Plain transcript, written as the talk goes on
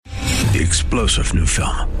The explosive new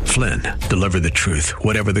film, Flynn, deliver the truth,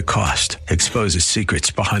 whatever the cost, exposes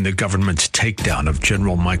secrets behind the government's takedown of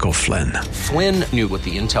General Michael Flynn. Flynn knew what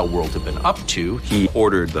the intel world had been up to. He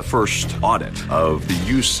ordered the first audit of the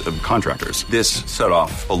use of contractors. This set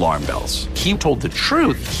off alarm bells. He told the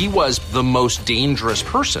truth. He was the most dangerous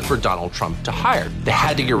person for Donald Trump to hire. They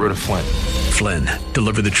had to get rid of Flynn. Flynn,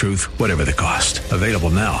 deliver the truth, whatever the cost. Available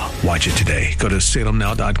now. Watch it today. Go to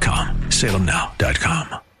salemnow.com.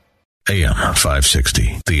 salemnow.com. AM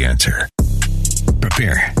 560, The Answer.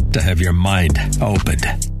 Prepare to have your mind opened.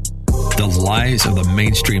 The lies of the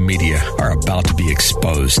mainstream media are about to be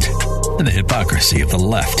exposed, and the hypocrisy of the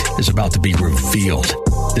left is about to be revealed.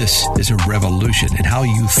 This is a revolution in how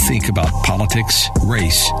you think about politics,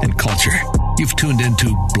 race, and culture. You've tuned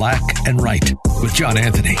into Black and Right with John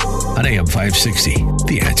Anthony on AM 560,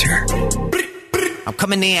 The Answer. I'm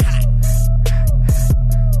coming in hot.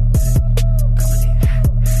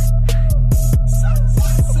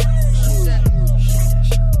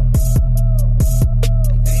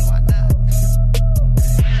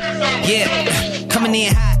 Yeah, coming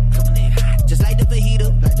in hot. Just like the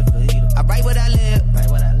fajita. I write what I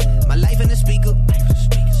live. My life in the speaker.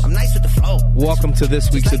 I'm nice with the flow. Welcome to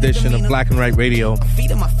this week's edition of Black and Right Radio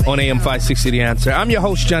on AM 560 The Answer. I'm your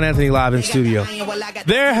host, John Anthony, live in studio.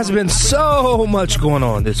 There has been so much going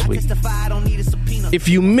on this week. If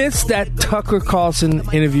you missed that Tucker Carlson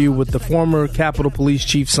interview with the former Capitol Police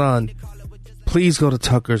Chief's son, please go to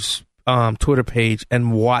Tucker's Twitter page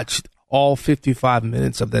and watch all 55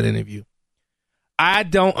 minutes of that interview. I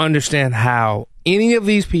don't understand how any of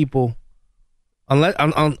these people, unless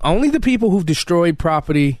only the people who've destroyed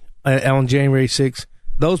property on January 6th,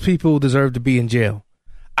 those people deserve to be in jail.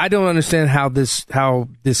 I don't understand how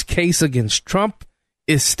this case against Trump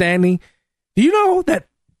is standing. Do you know that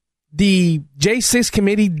the J6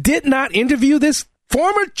 committee did not interview this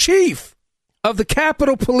former chief of the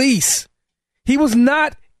Capitol Police? He was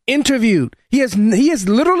not interviewed. He has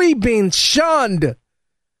literally been shunned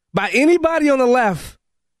by anybody on the left.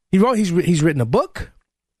 He's written a book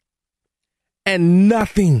and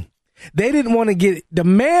nothing. They didn't want to get the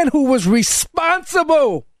man who was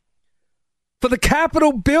responsible for the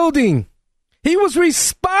Capitol building. He was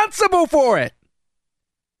responsible for it.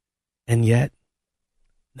 And yet,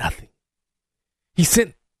 nothing. He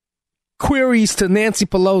sent queries to Nancy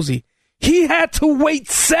Pelosi. He had to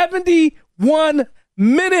wait 71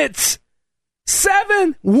 minutes.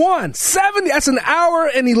 70. That's an hour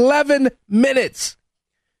and 11 minutes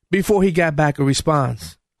before he got back a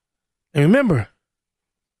response. And remember,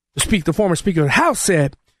 the former Speaker of the House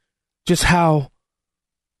said just how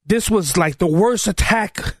this was like the worst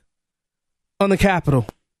attack on the Capitol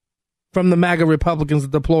from the MAGA Republicans,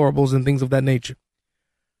 the deplorables, and things of that nature.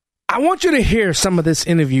 I want you to hear some of this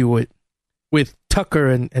interview with Tucker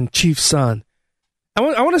and Chief's son. I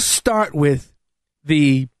want to start with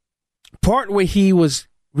the part where he was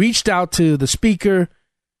reached out to the speaker,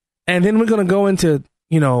 and then we're going to go into,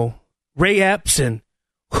 Ray Epps and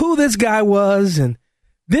who this guy was, and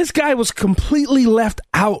this guy was completely left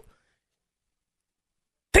out.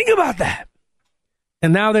 Think about that.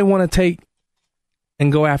 And now they want to take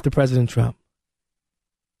and go after President Trump.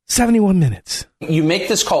 71 minutes. You make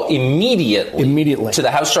this call immediately to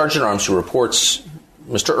the House Sergeant at Arms who reports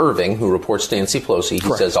Mr. Irving, who reports to Nancy Pelosi. He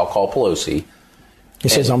Correct. Says, I'll call Pelosi. He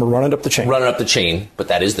says, I'm going to run it up the chain. Run it up the chain, but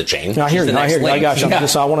that is the chain. I hear you. I got you. Yeah.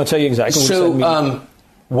 I want to tell you exactly so,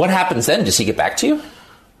 what happens then? Does he get back to you?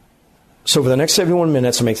 So for the next 71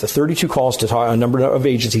 minutes, I make the 32 calls to a number of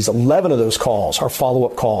agencies. 11 of those calls are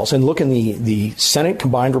follow-up calls. And look in the Senate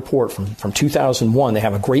combined report from 2001. They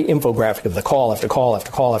have a great infographic of the call after call after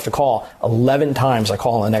call after call. 11 times I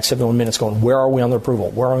call in the next 71 minutes going, where are we on the approval?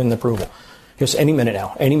 Where are we in the approval? Here's any minute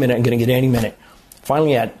now. Any minute. I'm going to get any minute.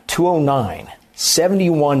 Finally, at 2:09,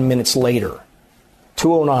 71 minutes later,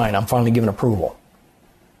 2:09, I'm finally given approval.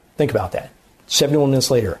 Think about that. 71 minutes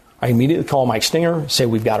later, I immediately call Mike Stinger, say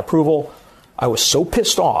we've got approval. I was so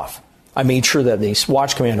pissed off, I made sure that the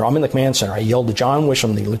watch commander, I'm in the command center, I yelled to John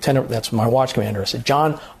Wisham, the lieutenant, that's my watch commander. I said,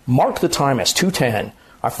 John, mark the time as 2:10.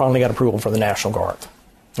 I finally got approval for the National Guard.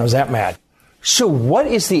 I was that mad. So what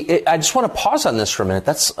is I just want to pause on this for a minute.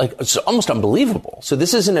 That's it's almost unbelievable. So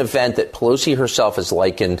this is an event that Pelosi herself has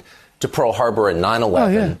likened to Pearl Harbor and 9/11. Oh,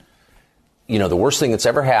 yeah. The worst thing that's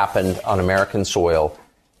ever happened on American soil.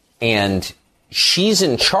 And she's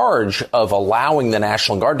in charge of allowing the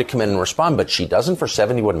National Guard to come in and respond, but she doesn't for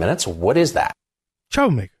 71 minutes. What is that?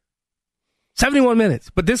 Troublemaker. 71 minutes.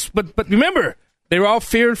 But remember, they were all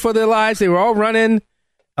feared for their lives. They were all running,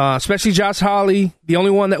 especially Josh Hawley, the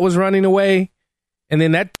only one that was running away. And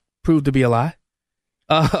then that proved to be a lie.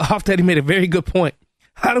 Hofstadter made a very good point.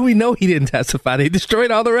 How do we know he didn't testify? They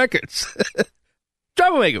destroyed all the records.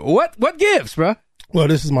 Troublemaker, what gives, bro? Well,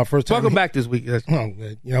 this is my first time. Welcome back this week. I'm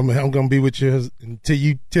going to be with you until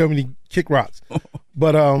you tell me to kick rocks.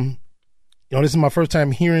 But, this is my first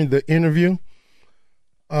time hearing the interview.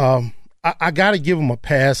 I got to give him a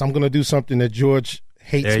pass. I'm going to do something that George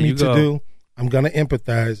hates me to do. I'm going to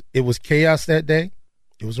empathize. It was chaos that day.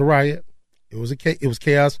 It was a riot. It was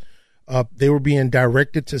chaos. They were being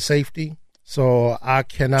directed to safety. So I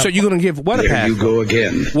cannot. So you're going to give what a pass? There you go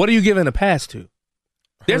again. What are you giving a pass to?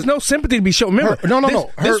 There's no sympathy to be shown. Remember, no.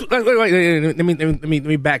 Wait, let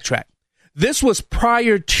me backtrack. This was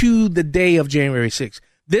prior to the day of January 6th.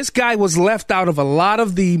 This guy was left out of a lot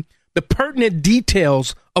of the pertinent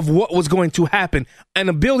details of what was going to happen in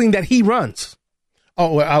a building that he runs.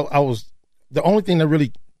 Oh, well, I was the only thing that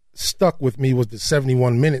really stuck with me was the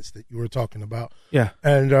 71 minutes that you were talking about. Yeah,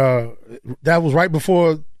 and that was right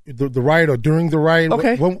before the riot or during the riot.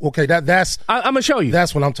 Okay, that's I'm gonna show you.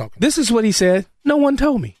 That's what I'm talking. This is what he said. No one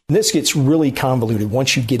told me. This gets really convoluted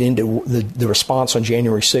once you get into the response on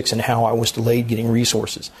January 6th and how I was delayed getting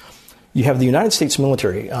resources. You have the United States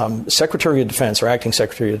military, Secretary of Defense or Acting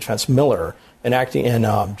Secretary of Defense Miller and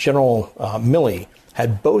General Milley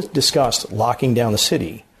had both discussed locking down the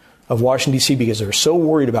city of Washington, D.C. because they were so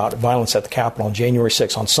worried about violence at the Capitol on January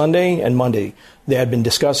 6th. On Sunday and Monday, they had been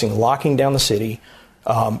discussing locking down the city,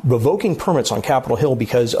 revoking permits on Capitol Hill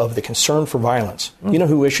because of the concern for violence. You know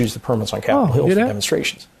who issues the permits on Capitol Hill for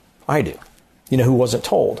demonstrations? I do. You know who wasn't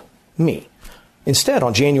told? Me. Instead,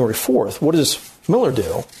 on January 4th, what does Miller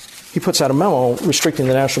do? He puts out a memo restricting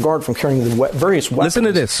the National Guard from carrying the various weapons. Listen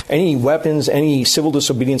to this. Any weapons, any civil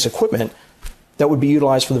disobedience equipment that would be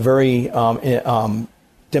utilized for the very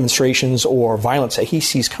demonstrations or violence that he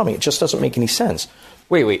sees coming. It just doesn't make any sense.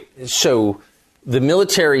 Wait. So the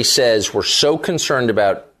military says we're so concerned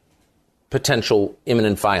about potential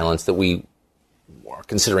imminent violence that we are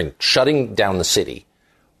considering shutting down the city.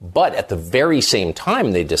 But at the very same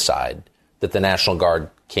time, they decide that the National Guard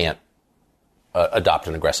can't adopt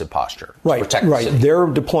an aggressive posture to protect the city. They're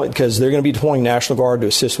deploying because they're going to be deploying National Guard to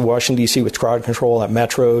assist Washington, D.C. with crowd control at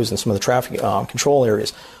metros and some of the traffic control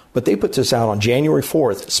areas. But they put this out on January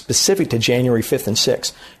 4th, specific to January 5th and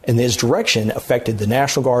 6th. And this direction affected the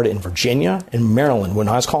National Guard in Virginia and Maryland. When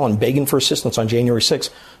I was calling begging for assistance on January 6th,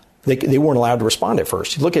 they weren't allowed to respond at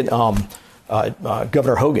first. You look at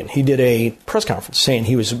Governor Hogan. He did a press conference saying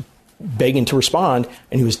he was begging to respond,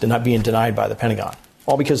 and he was being denied by the Pentagon,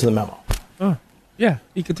 all because of the memo. Oh, yeah,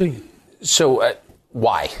 he continued. So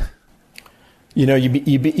why? You know,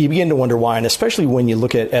 you begin to wonder why, and especially when you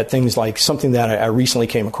look at things like something that I recently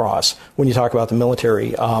came across when you talk about the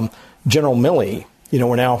military. General Milley,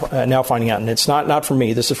 we're now finding out, and it's not from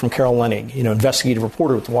me. This is from Carol Leonnig, investigative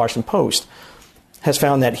reporter with the Washington Post, has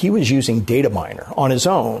found that he was using Dataminr on his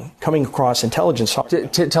own, coming across intelligence.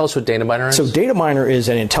 Tell us what Dataminr is. So Dataminr is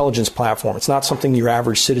an intelligence platform. It's not something your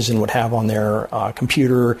average citizen would have on their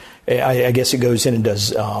computer. I guess it goes in and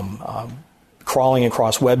does crawling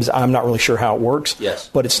across webs. I'm not really sure how it works.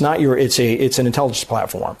 Yes. But it's an intelligence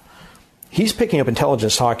platform. He's picking up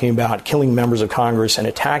intelligence talking about killing members of Congress and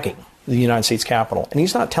attacking the United States Capitol. And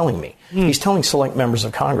he's not telling me. He's telling select members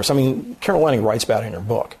of Congress. I mean, Carol Leonnig writes about it in her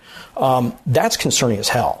book. That's concerning as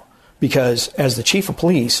hell, because as the chief of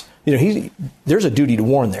police, there's a duty to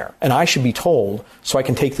warn there, and I should be told so I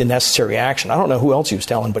can take the necessary action. I don't know who else he was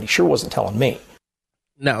telling, but he sure wasn't telling me.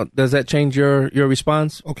 Now, does that change your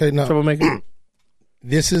response? Okay, now, Troublemaker?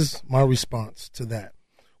 This is my response to that.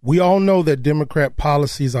 We all know that Democrat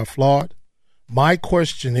policies are flawed. My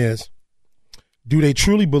question is, do they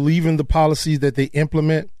truly believe in the policies that they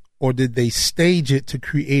implement, or did they stage it to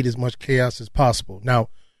create as much chaos as possible? Now,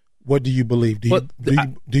 what do you believe? Do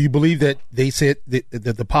you believe that they said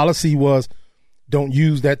that the policy was don't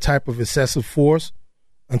use that type of excessive force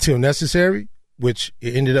until necessary, which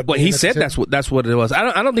it ended up? Well, he said that's what it was.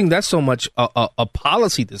 I don't think that's so much a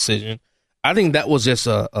policy decision. I think that was just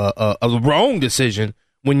a wrong decision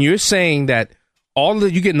when you're saying that you're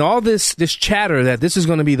getting all this chatter that this is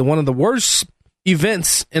going to be one of the worst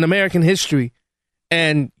events in American history,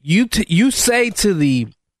 and you say you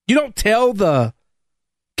don't tell the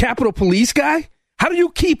Capitol Police guy? How do you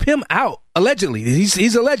keep him out? Allegedly,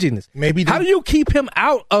 he's alleging this. How do you keep him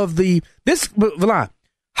out of Villan?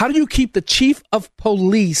 How do you keep the chief of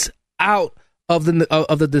police out of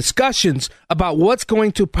the discussions about what's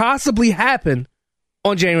going to possibly happen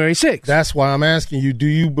on January 6th? That's why I'm asking you. Do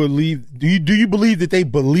you believe that they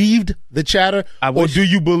believed the chatter, or do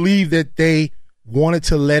you believe that they wanted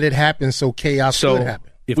to let it happen so chaos could happen?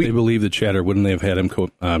 If they believe the chatter, wouldn't they have had him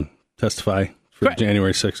testify for the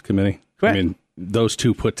January 6th committee? Correct. I mean, those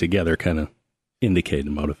two put together kind of. indicate a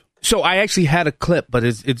motive. So I actually had a clip, but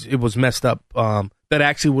it was messed up. That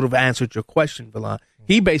actually would have answered your question, Villan.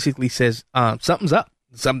 He basically says something's up.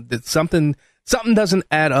 Something doesn't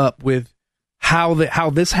add up with how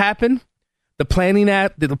this happened. The planning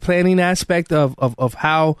aspect of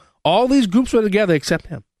how all these groups were together except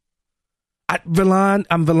him. I'm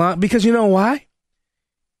Villan because you know why?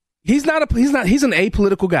 He's an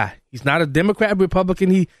apolitical guy. He's not a Democrat,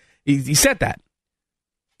 Republican. He said that.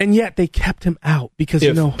 And yet they kept him out because,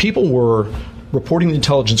 if people were reporting the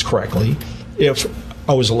intelligence correctly, if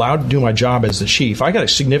I was allowed to do my job as the chief, I got a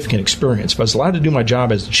significant experience. If I was allowed to do my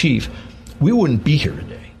job as the chief, we wouldn't be here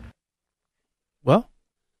today. Well,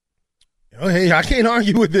 hey, I can't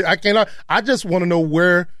argue with it. I just want to know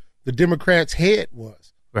where the Democrats' head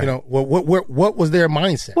was. Right. What was their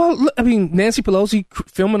mindset? Well, I mean, Nancy Pelosi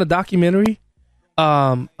filming a documentary.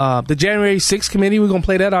 The January 6th committee, we're going to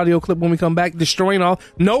play that audio clip when we come back, destroying all.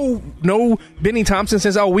 No, Benny Thompson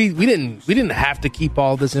says, oh, we didn't have to keep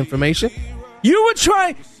all this information. You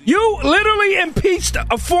literally impeached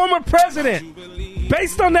a former president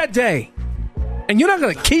based on that day. And you're not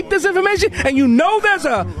going to keep this information? And you know there's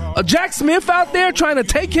a Jack Smith out there trying to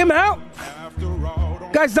take him out?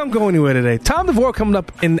 Guys, don't go anywhere today. Tom DeVore coming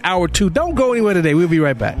up in hour 2. Don't go anywhere today. We'll be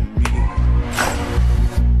right back.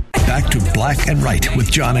 Back to Black and Right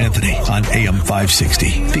with John Anthony on AM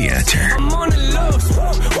 560. The Answer.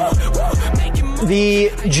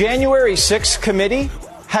 The January 6th committee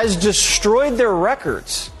has destroyed their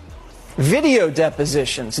records, video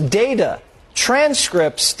depositions, data,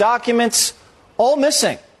 transcripts, documents, all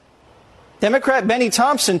missing. Democrat Benny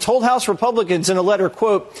Thompson told House Republicans in a letter,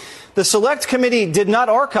 quote, "The Select Committee did not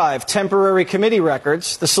archive temporary committee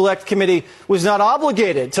records. The Select Committee was not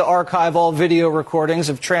obligated to archive all video recordings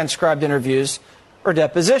of transcribed interviews or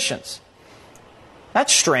depositions."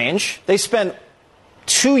 That's strange. They spent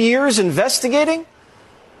 2 years investigating,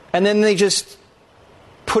 and then they just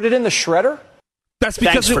put it in the shredder? That's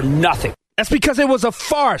because for nothing. That's because it was a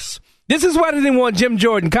farce. This is why they didn't want Jim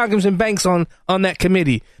Jordan, Congressman Banks on that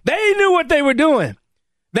committee. They knew what they were doing.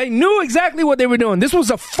 They knew exactly what they were doing. This was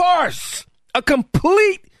a farce, a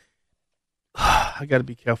complete... I got to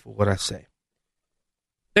be careful what I say.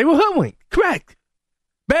 They were hoodwinked, correct.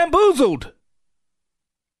 Bamboozled.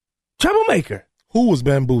 Troublemaker. Who was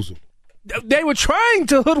bamboozled? They were trying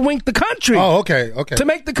to hoodwink the country. Oh, okay. To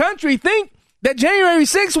make the country think that January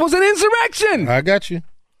 6th was an insurrection. I got you.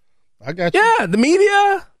 Yeah, the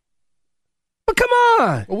media... But come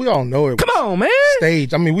on. Well, we all know it. Come on, man.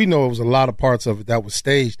 Staged. I mean, we know it was a lot of parts of it that was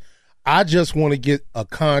staged. I just want to get a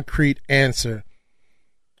concrete answer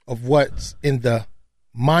of what's in the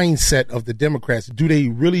mindset of the Democrats. Do they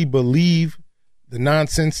really believe the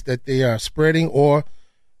nonsense that they are spreading, or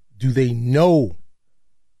do they know?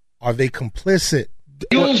 Are they complicit?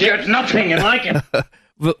 You'll get nothing, you like it.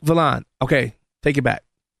 Villan, okay, take it back.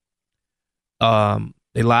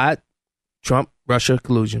 They lied. Trump, Russia,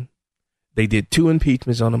 collusion. They did 2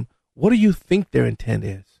 impeachments on him. What do you think their intent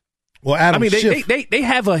is? Well, Adam Schiff. They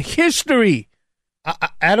have a history.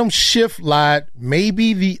 Adam Schiff lied.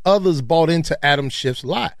 Maybe the others bought into Adam Schiff's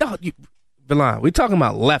lie. No, Villan, we're talking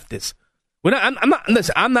about leftists.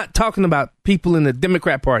 I'm not talking about people in the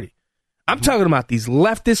Democrat Party. I'm talking about these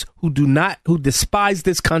leftists who despise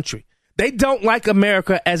this country. They don't like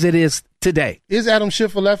America as it is today. Is Adam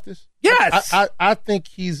Schiff a leftist? Yes. I think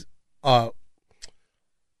he's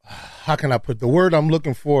how can I put the word I'm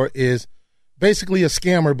looking for is basically a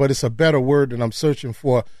scammer, but it's a better word than I'm searching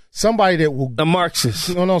for. Somebody that will a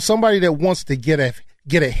Marxist. No, somebody that wants to get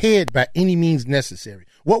ahead by any means necessary.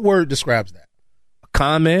 What word describes that?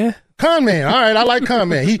 Con man. Con man. All right, I like con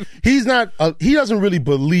man. He's not. He doesn't really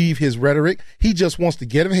believe his rhetoric. He just wants to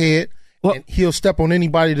get ahead. Well, and he'll step on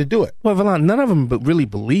anybody to do it. Well, Villan, none of them really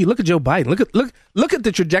believe. Look at Joe Biden. Look at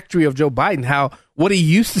the trajectory of Joe Biden. What he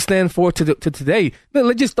used to stand for to today.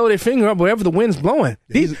 Let's just throw their finger up wherever the wind's blowing.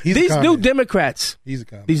 These new Democrats.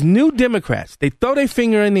 These new Democrats. They throw their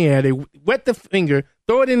finger in the air. They wet the finger,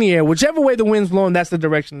 throw it in the air. Whichever way the wind's blowing, that's the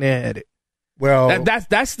direction they're headed. Well,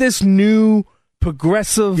 that's this new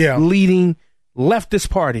progressive leading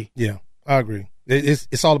leftist party. Yeah, I agree.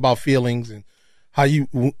 It's all about feelings and.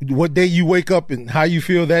 What day you wake up and how you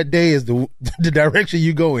feel that day is the direction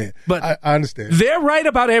you go in. But I understand. They're right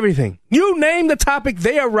about everything. You name the topic,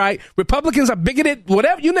 they are right. Republicans are bigoted,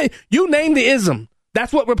 whatever you name the ism.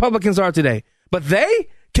 That's what Republicans are today. But they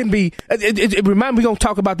can be. It reminds me, we're gonna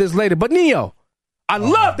talk about this later. But Neo, I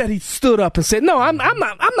love that he stood up and said, "No, I'm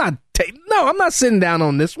not sitting down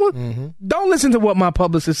on this one. Mm-hmm. Don't listen to what my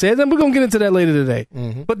publicist says." And we're gonna get into that later today.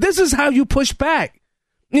 Mm-hmm. But this is how you push back.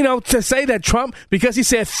 To say that Trump, because he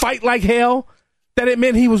said fight like hell, that it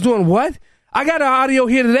meant he was doing what? I got an audio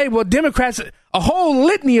here today where Democrats, a whole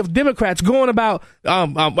litany of Democrats going about,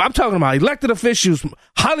 I'm talking about elected officials,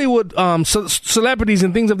 Hollywood celebrities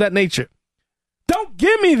and things of that nature. Don't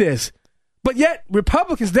give me this. But yet,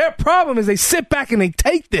 Republicans, their problem is they sit back and they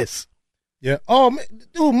take this. Yeah. Oh,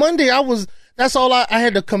 dude, Monday that's all I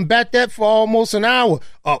had to combat that for almost an hour.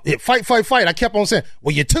 Fight. I kept on saying,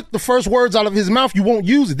 well, you took the first words out of his mouth. You won't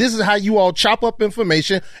use it. This is how you all chop up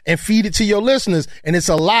information and feed it to your listeners. And it's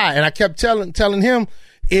a lie. And I kept telling him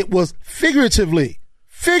it was figuratively.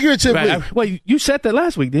 Right. Well, you said that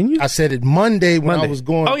last week, didn't you? I said it Monday when I was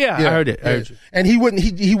going. Oh, yeah. I heard it. I heard you. And he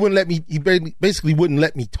wouldn't let me, he basically wouldn't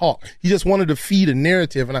let me talk. He just wanted to feed a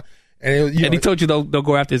narrative. And he told you they'll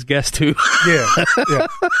go after his guests too. Yeah.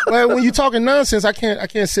 Well, when you're talking nonsense, I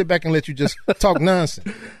can't sit back and let you just talk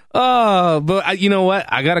nonsense. But you know what?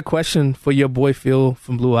 I got a question for your boy Phil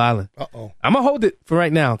from Blue Island. Uh-oh. I'm gonna hold it for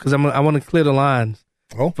right now because I want to clear the lines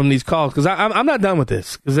from these calls because I'm not done with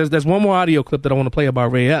this because there's one more audio clip that I want to play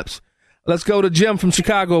about Ray Epps. Let's go to Jim from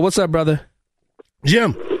Chicago. What's up, brother?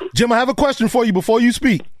 Jim, I have a question for you before you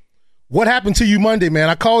speak. What happened to you Monday, man?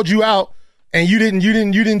 I called you out. And you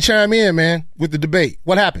didn't chime in, man, with the debate.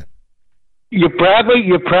 What happened? You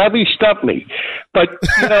probably stumped me, but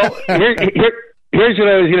here's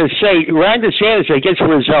what I was going to say. Ron DeSantis, I guess,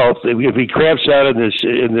 for his health, if he craps out in this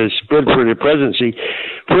bid for the presidency,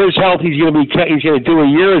 for his health, he's going to do a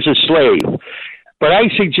year as a slave. But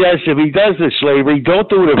I suggest if he does the slavery, don't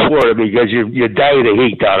do it in Florida because you die of the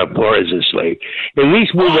heat down in Florida as a slave. At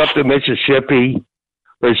least move up to Mississippi.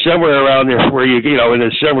 Or somewhere around there where in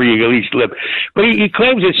the summer you can at least live. But he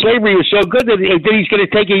claims that slavery is so good that he's going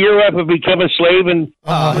to take a year off and become a slave and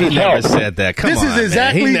he never said that. Come on,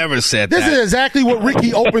 exactly, man. He never said that. This is exactly what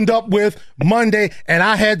Ricky opened up with Monday, and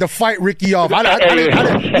I had to fight Ricky off. I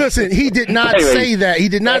didn't, listen, he did not say that. He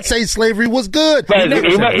did not say slavery was good. He never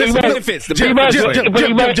said that. Benefits. Because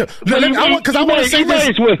I want to say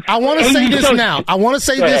this. I want to say this now. I want to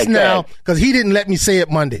say this now because he didn't let me say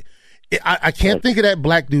it Monday. I can't think of that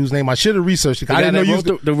black dude's name. I should have researched it. I didn't know you was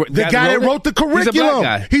the guy that wrote the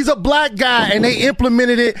curriculum. He's a black guy, and they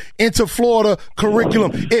implemented it into Florida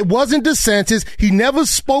curriculum. It wasn't DeSantis. He never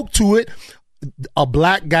spoke to it. A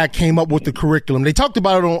black guy came up with the curriculum. They talked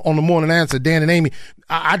about it on the Morning Answer, Dan and Amy.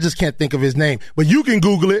 I just can't think of his name. But you can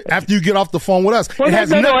Google it after you get off the phone with us. Well, it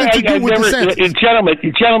has nothing to do with DeSantis.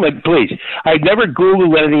 Gentlemen, please. I've never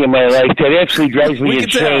Googled anything in my life. That actually drives me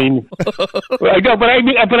insane. I know, but I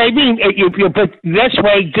mean, but that's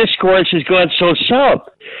why discourse has gone so south.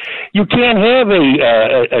 You can't have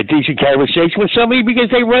a decent conversation with somebody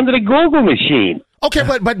because they run to the Google machine. Okay,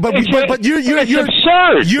 but you're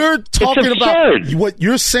absurd. You're talking about what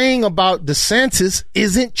you're saying about DeSantis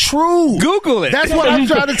isn't true. Google it. That's what I'm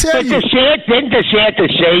trying to tell you. Didn't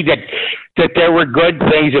DeSantis say that there were good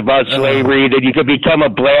things about slavery, that you could become a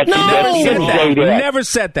black? Never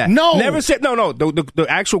said that. No. Never said. No. The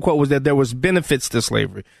actual quote was that there was benefits to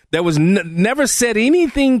slavery. There was never said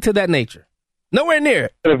anything to that nature. Nowhere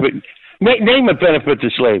near it. Name a benefit to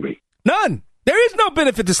slavery. None. There is no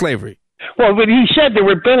benefit to slavery. Well, but he said there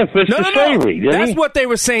were benefits to slavery. No. That's what they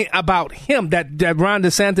were saying about him, that Ron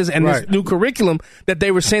DeSantis and this new curriculum, that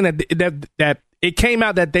they were saying that it came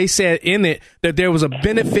out that they said in it that there was a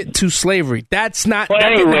benefit to slavery. That's not. Well,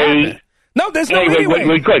 anyway. No, there's no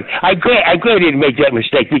anyway. Good. I'm glad he didn't make that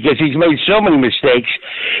mistake because he's made so many mistakes.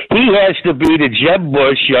 He has to be the Jeb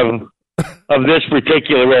Bush of this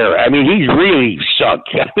particular era. I mean, he's really sunk.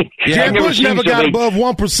 Jeb Bush never got above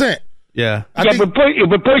 1%. Yeah. But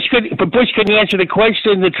Bush couldn't answer the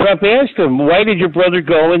question that Trump asked him. Why did your brother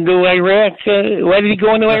go into Iraq? Why did he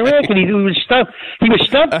go into Iraq? And he was stumped. He was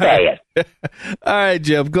stumped by it. All right,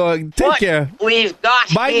 Jim. Take care. We've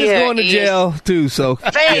got Mike is going to jail too. So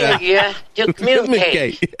failure to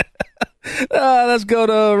communicate. Let's go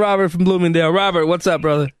to Robert from Bloomingdale. Robert, what's up,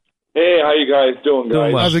 brother? Hey, how you guys doing,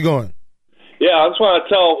 guys? How's it going? Yeah, I just want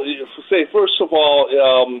to say first of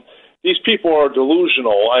all. These people are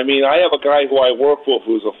delusional. I mean, I have a guy who I work with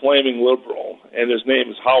who's a flaming liberal, and his name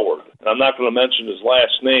is Howard. And I'm not going to mention his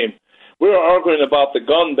last name. We were arguing about the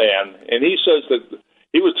gun ban, and he says that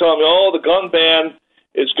he was telling me, the gun ban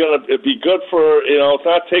is going to be good for, it's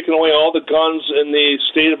not taking away all the guns in the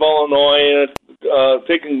state of Illinois, and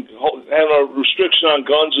having a restriction on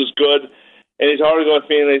guns is good. And he's arguing with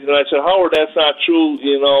me, and I said, Howard, that's not true,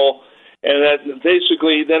 And that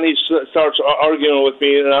basically, then he starts arguing with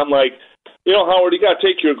me, and I'm like, Howard, you got to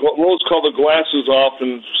take your rose-colored glasses off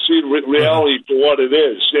and see reality for what it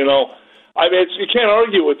is. I mean, you can't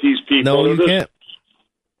argue with these people. No, you can't.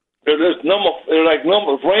 They're like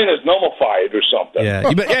brain is nullified or something. Yeah,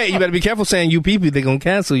 you better be careful saying you people. They're gonna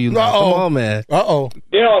cancel you. Now. Come on, man. As far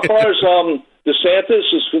as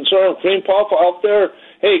DeSantis is concerned, Cream Puff out there.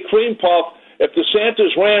 Hey, Cream Puff. If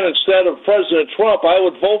DeSantis ran instead of President Trump, I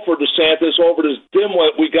would vote for DeSantis over this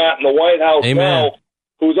dimwit we got in the White House now,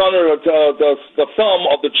 who's under the thumb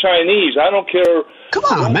of the Chinese. I don't care. Come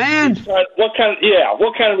on, man. What kind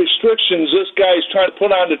of restrictions this guy's trying to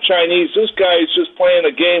put on the Chinese? This guy is just playing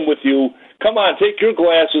a game with you. Come on, take your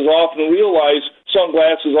sunglasses off and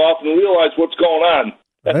realize what's going on.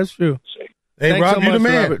 That's true. Hey, Thanks Rob, so you much, the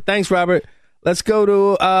man. Robert. Thanks, Robert. Let's go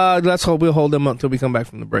to. Let's hope we'll hold them up until we come back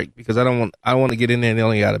from the break because I don't want to get in there and they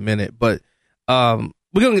only got a minute. But we're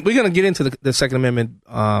gonna get into the Second Amendment.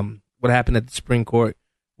 What happened at the Supreme Court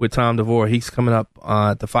with Tom DeVore? He's coming up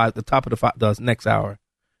at the top of the next hour.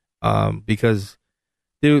 Because,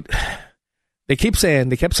 dude, they kept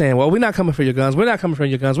saying, well, we're not coming for your guns. We're not coming for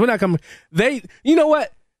your guns. We're not coming. You know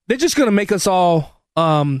what? They're just gonna make us all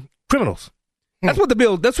criminals. That's what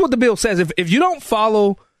the bill says. If you don't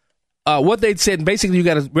follow what they said, basically you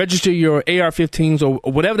got to register your AR-15s or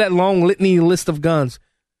whatever that long litany list of guns.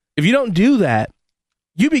 If you don't do that,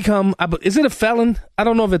 you become. Is it a felon? I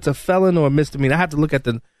don't know if it's a felon or a misdemeanor. I have to look at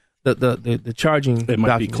the charging. It might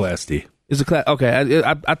document. be Class D. Is it class? Okay,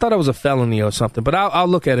 I thought it was a felony or something, but I'll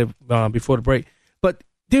look at it before the break. But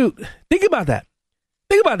dude, think about that.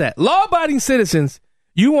 Think about that. Law-abiding citizens,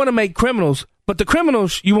 you want to make criminals, but the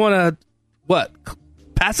criminals you want to what?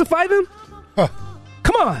 Pacify them? Huh.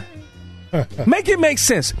 Come on. Make it make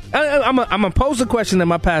sense. I'm going to pose a question to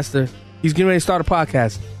my pastor. He's getting ready to start a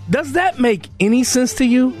podcast. Does that make any sense to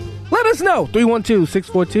you? Let us know.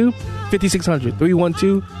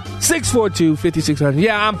 312-642-5600. 312-642-5600.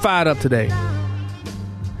 Yeah, I'm fired up today.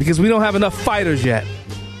 Because we don't have enough fighters yet.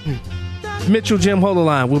 Mitchell, Jim, hold the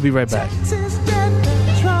line. We'll be right back.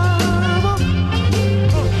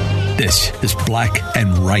 This is Black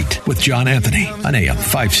and Right with John Anthony on AM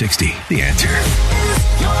 560. The Answer.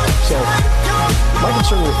 So my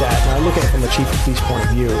concern with that, and I look at it from the chief of police point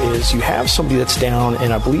of view, is you have somebody that's down,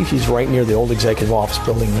 and I believe he's right near the old executive office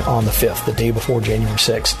building on the 5th, the day before January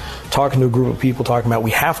 6th, talking to a group of people, talking about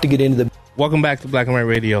we have to get into the... Welcome back to Black and White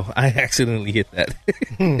Radio. I accidentally hit that.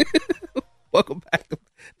 Welcome back.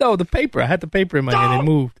 The paper. I had the paper in my hand. It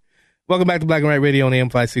moved. Welcome back to Black and White Radio on AM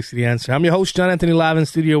 560 The Answer. I'm your host, John Anthony, live in the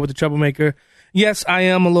studio with the Troublemaker. Yes, I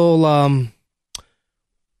am a little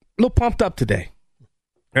pumped up today.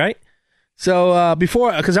 Right? So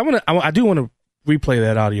before, because I do want to replay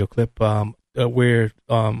that audio clip where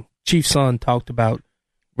Chief Son talked about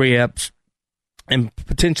Ray Epps and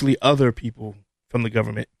potentially other people from the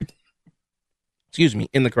government. Excuse me,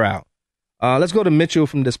 in the crowd. Let's go to Mitchell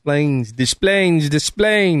from Des Plaines.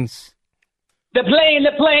 The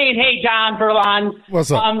plane. Hey, John Verlon. What's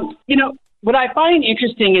up? What I find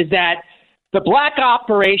interesting is that the black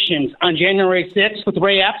operations on January 6th with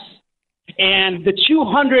Ray Epps and the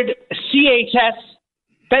 200 CHS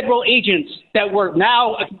federal agents that were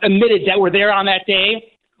now admitted that were there on that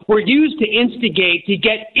day were used to instigate, to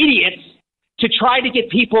get idiots to try to get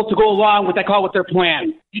people to go along with their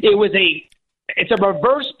plan. It's a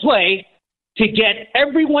reverse play to get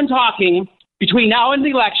everyone talking between now and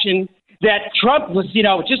the election that Trump was,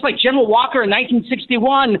 just like General Walker in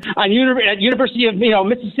 1961 at University of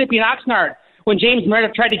Mississippi in Oxnard. When James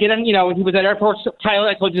Meredith tried to get him, he was at Air Force pilot,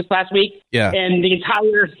 I told you this last week. Yeah. And the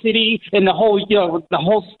entire city and the whole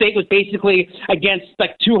state was basically against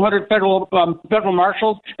like 200 federal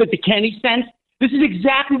marshals that the Kennedy sent. This is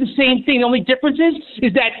exactly the same thing. The only difference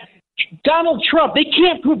is that Donald Trump, they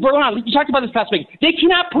can't prove, you talked about this last week, they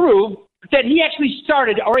cannot prove that he actually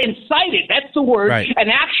started or incited, that's the word, right, an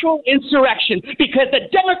actual insurrection because the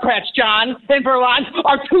Democrats, John and Verlon,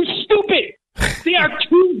 are too stupid. They are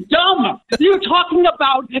too dumb. You're talking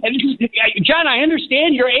about, John, I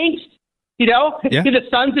understand your angst, Yeah. to the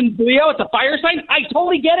Suns and Leo, it's a fire sign. I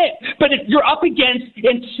totally get it. But if you're up against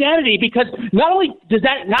insanity because not only does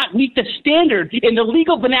that not meet the standard in the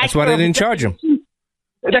legal vernacular. That's why they didn't charge him.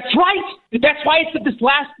 That's right. That's why it's this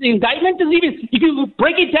last indictment doesn't even, if you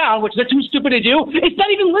break it down, which they're too stupid to do, it's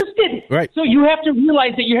not even listed. Right. So you have to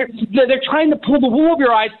realize that they're trying to pull the wool over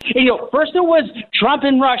your eyes. And, first it was Trump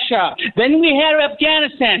and Russia. Then we had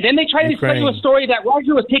Afghanistan. Then they tried to tell you a story that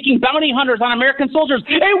Roger was taking bounty hunters on American soldiers.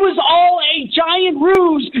 It was all a giant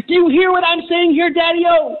ruse. Do you hear what I'm saying here,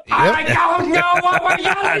 Daddy-O? Yep. I don't know what we're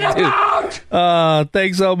talking about.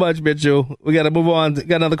 Thanks so much, Mitchell. We got to move on.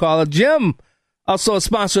 Got another caller. Jim. Also a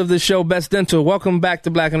sponsor of this show, Best Dental. Welcome back to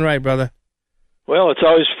Black and Right, brother. Well, it's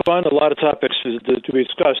always fun. A lot of topics to be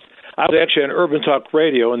discussed. I was actually on Urban Talk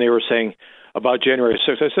Radio, and they were saying about January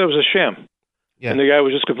 6th. I said it was a sham. And the guy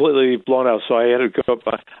was just completely blown out. So I had to go up.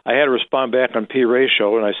 I had to respond back on P. Ray's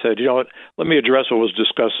show, and I said, you know what? Let me address what was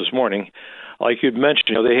discussed this morning. Like you'd mentioned,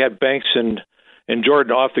 you know, they had Banks and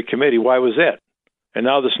Jordan off the committee. Why was that? And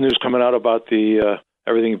now this news coming out about the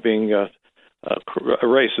everything being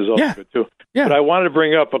erased is also good too. Yeah. But I wanted to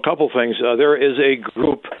bring up a couple things. There is a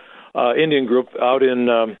group, Indian group, out in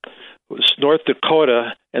North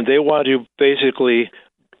Dakota, and they want to basically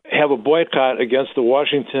have a boycott against the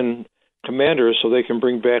Washington Commanders so they can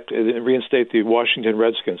reinstate the Washington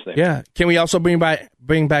Redskins name. Yeah. Can we also bring back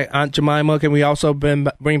Aunt Jemima? Can we also bring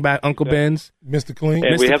back Uncle Ben's? Mr. Clean?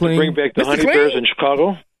 And we have to bring back the Honey Bears in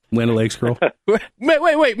Chicago. Land Lakes girl.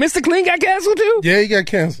 Wait. Mr. Clean got canceled too? Yeah, he got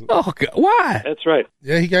canceled. Oh, God. Why? That's right.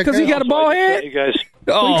 Yeah, he got canceled. Because he got a bald head? You guys.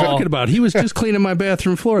 What are you talking about? He was just cleaning my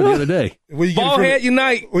bathroom floor the other day. Bald head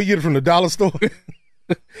unite. Where you get it from, the dollar store?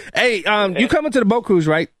 Hey, you coming to the boat cruise,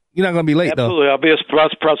 right? You're not going to be late, Absolutely. I'll be a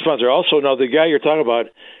proud sponsor. Also, now, the guy you're talking about,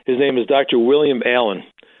 his name is Dr. William Allen.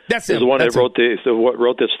 That's him. He's the one that wrote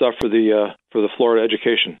that stuff for the Florida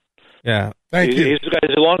education. Yeah. Thank you. He's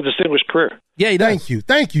a long, distinguished career. Yeah, he does.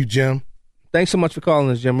 Thank you, Jim. Thanks so much for calling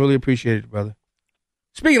us, Jim. Really appreciate it, brother.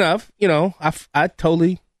 Speaking of, you know, I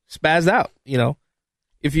totally spazzed out, you know.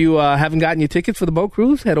 If you haven't gotten your tickets for the boat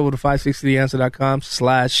cruise, head over to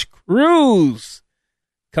 560theanswer.com/cruise.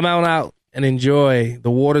 Come on out and enjoy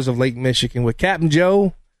the waters of Lake Michigan with Captain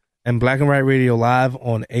Joe and Black and White Radio live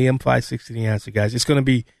on AM 560 The Answer, guys. It's going to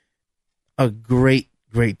be a great,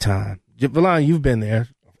 great time. Villan, you've been there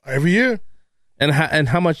every year, and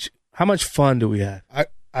how much fun do we have?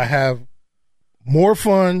 I have more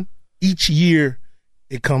fun each year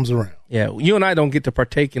it comes around. Yeah, you and I don't get to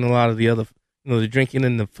partake in a lot of the other, you know, the drinking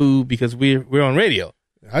and the food because we're on radio.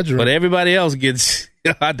 I drink, but everybody else gets.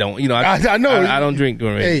 I don't. You know, I know. I don't drink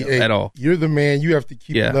during radio at all. You're the man. You have to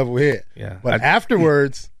keep a level head. Yeah. But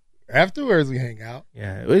afterwards we hang out.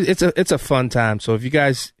 Yeah, it's a fun time. So if you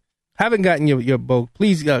guys haven't gotten your boat,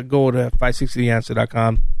 please go to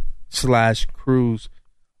 560theanswer.com/cruise.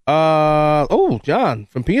 John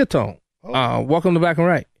from Peatone. Welcome to Black and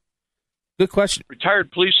Right. Good question.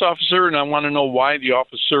 Retired police officer, and I want to know why the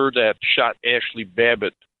officer that shot Ashley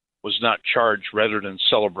Babbitt was not charged rather than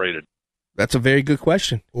celebrated. That's a very good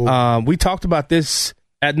question. We talked about this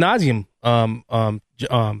ad nauseum,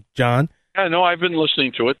 John. I know. I've been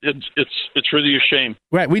listening to it. It's really a shame.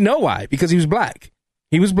 Right. We know why. Because he was black.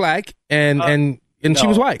 He was black, and she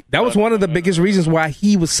was white. That was one of the biggest reasons why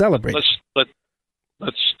he was celebrated.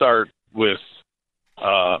 Let's start with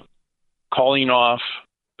calling off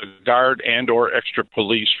the guard and or extra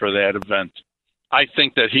police for that event. I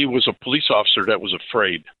think that he was a police officer that was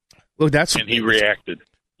afraid. Look, and he reacted.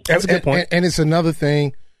 That's a good point. And it's another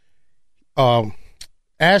thing.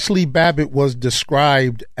 Ashley Babbitt was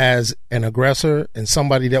described as an aggressor and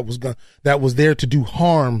somebody that was there to do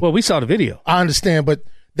harm. Well, we saw the video. I understand, but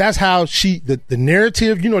that's how the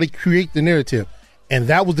narrative. You know, they create the narrative, and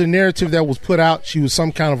that was the narrative that was put out. She was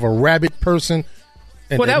some kind of a rabid person.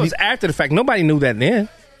 Well, that was after the fact. Nobody knew that then.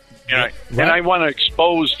 Yeah, right. And I want to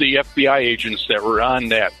expose the FBI agents that were on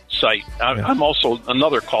that site. I'm also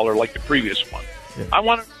another caller like the previous one. Yeah. I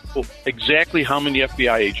want to know exactly how many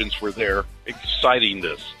FBI agents were there exciting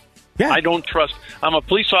this. Yeah. I don't trust. I'm a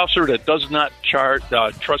police officer that does not trust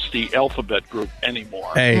the alphabet group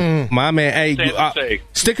anymore. Hey, my man. Hey,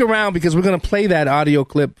 stick around because we're going to play that audio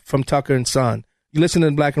clip from Tucker and Son. You listen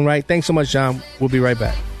to Black and Right. Thanks so much, John. We'll be right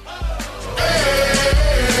back.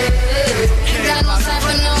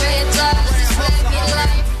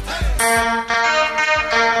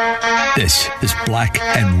 This is Black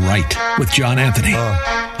and Right with John Anthony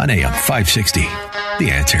on AM 560.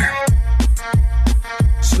 The Answer.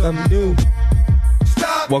 Something new.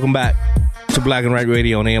 Welcome back to Black and Right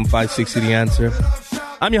Radio on AM 560. The Answer.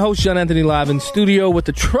 I'm your host, John Anthony, live in studio with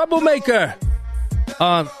the troublemaker.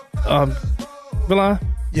 Villan?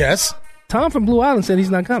 Yes. Tom from Blue Island said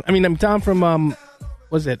he's not coming. I mean, Tom from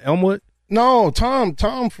what's that, Elmwood? No, Tom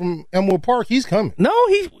from Elmwood Park, he's coming. No,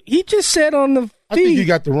 he just said on the feed. I think you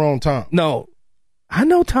got the wrong Tom. No, I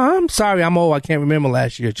know Tom. Sorry, I'm old. I can't remember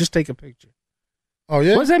last year. Just take a picture. Oh,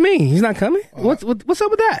 yeah? What does that mean? He's not coming? What's up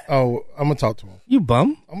with that? Oh, I'm going to talk to him. You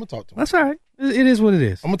bum. I'm going to talk to him. That's all right. It is what it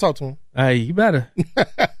is. I'm going to talk to him. Hey, you better.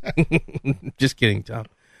 Just kidding, Tom.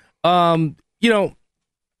 You know,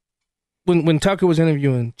 when Tucker was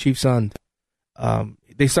interviewing Chief Sund,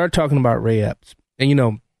 they started talking about Ray Epps. And, you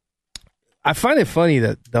know, I find it funny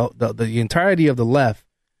that the entirety of the left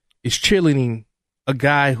is cheerleading a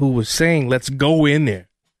guy who was saying, let's go in there.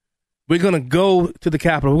 We're going to go to the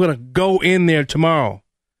Capitol. We're going to go in there tomorrow.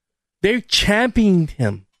 They're championing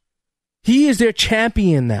him. He is their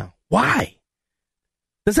champion now. Why?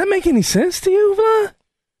 Does that make any sense to you, Vlad?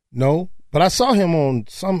 No, but I saw him on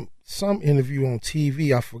some interview on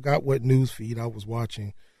TV. I forgot what news feed I was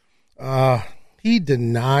watching. He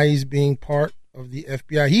denies being part of the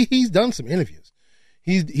FBI. He's done some interviews.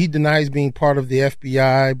 He denies being part of the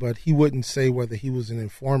FBI, but he wouldn't say whether he was an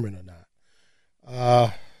informant or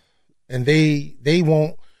not. And they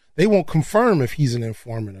won't confirm if he's an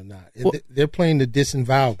informant or not. They're playing the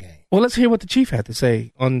disavow game. Well, let's hear what the chief had to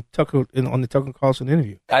say on the Tucker Carlson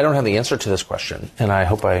interview. I don't have the answer to this question, and I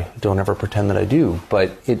hope I don't ever pretend that I do,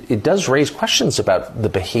 but it does raise questions about the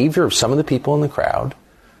behavior of some of the people in the crowd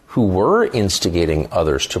who were instigating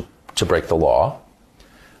others to break the law,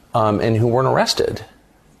 and who weren't arrested.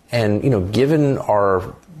 And, given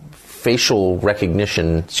our facial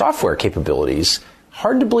recognition software capabilities,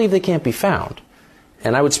 hard to believe they can't be found.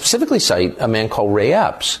 And I would specifically cite a man called Ray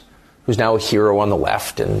Epps, who's now a hero on the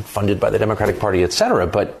left and funded by the Democratic Party, et cetera.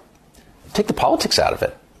 But take the politics out of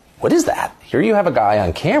it. What is that? Here you have a guy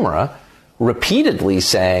on camera repeatedly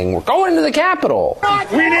saying, we're going to the Capitol.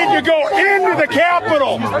 We need to go into the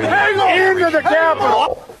Capitol. Into the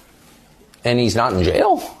Capitol. And he's not in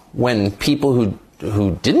jail when people who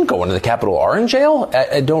didn't go into the Capitol are in jail.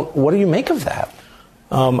 What do you make of that?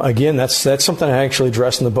 Again, that's something I actually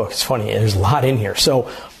address in the book. It's funny. There's a lot in here.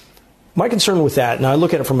 So my concern with that, and I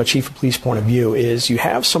look at it from a chief of police point of view, is you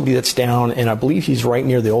have somebody that's down, and I believe he's right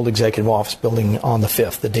near the old executive office building on the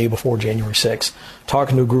 5th, the day before January 6th,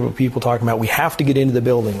 talking to a group of people, talking about we have to get into the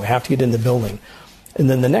building. We have to get in the building. And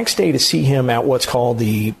then the next day to see him at what's called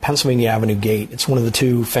the Pennsylvania Avenue Gate. It's one of the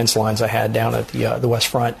two fence lines I had down at the West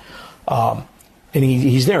Front. And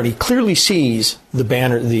he's there, and he clearly sees the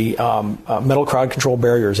banner, the metal crowd control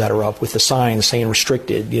barriers that are up with the signs saying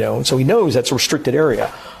restricted, and so he knows that's a restricted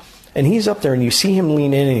area. And he's up there, and you see him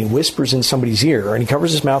lean in, and he whispers in somebody's ear, and he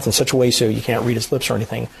covers his mouth in such a way so you can't read his lips or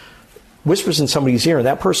anything. Whispers in somebody's ear, and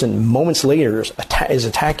that person moments later is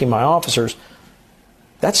attacking my officers.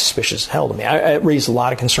 That's suspicious as hell to me. It raised a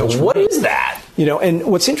lot of concerns. What is that? And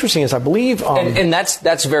what's interesting is I believe... and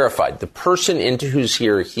that's verified. The person into whose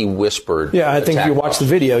ear he whispered... Yeah, I think if you watch the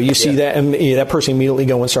video, you see that, and that person immediately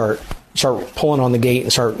go and start pulling on the gate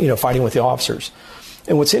and start, fighting with the officers.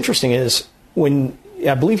 And what's interesting is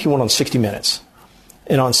I believe he went on 60 Minutes.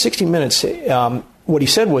 And on 60 Minutes, what he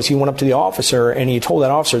said was he went up to the officer and he told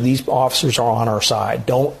that officer, these officers are on our side.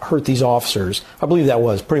 Don't hurt these officers. I believe that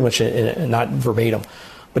was pretty much not verbatim.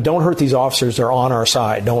 But don't hurt these officers. They're on our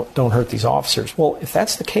side. Don't hurt these officers. Well, if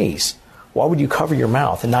that's the case, why would you cover your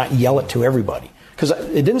mouth and not yell it to everybody? Because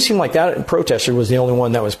it didn't seem like that protester was the only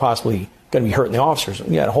one that was possibly going to be hurting the officers.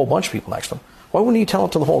 You had a whole bunch of people next to him. Why wouldn't you tell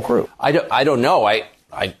it to the whole group? I don't know.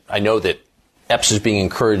 I know that Epps is being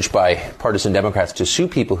encouraged by partisan Democrats to sue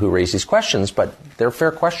people who raise these questions, but they're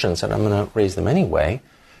fair questions, and I'm going to raise them anyway.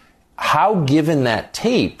 How, given that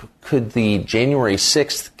tape, could the January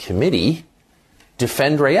 6th committee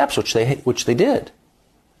defend Ray Epps, which they did?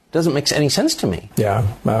 Doesn't make any sense to me. Yeah,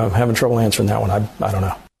 I'm having trouble answering that one. I don't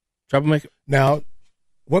know. Troublemaker. Now,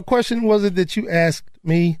 what question was it that you asked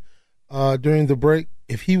me during the break?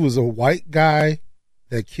 If he was a white guy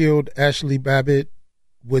that killed Ashley Babbitt,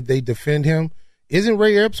 would they defend him? Isn't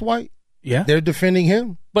Ray Epps white? Yeah, they're defending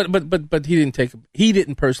him. But he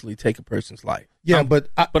didn't personally take a person's life. Yeah, but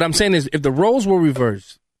I'm saying is if the roles were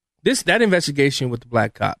reversed, that investigation with the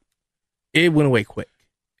black cop, it went away quick.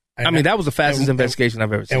 That was the fastest investigation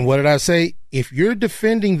I've ever seen. And what did I say? If you're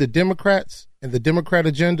defending the Democrats and the Democrat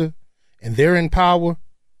agenda, and they're in power,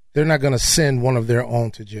 they're not going to send one of their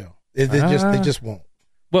own to jail. They just won't.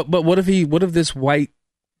 But what if this white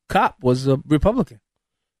cop was a Republican?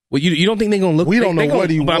 Well, you don't think they're going to look? We don't know what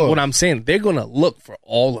he was. But what I'm saying, they're going to look for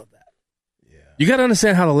all of that. Yeah. You got to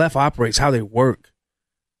understand how the left operates, how they work.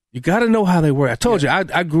 You got to know how they work. I told you,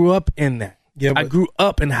 I grew up in that. Yeah, I grew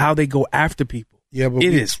up in how they go after people. Yeah, but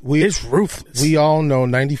it's ruthless. We all know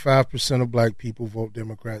 95% of black people vote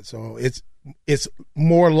Democrat, so it's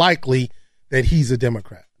more likely that he's a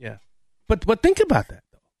Democrat. Yeah, but think about that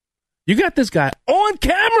though. You got this guy on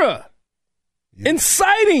camera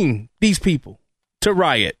inciting these people to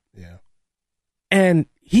riot. Yeah, and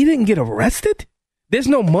he didn't get arrested. There's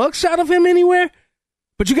no mugshot of him anywhere.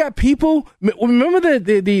 But you got people. Remember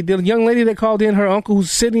the young lady that called in her uncle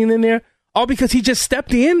who's sitting in there, all because he just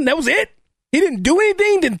stepped in. That was it. He didn't do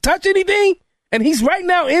anything, didn't touch anything, and he's right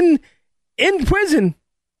now in prison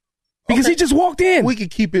because he just walked in. We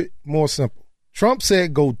could keep it more simple. Trump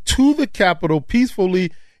said, "Go to the Capitol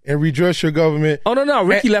peacefully and redress your government." Oh no,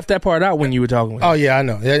 Ricky left that part out when you were talking with him. Oh yeah, I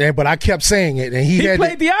know, but I kept saying it, and he had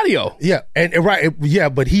played the audio. Yeah, and right, yeah,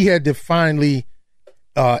 but he had to finally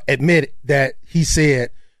admit that he said,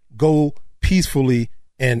 "Go peacefully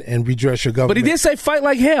and redress your government. But he did say fight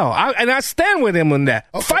like hell, and I stand with him on that.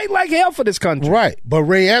 Okay. Fight like hell for this country. Right. But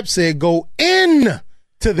Ray Epps said go in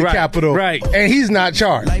to the Capitol. Right. And he's not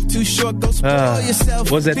charged. What's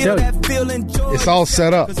that tell you? It's all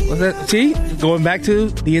set up. See? Going back to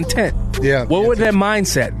the intent. Yeah. What was that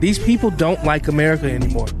mindset? These people don't like America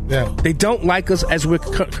anymore. Yeah. They don't like us as we're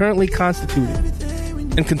currently constituted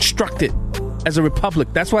and constructed as a republic.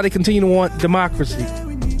 That's why they continue to want democracy.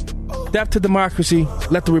 Death to democracy.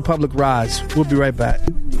 Let the republic rise. We'll be right back.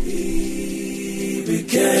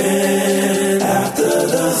 After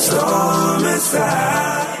the storm is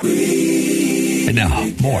out. And now,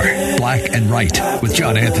 more Black and Right with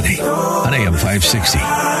John Anthony on AM 560. The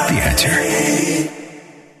Answer.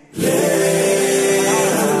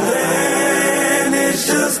 It's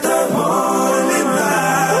just a morning light.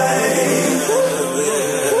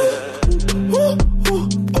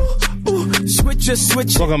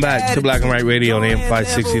 Welcome back to Black and Right Radio on AM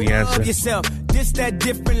 560. The Answer.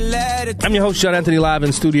 I'm your host, John Anthony, live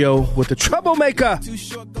in studio with the troublemaker,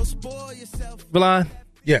 Villan.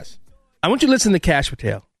 Yes. I want you to listen to Kash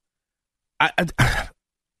Patel.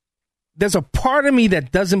 There's a part of me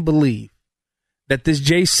that doesn't believe that this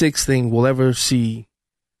J6 thing will ever see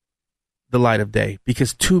the light of day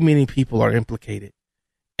because too many people are implicated.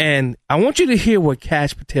 And I want you to hear what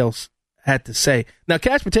Kash Patel had to say. Now,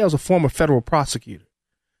 Kash Patel is a former federal prosecutor,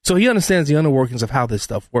 so he understands the inner workings of how this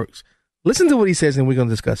stuff works. Listen to what he says, and we're going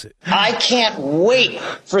to discuss it. I can't wait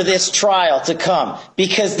for this trial to come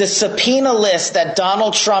because the subpoena list that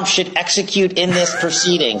Donald Trump should execute in this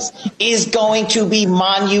proceedings is going to be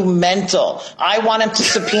monumental. I want him to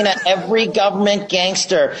subpoena every government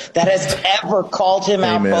gangster that has ever called him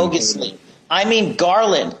out bogusly. I mean,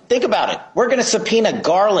 Garland. Think about it. We're going to subpoena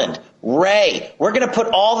Garland, Ray. We're going to put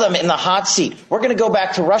all of them in the hot seat. We're going to go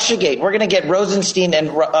back to Russiagate. We're going to get Rosenstein and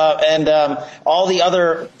all the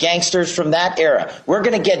other gangsters from that era. We're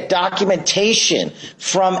going to get documentation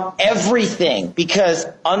from everything because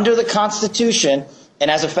under the Constitution,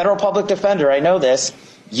 and as a federal public defender, I know this,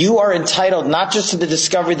 you are entitled not just to the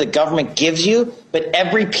discovery the government gives you, but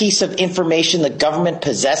every piece of information the government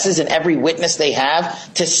possesses and every witness they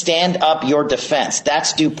have to stand up your defense.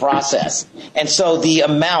 That's due process. And so the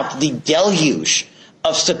amount, the deluge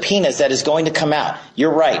of subpoenas that is going to come out,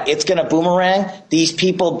 you're right, it's going to boomerang. These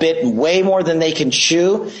people bit way more than they can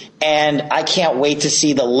chew, and I can't wait to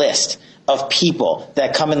see the list of people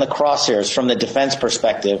that come in the crosshairs from the defense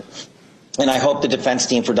perspective. And I hope the defense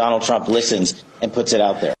team for Donald Trump listens and puts it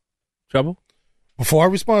out there. Trouble? Before I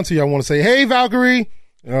respond to you, I want to say, hey, Valkyrie.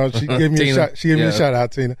 She gave me a shot. She gave me a shout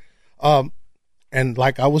out, Tina. And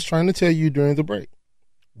like I was trying to tell you during the break,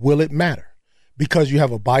 will it matter? Because you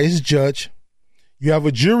have a biased judge. You have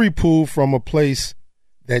a jury pool from a place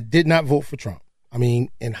that did not vote for Trump. I mean,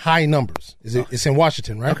 in high numbers. It's in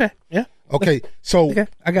Washington, right? Okay, yeah. Okay, so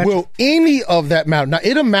will any of that matter? Now,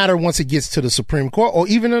 it'll matter once it gets to the Supreme Court or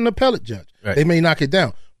even an appellate judge. Right. They may knock it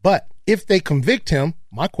down. But if they convict him,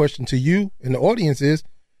 my question to you and the audience is,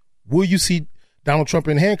 will you see Donald Trump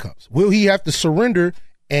in handcuffs? Will he have to surrender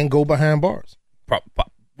and go behind bars?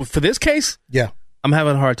 For this case? Yeah. I'm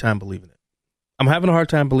having a hard time believing it.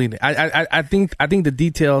 I think the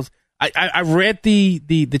details, I read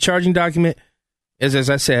the charging document, as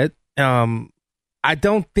I said. I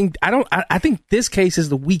think this case is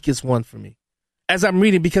the weakest one for me as I'm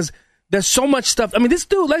reading because there's so much stuff. I mean, this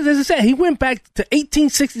dude, like as I said, he went back to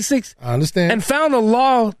 1866. I understand. And found a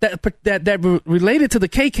law that related to the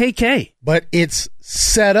KKK. But it's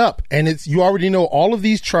set up, and you already know all of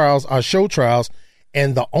these trials are show trials,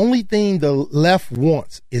 and the only thing the left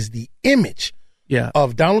wants is the image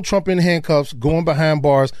of Donald Trump in handcuffs going behind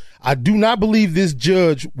bars. I do not believe this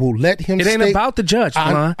judge will let him. It ain't about the judge,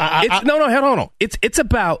 no, hold on. It's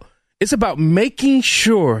about making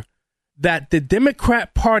sure that the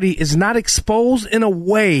Democrat Party is not exposed in a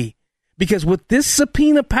way, because with this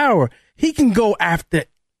subpoena power, he can go after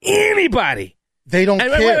anybody. They don't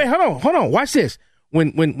care. Wait, hold on. Watch this.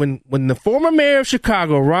 When the former mayor of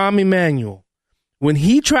Chicago, Rahm Emanuel, when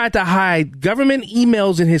he tried to hide government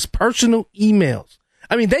emails in his personal emails,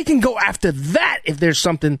 I mean, they can go after that if there's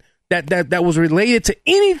something that was related to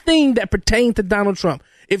anything that pertained to Donald Trump.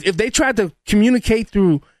 If they tried to communicate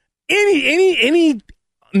through any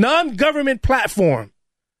non-government platform,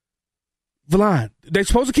 Villan, they're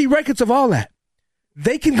supposed to keep records of all that.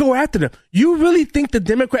 They can go after them. You really think the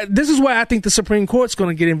Democrat? This is why I think the Supreme Court's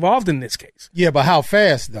going to get involved in this case. Yeah, but how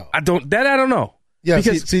fast though? I don't know. Yeah,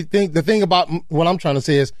 because the thing about what I'm trying to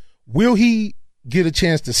say is, will he get a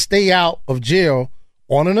chance to stay out of jail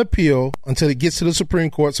on an appeal until it gets to the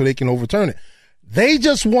Supreme Court so they can overturn it? They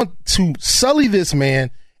just want to sully this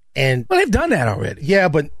man And well, they've done that already. Yeah,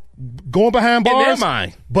 but going behind bars. In their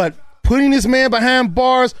mind. But putting this man behind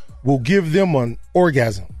bars will give them an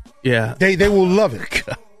orgasm. Yeah. They will love it.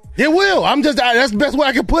 They will. That's the best way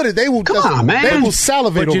I can put it. They will. Come on, man. They will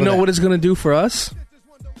salivate. But you over know that. what it's going to do for us?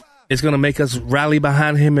 It's going to make us rally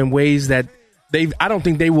behind him in ways that I don't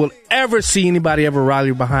think they will ever see anybody ever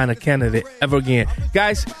rally behind a candidate ever again.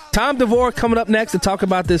 Guys, Tom DeVore coming up next to talk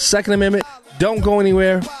about this Second Amendment. Don't go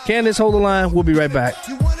anywhere. Candace, hold the line. We'll be right back.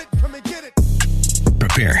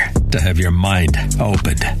 Prepare to have your mind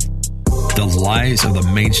opened. The lies of the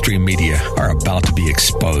mainstream media are about to be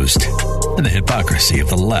exposed, and the hypocrisy of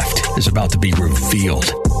the left is about to be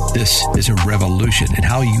revealed. This is a revolution in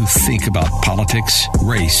how you think about politics,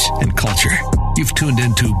 race, and culture. You've tuned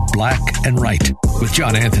into Black and Right with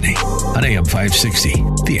John Anthony on AM 560.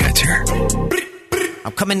 The Answer.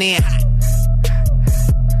 I'm coming in.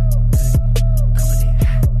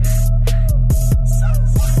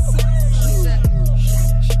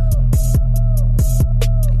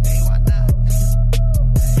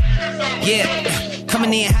 Yeah,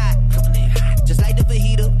 coming in hot, just like the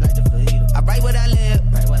fajita. I write what I live,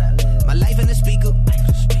 my life in the speaker.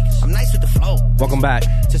 I'm nice with the flow. Welcome back.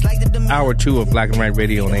 Hour 2 of Black and Right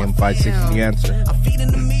Radio on AM 560 The Answer.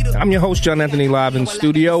 I'm your host, John Anthony, live in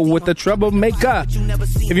studio with the Troublemaker.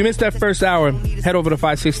 If you missed that first hour, head over to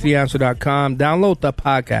 560theanswer.com. Download the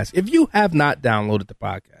podcast. If you have not downloaded the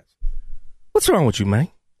podcast, what's wrong with you, man?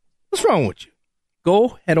 What's wrong with you?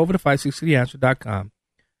 Go head over to 560theanswer.com.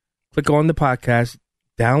 Click on the podcast,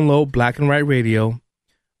 download Black and Right Radio.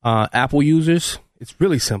 Apple users, it's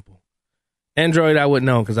really simple. Android, I wouldn't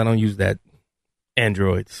know because I don't use that.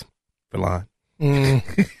 Androids for line.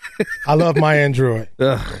 I love my Android.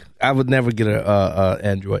 I would never get a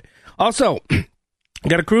Android. Also,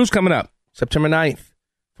 got a cruise coming up September 9th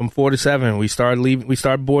from 4 to 7. We start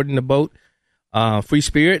boarding the boat. Free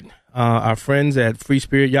Spirit, our friends at Free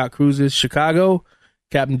Spirit Yacht Cruises Chicago,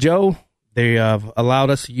 Captain Joe. They allowed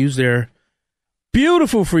us to use their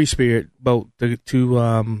beautiful Free Spirit boat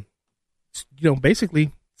to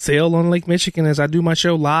basically sail on Lake Michigan as I do my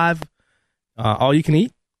show live. All you can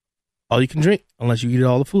eat, all you can drink, unless you eat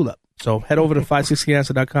all the food up. So head over to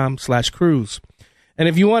 560answer.com/cruise. And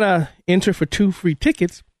if you want to enter for 2 free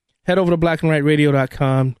tickets, head over to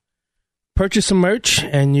blackandrightradio.com. Purchase some merch,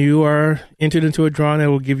 and you are entered into a drawing that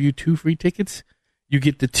will give you 2 free tickets. You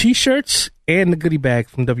get the T-shirts and the goodie bag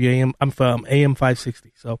from AM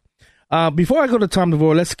 560. So before I go to Tom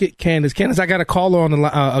DeVore, let's get Candace. Candace, I got a caller on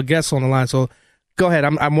the a guest on the line. So go ahead.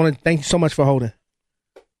 I want to thank you so much for holding.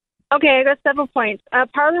 Okay, I got several points.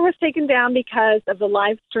 Parler was taken down because of the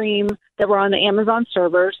live stream that were on the Amazon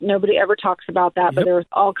servers. Nobody ever talks about that, but there was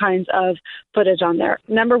all kinds of footage on there.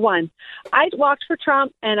 Number one, I walked for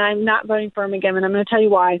Trump, and I'm not voting for him again, and I'm going to tell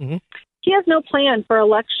you why. Mm-hmm. He has no plan for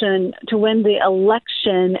election to win the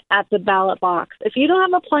election at the ballot box. If you don't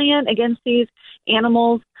have a plan against these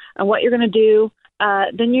animals and what you're going to do,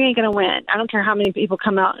 then you ain't going to win. I don't care how many people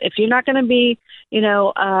come out. If you're not going to be,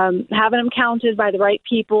 having them counted by the right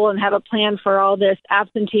people and have a plan for all this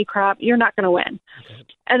absentee crap, you're not going to win. Okay.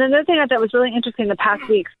 And another thing I thought was really interesting the past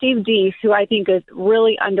week, Steve Deese, who I think is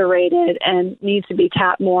really underrated and needs to be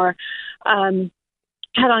tapped more, had on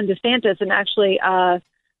DeSantis and actually,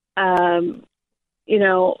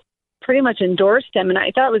 pretty much endorsed him. And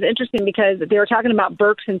I thought it was interesting because they were talking about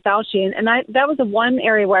Birx and Fauci. And that was the one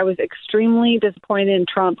area where I was extremely disappointed in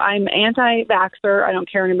Trump. I'm anti-vaxxer. I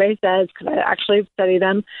don't care what anybody says because I actually study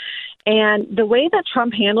them. And the way that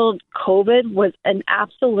Trump handled COVID was an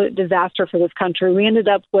absolute disaster for this country. We ended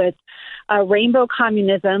up with rainbow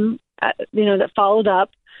communism, that followed up,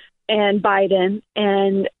 and Biden.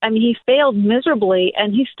 And he failed miserably,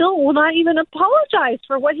 and he still will not even apologize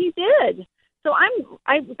for what he did. So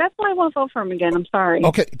that's why I won't vote for him again. I'm sorry.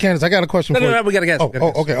 Okay, Candace, I got a question for you. No, we got to guess.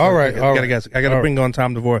 Okay, all right. I got to guess. I got to bring on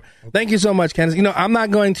Tom DeVore. Thank you so much, Candace. I'm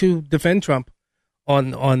not going to defend Trump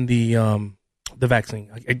on the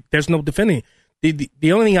vaccine. There's no defending.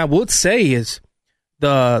 The only thing I would say is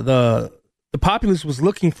the populace was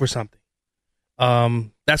looking for something.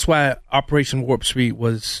 That's why Operation Warp Speed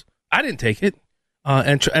was. I didn't take it.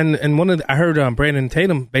 And I heard Brandon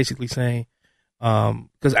Tatum basically saying.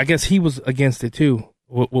 Because I guess he was against it too.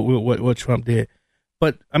 What Trump did,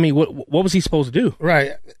 but what was he supposed to do?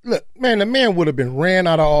 Right. Look, man, the man would have been ran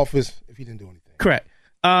out of office if he didn't do anything. Correct.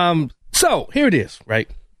 So here it is, right?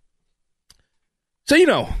 So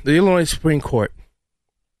the Illinois Supreme Court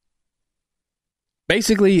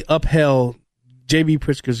basically upheld J.B.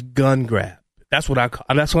 Pritzker's gun grab. That's what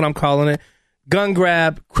I'm calling it. Gun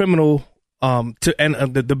grab, criminal.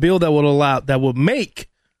 The bill that would make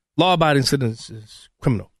law-abiding citizens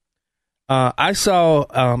criminal. I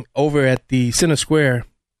saw over at the Center Square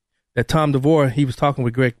that Tom DeVore, he was talking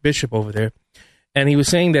with Greg Bishop over there, and he was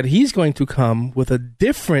saying that he's going to come with a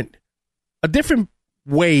different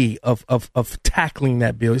way of tackling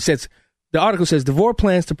that bill. He says, the article says DeVore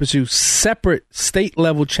plans to pursue separate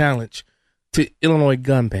state-level challenge to Illinois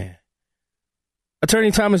gun ban.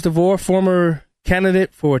 Attorney Thomas DeVore, former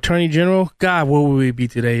candidate for Attorney General. God, where would we be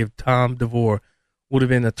today if Tom DeVore would have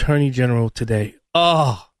been Attorney General today?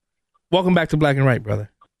 Oh, welcome back to Black and Right, brother.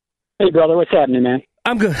 Hey, brother, what's happening, man?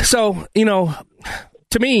 I'm good. So,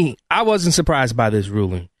 to me, I wasn't surprised by this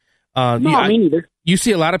ruling. No, me neither. You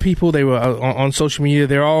see a lot of people, they were on social media,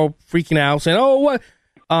 they're all freaking out, saying, oh, what?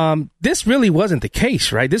 This really wasn't the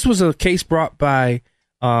case, right? This was a case brought by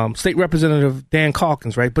State Representative Dan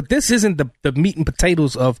Calkins, right? But this isn't the meat and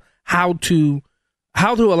potatoes of how to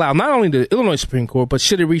allow not only the Illinois Supreme Court, but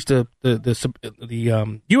should it reach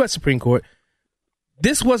the U.S. Supreme Court,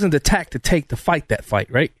 this wasn't the tack to take to fight that fight,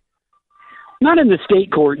 right? Not in the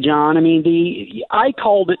state court, John. I mean, I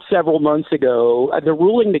called it several months ago. The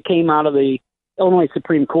ruling that came out of the Illinois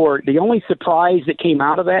Supreme Court, the only surprise that came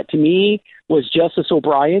out of that to me was Justice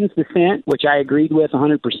O'Brien's dissent, which I agreed with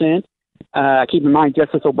 100%. Keep in mind,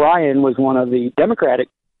 Justice O'Brien was one of the Democratic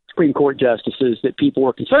Supreme Court justices that people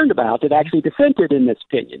were concerned about that actually dissented in this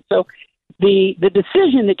opinion. So the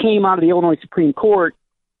decision that came out of the Illinois Supreme Court,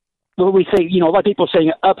 what we say, a lot of people are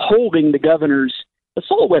saying upholding the governor's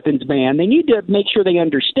assault weapons ban, they need to make sure they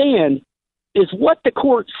understand is what the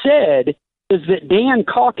court said is that Dan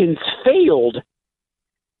Calkins failed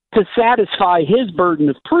to satisfy his burden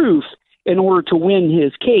of proof in order to win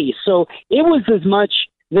his case. So it was as much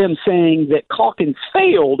them saying that Calkins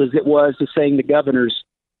failed as it was to saying the governor's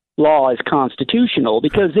law is constitutional,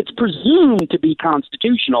 because it's presumed to be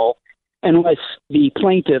constitutional unless the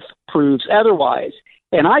plaintiff proves otherwise.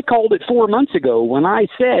 And I called it 4 months ago when I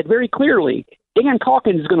said very clearly, Dan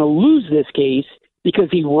Calkins is going to lose this case because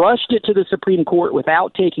he rushed it to the Supreme Court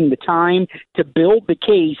without taking the time to build the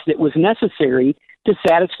case that was necessary to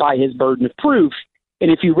satisfy his burden of proof.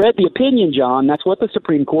 And if you read the opinion, John, that's what the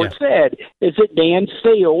Supreme Court said, is that Dan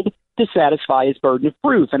failed to satisfy his burden of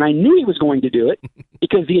proof. And I knew he was going to do it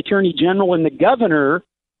because the Attorney General and the governor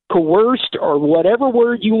coerced, or whatever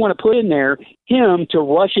word you want to put in there, him to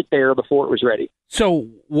rush it there before it was ready. So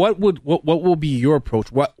what will be your approach?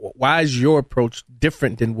 Why is your approach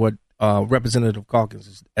different than what Representative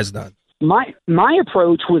Calkins has done? My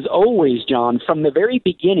approach was always, John, from the very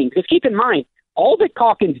beginning, because keep in mind, all that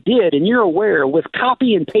Calkins did, and you're aware, was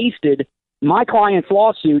copy and pasted my client's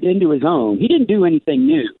lawsuit into his own. He didn't do anything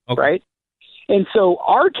new, right? And so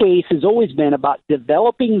our case has always been about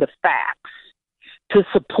developing the facts to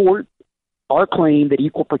support our claim that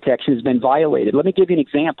equal protection has been violated. Let me give you an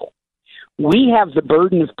example. We have the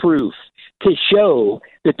burden of proof to show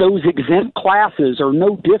that those exempt classes are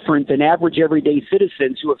no different than average everyday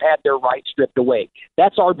citizens who have had their rights stripped away.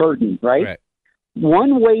 That's our burden, right?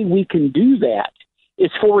 One way we can do that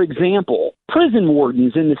is, for example, prison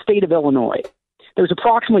wardens in the state of Illinois. There's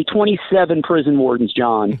approximately 27 prison wardens,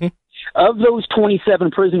 John. Mm-hmm. Of those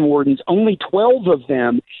 27 prison wardens, only 12 of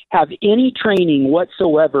them have any training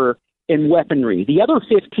whatsoever in weaponry. The other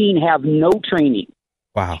 15 have no training.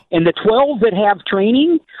 Wow. And the 12 that have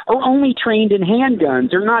training are only trained in handguns.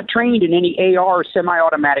 They're not trained in any AR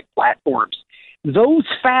semi-automatic platforms. Those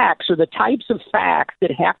facts are the types of facts that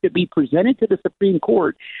have to be presented to the Supreme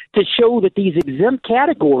Court to show that these exempt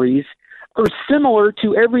categories are similar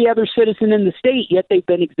to every other citizen in the state, yet they've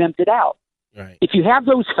been exempted out. Right. If you have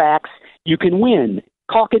those facts, you can win.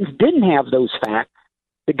 Calkins didn't have those facts.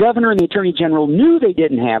 The governor and the attorney general knew they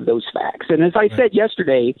didn't have those facts. And as I said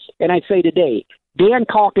yesterday, and I say today, Dan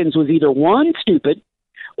Calkins was either one, stupid,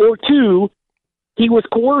 or two, he was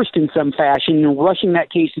coerced in some fashion in rushing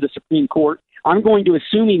that case to the Supreme Court. I'm going to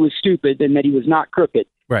assume he was stupid and that he was not crooked.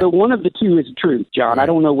 Right. So one of the two is the truth, John. Right. I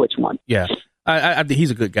don't know which one. Yeah, I think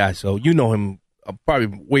he's a good guy, so you know him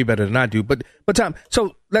probably way better than I do. But Tom,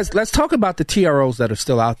 so let's talk about the TROs that are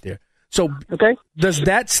still out there. So does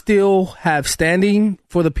that still have standing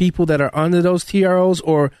for the people that are under those TROs,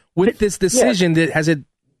 or with this decision that has it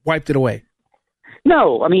wiped it away?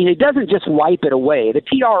 No, I mean, it doesn't just wipe it away. The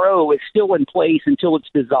TRO is still in place until it's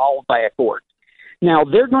dissolved by a court. Now,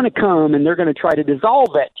 they're going to come and they're going to try to dissolve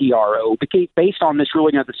that TRO based on this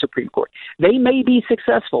ruling of the Supreme Court. They may be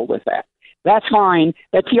successful with that. That's fine.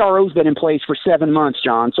 That TRO's been in place for 7 months,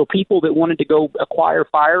 John. So people that wanted to go acquire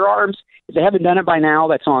firearms, if they haven't done it by now,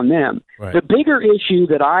 that's on them. Right. The bigger issue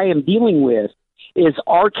that I am dealing with is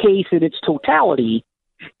our case in its totality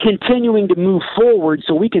continuing to move forward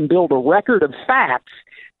so we can build a record of facts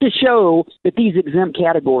to show that these exempt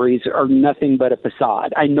categories are nothing but a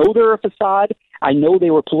facade. I know they're a facade. I know they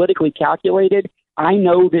were politically calculated. I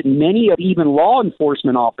know that many of even law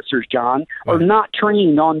enforcement officers, John, are not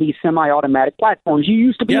trained on these semi-automatic platforms. You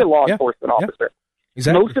used to be a law enforcement officer.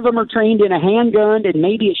 Exactly. Most of them are trained in a handgun and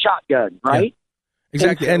maybe a shotgun, right?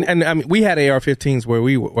 Exactly. And I mean, we had AR-15s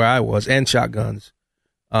where I was, and shotguns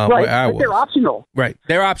right, where I but was. They're optional. Right.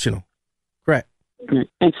 They're optional. Correct.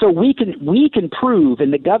 And so we can prove,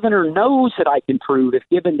 and the governor knows that I can prove, if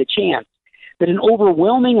given the chance, that an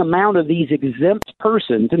overwhelming amount of these exempt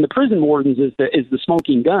persons, and the prison wardens is the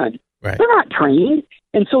smoking gun, they're not trained.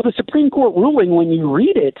 And so the Supreme Court ruling, when you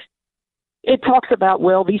read it, it talks about,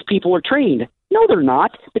 well, these people are trained. No, they're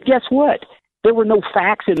not. But guess what? There were no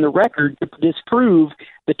facts in the record to disprove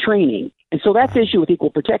the training. And so that's the issue with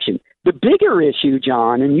equal protection. The bigger issue,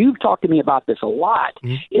 John, and you've talked to me about this a lot,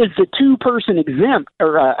 is the two-person exempt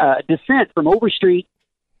or dissent from Overstreet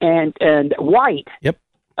and White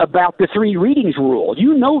about the 3 readings rule.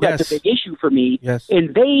 You know that's a big issue for me,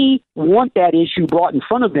 and they want that issue brought in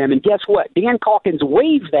front of them. And guess what? Dan Calkins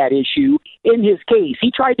waived that issue in his case. He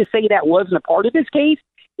tried to say that wasn't a part of his case.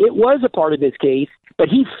 It was a part of his case, but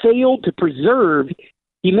he failed to preserve.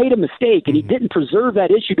 He made a mistake, and he didn't preserve that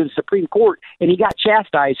issue to the Supreme Court, and he got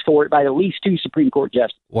chastised for it by at least 2 Supreme Court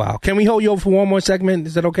justices. Wow. Can we hold you over for one more segment?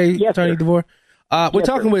 Is that okay, yes, Attorney DeVore? We're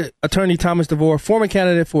talking with Attorney Thomas DeVore, former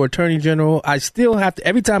candidate for Attorney General. I still have to,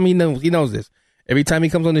 every time he knows this, every time he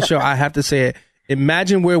comes on the show, I have to say it.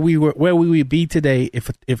 Imagine where we would be today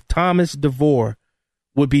if Thomas DeVore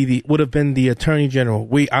would have been the Attorney General.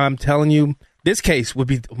 I'm telling you, this case would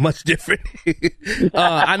be much different.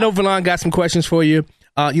 I know Valon got some questions for you.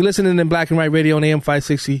 You're listening to Black and White Radio on AM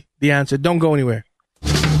 560. The Answer. Don't go anywhere.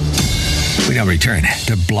 We now return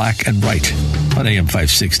to Black and White on AM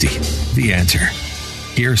 560. The Answer.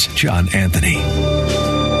 Here's John Anthony.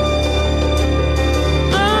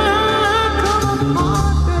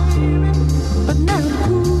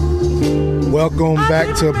 Welcome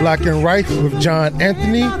back to Black and White with John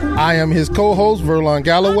Anthony. I am his co-host, Verlon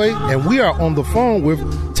Galloway, and we are on the phone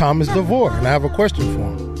with Thomas DeVore, and I have a question for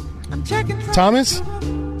him. Thomas?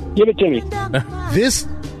 Give it to me.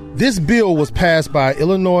 This bill was passed by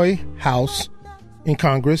Illinois House in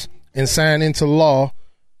Congress and signed into law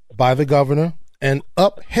by the governor and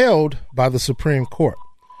upheld by the Supreme Court.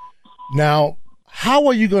 Now, how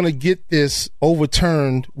are you going to get this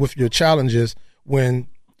overturned with your challenges when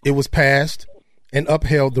it was passed and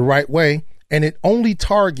upheld the right way, and it only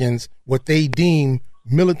targets what they deem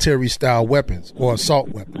military-style weapons or assault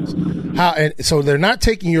weapons? So they're not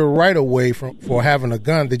taking your right away for having a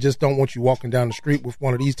gun. They just don't want you walking down the street with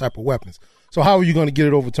one of these type of weapons. So how are you going to get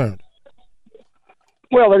it overturned?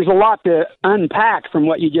 Well, there's a lot to unpack from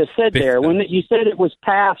what you just said there. When you said it was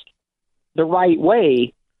passed the right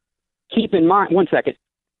way, keep in mind, one second.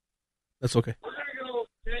 That's okay.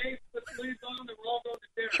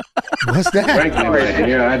 What's that? Frankly, right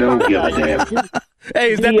here, I don't give a damn.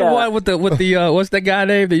 Hey, is that the one with the what's that guy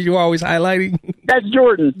name that you're always highlighting? That's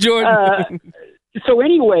Jordan. So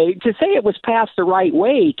anyway, to say it was passed the right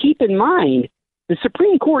way, keep in mind, the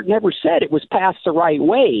Supreme Court never said it was passed the right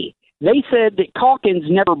way. They said that Calkins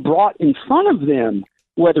never brought in front of them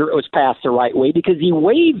whether it was passed the right way because he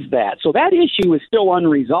waived that. So that issue is still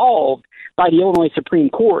unresolved by the Illinois Supreme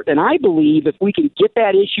Court. And I believe if we can get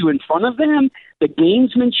that issue in front of them, the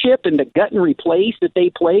gamesmanship and the gut and replace that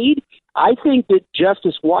they played, I think that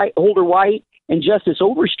Justice Holder White and Justice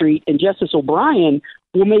Overstreet and Justice O'Brien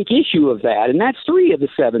will make issue of that. And that's 3 of the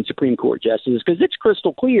 7 Supreme Court justices because it's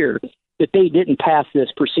crystal clear that they didn't pass this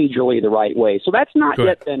procedurally the right way. So that's not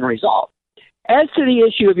yet been resolved. As to the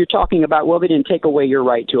issue of you're talking about, well, they didn't take away your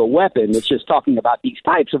right to a weapon. It's just talking about these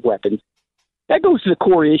types of weapons. That goes to the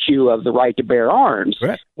core issue of the right to bear arms.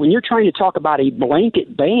 Correct. When you're trying to talk about a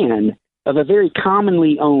blanket ban of a very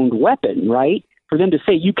commonly owned weapon, right, for them to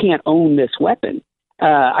say you can't own this weapon,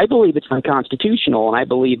 I believe it's unconstitutional, and I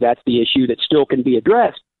believe that's the issue that still can be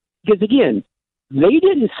addressed. Because, again, they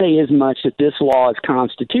didn't say as much that this law is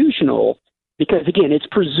constitutional because, again, it's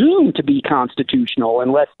presumed to be constitutional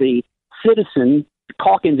unless the citizen,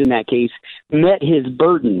 Calkins in that case, met his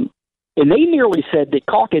burden. And they merely said that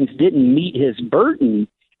Calkins didn't meet his burden.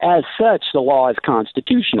 As such, the law is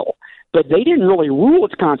constitutional. But they didn't really rule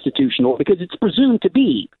it's constitutional because it's presumed to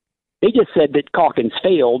be. They just said that Calkins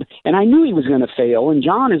failed, and I knew he was going to fail, and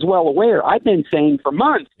John is well aware. I've been saying for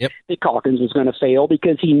months that Calkins was going to fail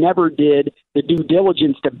because he never did the due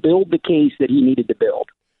diligence to build the case that he needed to build.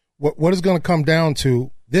 What it's going to come down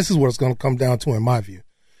to, this is what it's going to come down to in my view.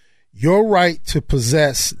 Your right to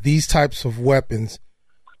possess these types of weapons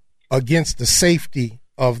against the safety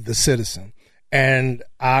of the citizen. And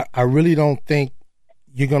I really don't think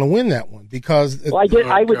you're going to win that one because. Well,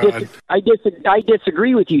 I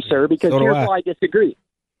disagree with you, sir, because here's why I disagree.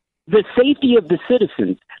 The safety of the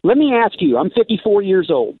citizens. Let me ask you, I'm 54 years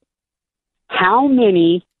old. How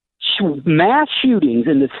many mass shootings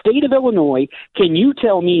in the state of Illinois can you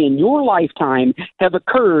tell me in your lifetime have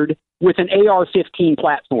occurred with an AR-15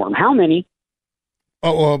 platform? How many?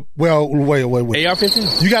 Oh, well, wait.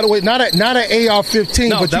 AR-15? You got to wait. Not an AR-15.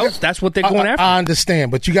 No, but that's what they're going after. I understand,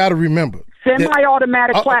 but you got to remember.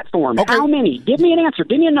 Semi-automatic platform. Okay. How many? Give me an answer.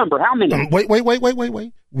 Give me a number. How many?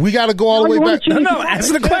 Wait. We got to go all the way back. No,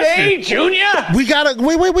 answer the question. Hey, Junior. We got to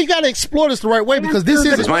we got to explore this the right way because this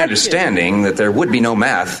is. It's my understanding that there would be no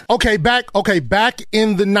math. Okay, back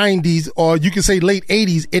in the 90s, or you can say late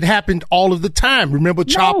 80s, it happened all of the time. Remember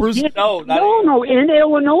choppers? No. In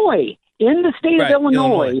Illinois. In the state of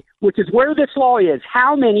Illinois, which is where this law is,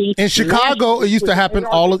 how many? In Chicago, it used to happen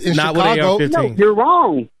in Chicago. No, you're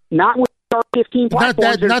wrong. Not with AR-15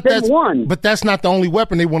 platforms. One. But that's not the only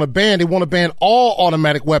weapon they want to ban. They want to ban all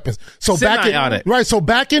automatic weapons. So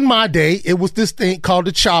back in my day, it was this thing called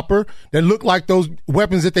the chopper that looked like those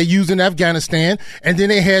weapons that they used in Afghanistan, and then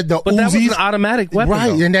they had the Uzis. But that was an automatic weapon, right?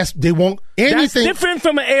 Though. And they want anything that's different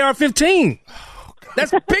from an AR-15.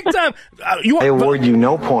 That's big time. I award you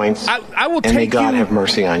no points. I will and take may God you, have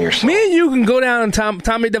mercy on your soul. Me and you can go down to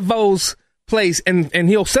Tommy DeVoe's place, and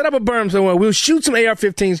he'll set up a berm somewhere. We'll shoot some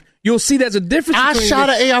AR-15s. You'll see there's a difference. I shot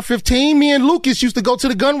an AR-15. Me and Lucas used to go to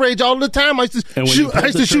the gun range all the time. I used to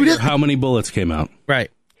shoot it. How many bullets came out?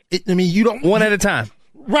 Right. You don't one at a time.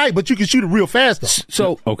 Right, but you can shoot it real fast though.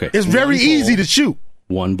 So it's very easy to shoot.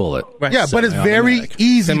 One bullet. Right. Yeah, but it's very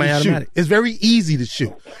easy to shoot. It's very easy to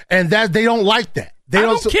shoot, and that they don't like that. I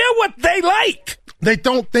don't care what they like. They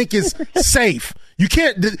don't think it's safe. You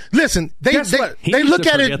can't listen. They look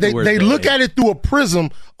at it. They look at it through a prism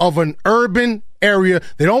of an urban area.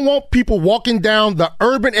 They don't want people walking down the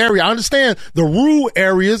urban area. I understand the rural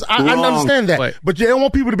areas. I understand that, but they don't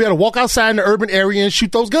want people to be able to walk outside in the urban area and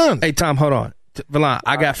shoot those guns. Hey, Tom, hold on, Valon.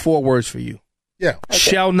 I got 4 words for you. Yeah,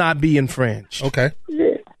 shall not be infringed. Okay.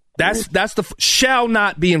 That's the shall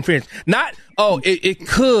not be infringed. Not it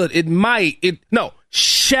could, it might, no,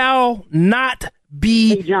 shall not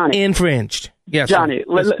be infringed. Yes, Johnny.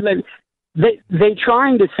 They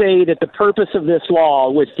trying to say that the purpose of this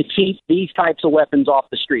law was to keep these types of weapons off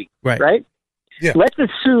the street, right? Yeah. Let's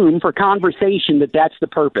assume for conversation that that's the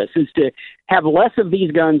purpose, is to have less of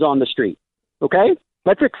these guns on the street. Okay,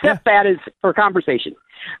 let's accept that as for conversation.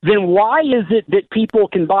 Then why is it that people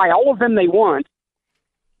can buy all of them they want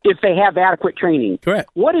if they have adequate training? Correct.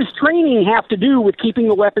 What does training have to do with keeping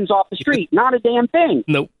the weapons off the street? Not a damn thing.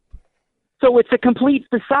 Nope. So it's a complete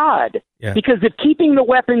facade. Yeah. Because if keeping the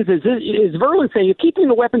weapons, as Verlin saying, if keeping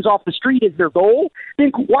the weapons off the street is their goal,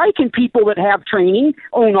 then why can people that have training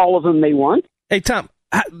own all of them they want? Hey, Tom,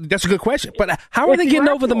 that's a good question. But how are they getting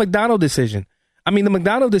over the McDonald decision? I mean, the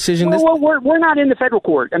McDonald decision... Well, we're not in the federal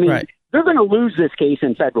court. I mean... Right. They're going to lose this case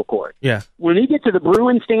in federal court. Yeah. When we get to the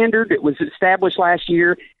Bruin standard, it was established last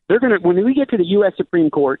year. When we get to the U.S. Supreme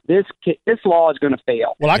Court, this law is going to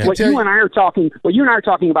fail. Well, what you and I are talking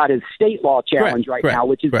about is state law challenge right now,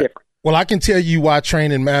 which is different. Well, I can tell you why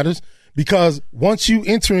training matters, because once you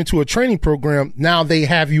enter into a training program, now they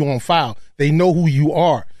have you on file. They know who you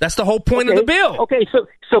are. That's the whole point of the bill. Okay,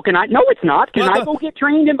 so can I? No, it's not. Can I go get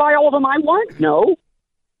trained and buy all of them I want? No.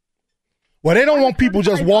 Well, they don't want people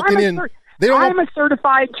just walking in. I'm a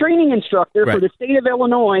certified training instructor for the state of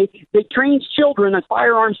Illinois that trains children on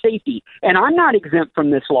firearm safety, and I'm not exempt from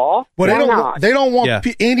this law. Well, they don't want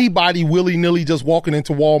anybody willy-nilly just walking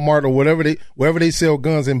into Walmart or wherever they sell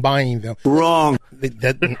guns and buying them. Wrong.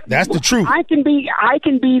 That's the truth. I can be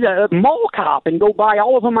the mall cop and go buy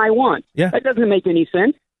all of them I want. Yeah. That doesn't make any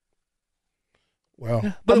sense.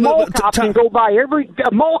 Well, a mall cop can go buy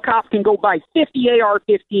 50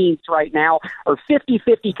 AR-15s right now, or 50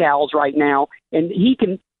 cals right now, and he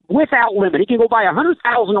can, without limit, he can go buy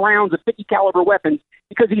 100,000 rounds of 50 caliber weapons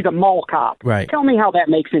because he's a mall cop. Right. Tell me how that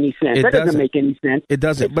makes any sense. That doesn't make any sense. It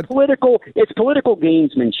doesn't. It's political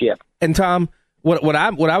gamesmanship. And Tom, what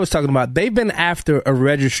I was talking about, they've been after a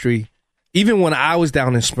registry. Even when I was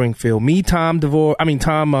down in Springfield, me,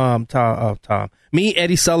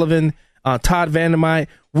 Eddie Sullivan. Todd Vandermeer,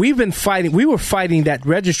 we were fighting that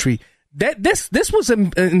registry. This was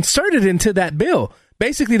inserted into that bill.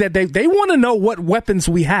 Basically, that they want to know what weapons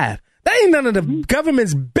we have. That ain't none of the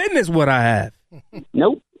government's business what I have.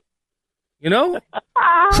 Nope. You know?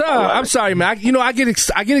 So, I'm sorry, man. I get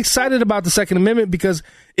excited about the Second Amendment because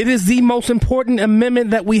it is the most important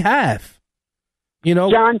amendment that we have. You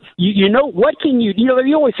know? John, you know, what can you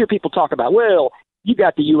always hear people talk about, well, you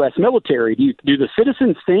got the U.S. military. Do the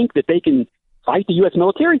citizens think that they can fight the U.S.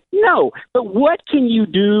 military? No. But what can you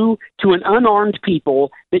do to an unarmed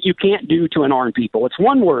people that you can't do to an armed people? It's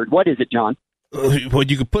one word. What is it, John? Well,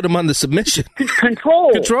 you could put them under submission.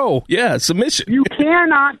 Control. Control. Yeah, submission. You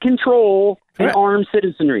cannot control an armed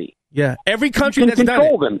citizenry. Yeah, every country that's done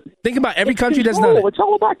it. Them. Think about every country that's done it. It's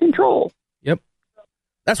all about control. Yep.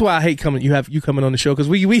 That's why I hate coming. You coming on the show because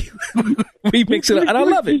we mix it up, and I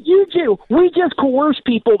love it. You do. We just coerce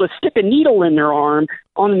people to stick a needle in their arm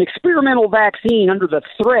on an experimental vaccine under the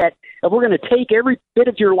threat of we're going to take every bit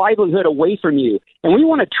of your livelihood away from you. And we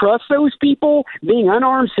want to trust those people being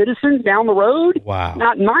unarmed citizens down the road? Wow.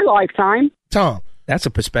 Not in my lifetime. Tom. That's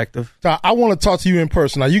a perspective. Tom, I want to talk to you in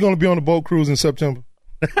person. Are you going to be on the boat cruise in September?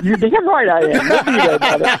 You're damn right I am.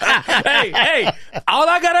 Hey,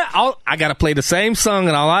 I gotta play the same song,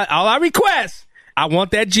 and all I request, I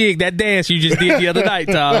want that jig, that dance you just did the other night,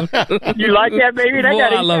 Tom. You like that, baby? That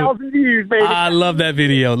got 8,000 views, baby. I love that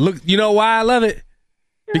video. Look, you know why I love it?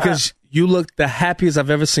 Because you look the happiest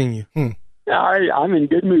I've ever seen you. I'm in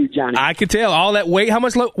good mood, Johnny. I can tell. All that weight. How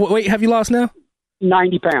much weight have you lost now?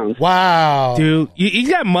 90 pounds. Wow. Dude, he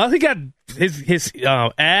got muscle. He got his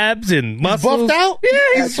abs and muscles. He's buffed out?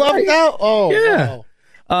 Yeah, he's buffed out? Oh, yeah.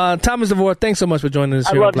 Wow. Thomas DeVore, thanks so much for joining us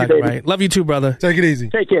here on Black and White. Love you too, brother. Take it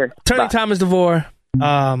easy. Take care. Attorney Thomas DeVore,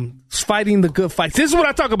 fighting the good fights. This is what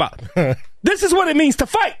I talk about. This is what it means to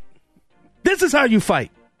fight. This is how you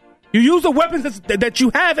fight. You use the weapons that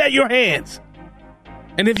you have at your hands.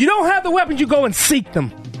 And if you don't have the weapons, you go and seek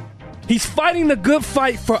them. He's fighting the good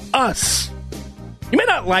fight for us. You may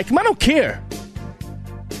not like him. I don't care.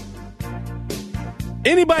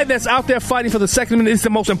 Anybody that's out there fighting for the Second Amendment is the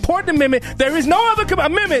most important amendment. There is no other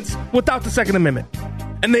amendments without the Second Amendment.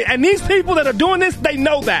 And these people that are doing this, they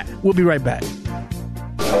know that. We'll be right back.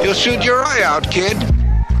 You'll shoot your eye out, kid.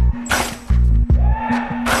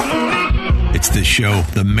 It's the show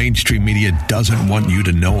the mainstream media doesn't want you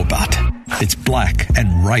to know about. It's Black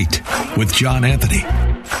and Right with John Anthony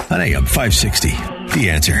on AM 560. The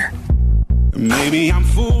Answer. Maybe I'm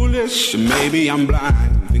foolish, maybe I'm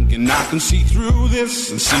blind, thinking I can see through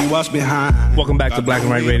this and see what's behind. Welcome back to Black and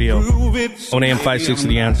White Radio on AM 560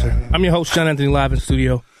 The Answer. I'm your host, John Anthony, live in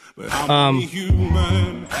studio. Villan,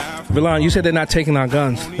 you said they're not taking our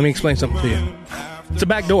guns. Let me explain something to you. It's a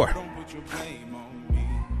back door.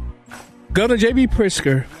 Governor J.B.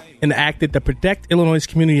 Pritzker enacted the Protect Illinois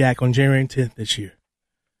Community Act on January 10th this year.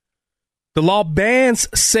 The law bans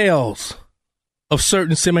sales of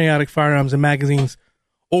certain semi-automatic firearms and magazines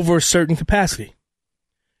over a certain capacity.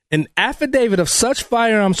 An affidavit of such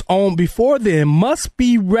firearms owned before then must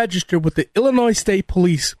be registered with the Illinois State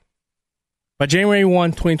Police by January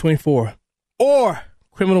 1, 2024, or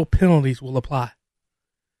criminal penalties will apply.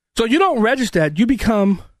 So you don't register that, you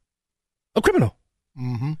become a criminal.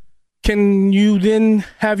 Mm-hmm. Can you then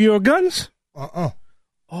have your guns?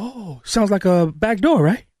 Oh, sounds like a back door,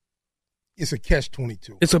 right? It's a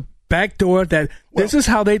catch-22. It's a back door that this is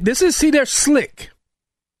how they're slick.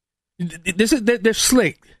 They're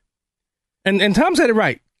slick. And Tom said it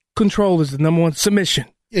right. Control is the number one. Submission.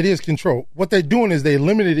 It is control. What they're doing is they're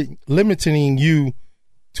limiting you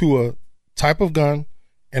to a type of gun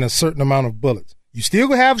and a certain amount of bullets. You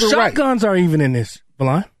still have the right. Shotguns are even in this,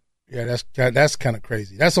 Villan. Yeah, that's kind of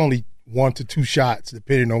crazy. That's only 1 to 2 shots,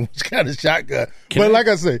 depending on which kind of shotgun. Like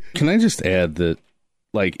I say, can I just add that,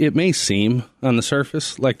 like, it may seem on the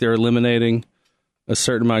surface like they're eliminating a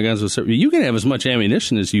certain amount of guns. You can have as much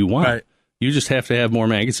ammunition as you want. Right. You just have to have more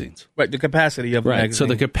magazines. Right, the capacity of a magazine. So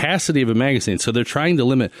the capacity of a magazine. So they're trying to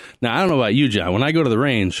limit. Now, I don't know about you, John. When I go to the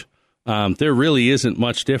range, there really isn't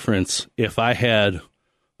much difference if I had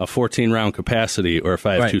a 14-round capacity or if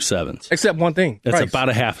I have 2 7s. Except one thing. That's price. about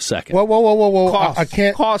a half a second. Whoa. Cost. I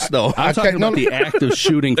can't. Cost, though. I'm talking about the act of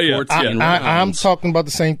shooting 14 rounds. I'm talking about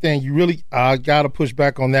the same thing. You really got to push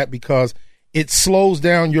back on that because it slows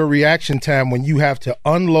down your reaction time when you have to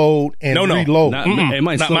unload and reload. It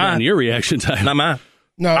might slow down your reaction time. Not mine.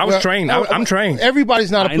 No, I was trained. I'm trained.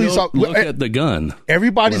 Everybody's not a police officer. Look at the gun.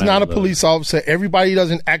 Everybody's not a police officer. Everybody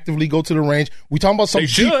doesn't actively go to the range. We talking about some. They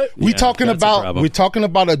should. We're talking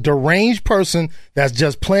about a deranged person that's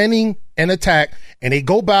just planning an attack, and they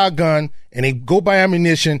go buy a gun and they go buy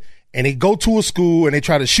ammunition. And they go to a school and they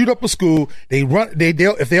try to shoot up a school. They run.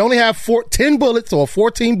 If they only have 10 bullets or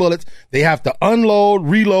 14 bullets, they have to unload,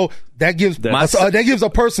 reload. That gives a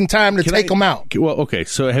person time to take them out. Well, okay.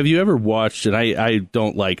 So have you ever watched? And I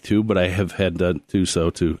don't like to, but I have had to do so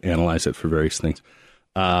to analyze it for various things.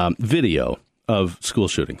 Video of school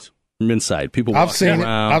shootings from inside. People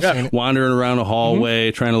wandering around a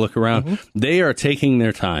hallway, trying to look around. Mm-hmm. They are taking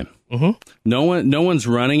their time. Mm-hmm. No one's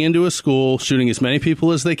running into a school, shooting as many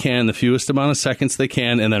people as they can, the fewest amount of seconds they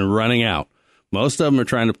can, and then running out. Most of them are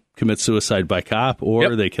trying to commit suicide by cop,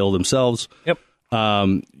 or they kill themselves. Yep.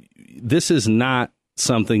 This is not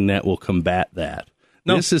something that will combat that.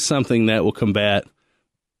 No. This is something that will combat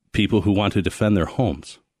people who want to defend their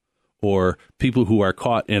homes, or people who are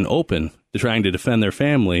caught in open trying to defend their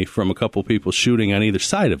family from a couple people shooting on either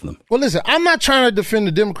side of them. Well, listen, I'm not trying to defend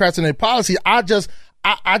the Democrats and their policy. I just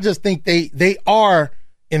think they are,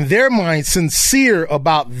 in their mind, sincere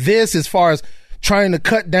about this as far as trying to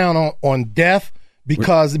cut down on death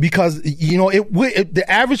because the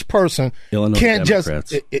average person Illinois can't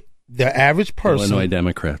Democrats. The average person, Illinois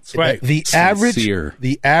Democrats, right? The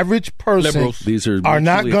average person, liberals. These are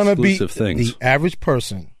not going to be things. The average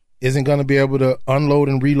person isn't going to be able to unload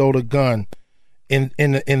and reload a gun in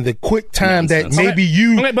the quick time that maybe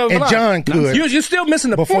you and John could. You're still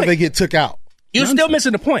missing the point before they get took out. You're still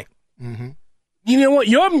missing the point. Mm-hmm. You know what?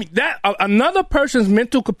 Another person's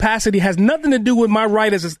mental capacity has nothing to do with my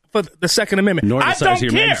right for the Second Amendment. Nor the size of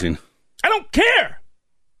your magazine. I don't care.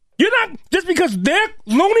 You're not, just because they're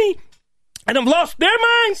loony and have lost their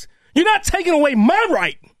minds, you're not taking away my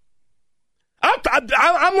right.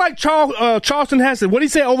 I'm like Charleston Heston. What did he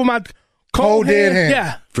say? Over my cold dead hands.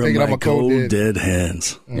 Yeah. From my cold dead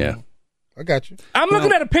hands. Mm-hmm. Yeah. I got you. I'm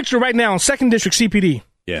looking at a picture right now on 2nd District CPD.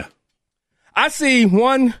 Yeah. I see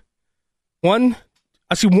one gun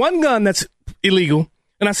that's illegal,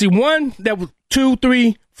 and I see one that was 2,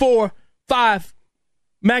 3, 4, 5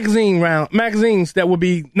 magazines that would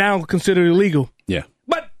be now considered illegal. Yeah.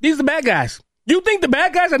 But these are the bad guys. You think the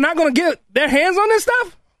bad guys are not going to get their hands on this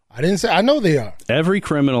stuff? I didn't say. I know they are. Every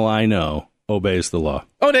criminal I know obeys the law.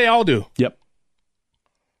 Oh, they all do. Yep.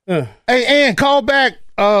 Hey, Ann, call back.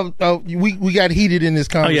 We got heated in this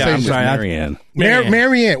conversation. Oh, yeah, I'm sorry. Marianne.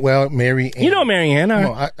 Marianne. Well, Marianne. You know Marianne.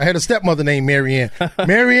 No, I had a stepmother named Marianne.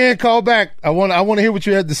 Marianne, call back. I want to hear what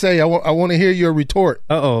you had to say. I want to hear your retort.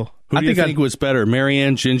 Uh-oh. Who do you think was better,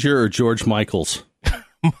 Marianne Ginger or George Michaels?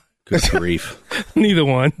 Good grief. Neither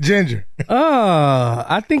one. Ginger.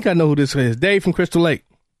 I think I know who this is. Dave from Crystal Lake.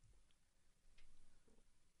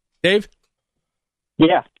 Dave?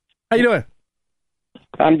 Yeah. How you doing?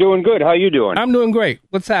 I'm doing good. How you doing? I'm doing great.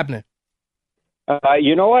 What's happening?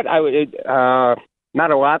 You know what?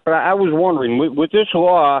 Not a lot, but I was wondering, with this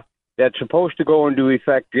law that's supposed to go into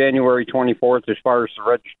effect January 24th as far as the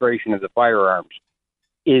registration of the firearms,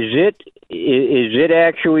 is it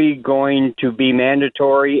actually going to be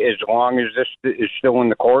mandatory as long as this is still in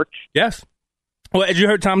the courts? Yes. Well, as you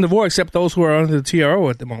heard Tom DeVore, except those who are under the TRO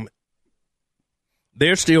at the moment.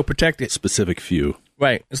 They're still protected. Specific few.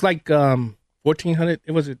 Right. It's like 1,400,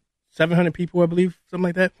 it was 700 people, I believe, something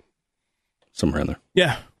like that. Somewhere in there.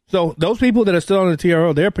 Yeah. So those people that are still under the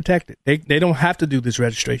TRO, they're protected. They don't have to do this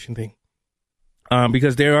registration thing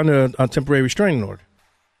because they're under a temporary restraining order.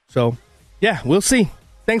 So, yeah, we'll see.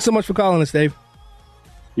 Thanks so much for calling us, Dave.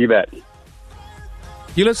 You bet.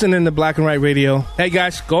 You're listening to Black and White Radio. Hey,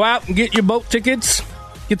 guys, go out and get your boat tickets.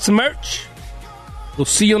 Get some merch. We'll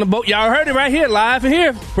see you on the boat. Y'all heard it right here, live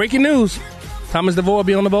here. Breaking news. Thomas DeVore will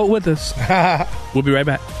be on the boat with us. We'll be right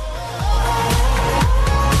back.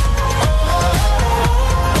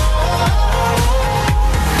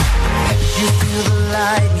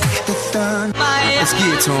 Let's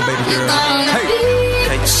get it to him, baby girl.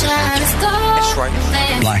 Hey, that's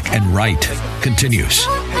right. Black and Right continues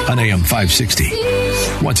on AM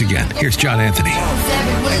 560. Once again, here's John Anthony.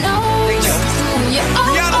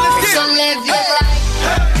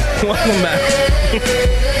 Welcome back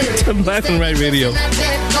to Black and White Radio.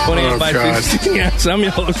 On AM 560. Yes, I'm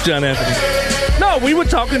your host, John Anthony. No, we were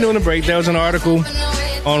talking during the break. There was an article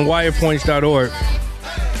on wirepoints.org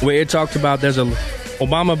where it talked about there's a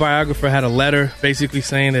Obama biographer had a letter basically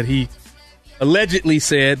saying that he allegedly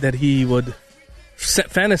said that he would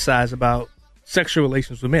fantasize about sexual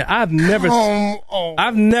relations with men. I've never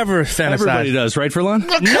fantasized. Everybody does, right, Furlan?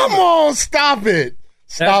 Come on, stop it.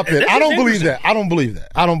 Stop it. I don't believe that. I don't believe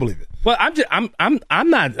it. Well, I'm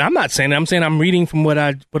not saying that. I'm saying I'm reading from what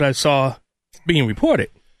I saw being reported.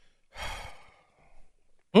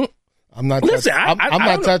 I'm not Listen, touching. I'm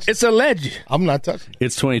not touching. It's alleged. I'm not touching it.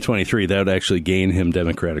 It's 2023. That would actually gain him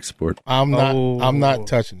Democratic support. I'm not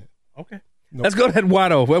touching it. Okay. Nope. Let's go to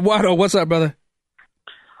Eduardo. Eduardo, what's up, brother?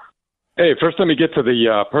 Hey, first let me get to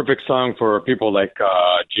the perfect song for people like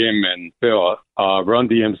Jim and Phil. Run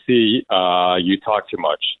DMC, You Talk Too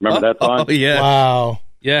Much. Remember that song? Oh, yeah. Wow.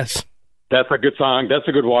 Yes. That's a good song. That's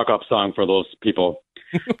a good walk-up song for those people.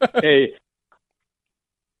 Hey,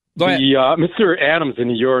 go ahead. Mr. Adams in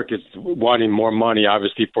New York is wanting more money,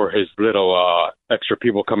 obviously, for his little extra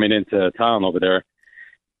people coming into town over there.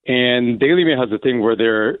 And Daily Mail has a thing where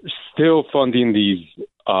they're still funding these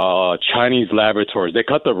Chinese laboratories. They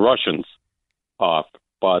cut the Russians off,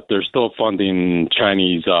 but they're still funding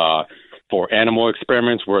Chinese for animal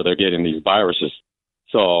experiments where they're getting these viruses.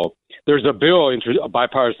 So there's a bill, a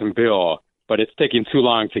bipartisan bill, but it's taking too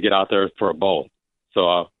long to get out there for a vote.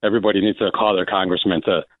 So everybody needs to call their congressman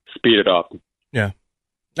to speed it up. Yeah.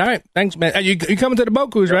 All right. Thanks, man. You coming to the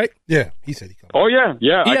boat cruise, right? Yeah. He said he coming. Oh, yeah.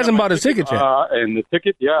 Yeah. He hasn't bought his ticket yet. And the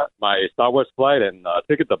ticket, my Southwest flight and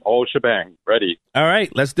ticket, the whole shebang, ready. All right.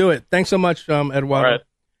 Let's do it. Thanks so much, Eduardo. All right.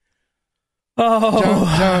 Oh,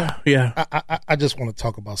 John, yeah. I just want to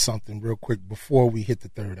talk about something real quick before we hit the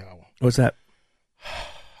third hour. What's that?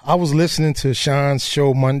 I was listening to Sean's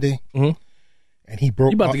show Monday, and he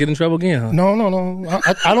broke. You about to get in trouble again, huh? No.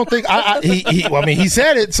 I don't think he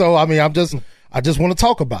said it, so I just want to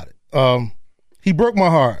talk about it. He broke my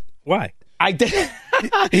heart. Why? I did.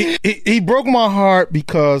 he broke my heart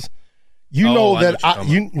because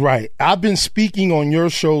I've been speaking on your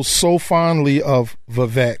show so fondly of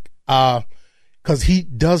Vivek, because he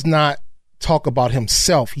does not talk about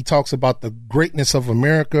himself. He talks about the greatness of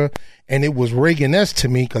America, and it was Reagan-esque to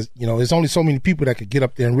me because, there's only so many people that could get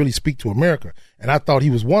up there and really speak to America, and I thought he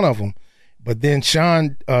was one of them. But then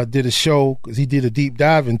Sean did a show because he did a deep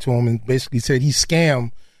dive into him and basically said he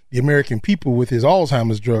scammed the American people with his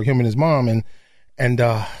Alzheimer's drug, him and his mom, is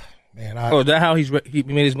that how he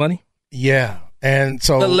made his money? Yeah, and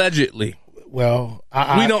so allegedly. Well,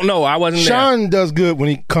 we don't know. I wasn't there. Sean does good when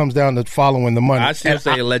he comes down to following the money. I still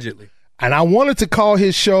say allegedly. And I wanted to call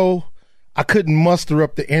his show. I couldn't muster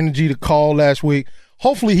up the energy to call last week.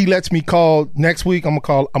 Hopefully he lets me call next week. I'm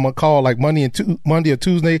gonna call like Monday or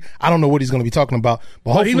Tuesday. I don't know what he's gonna be talking about,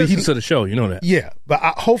 but hopefully he listens to the show. You know that. Yeah, but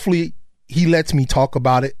hopefully he lets me talk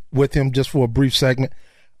about it with him just for a brief segment,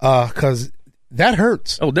 because that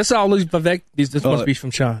hurts. Oh, this all Vivek. This must be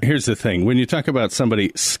from Sean. Here's the thing: when you talk about somebody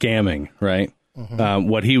scamming, right?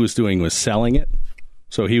 What he was doing was selling it.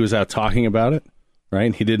 So he was out talking about it,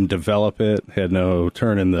 right? He didn't develop it, had no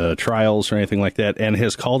turn in the trials or anything like that, and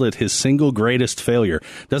has called it his single greatest failure.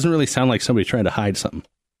 Doesn't really sound like somebody trying to hide something.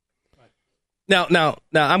 Now,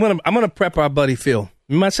 I'm gonna prep our buddy Phil.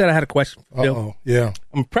 Remember I said I had a question for Phil? Yeah.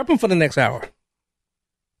 I'm prepping for the next hour.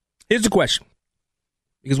 Here's the question.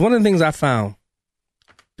 Because one of the things I found,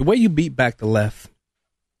 the way you beat back the left,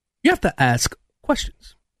 you have to ask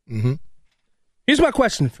questions. Mm-hmm. Here's my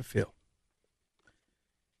question for Phil.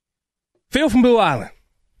 Phil from Blue Island,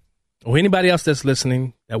 or anybody else that's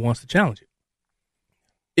listening that wants to challenge it.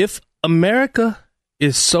 If America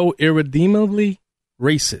is so irredeemably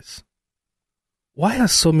racist, why are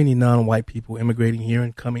so many non-white people immigrating here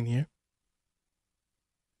and coming here?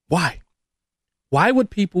 Why? Why would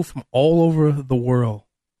people from all over the world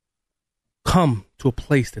come to a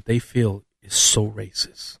place that they feel is so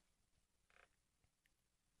racist?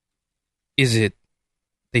 Is it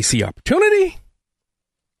they see opportunity,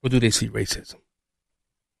 or do they see racism?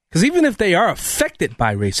 Because even if they are affected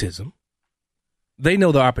by racism, they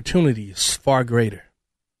know the opportunity is far greater.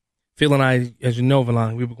 Phil and I, as you know,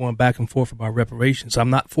 Valon, we were going back and forth about reparations. I'm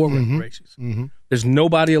not for reparations. Mm-hmm. There's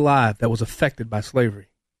nobody alive that was affected by slavery.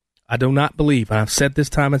 I do not believe, and I've said this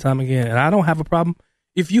time and time again, and I don't have a problem.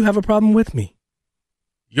 If you have a problem with me,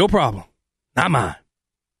 your problem, not mine.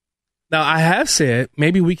 Now, I have said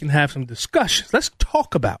maybe we can have some discussions. Let's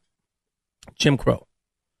talk about Jim Crow.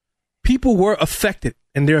 People were affected,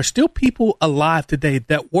 and there are still people alive today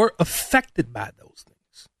that were affected by those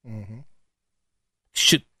things. Mm-hmm.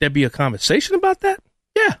 Should there be a conversation about that?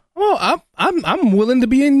 Yeah. Well, I'm willing to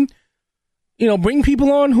be in, bring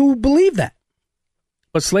people on who believe that.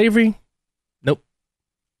 But slavery, nope.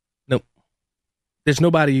 There's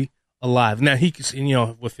nobody alive. Now, he can,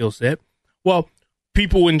 what Phil said. Well,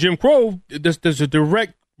 people in Jim Crow, there's a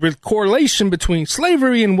direct correlation between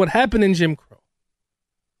slavery and what happened in Jim Crow.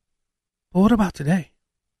 But what about today?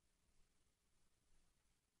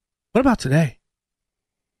 What about today?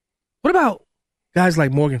 What about guys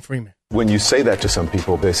like Morgan Freeman? When you say that to some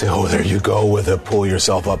people, they say, oh, there you go with a pull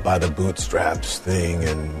yourself up by the bootstraps thing,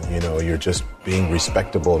 and, you're just being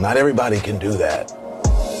respectable. Not everybody can do that.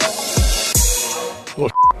 Well,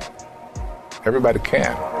 everybody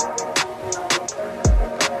can.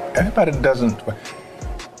 Everybody doesn't.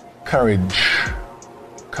 Courage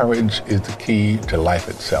is the key to life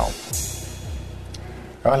itself.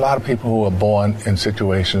 There are a lot of people who are born in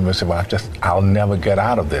situations where they say, well, I'll never get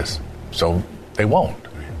out of this. So they won't.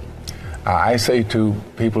 I say to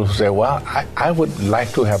people who say, well, I would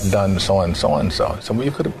like to have done so and so and so. Some of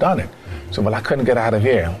you could have done it. So, well, I couldn't get out of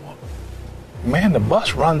here. Man, the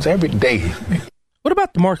bus runs every day. What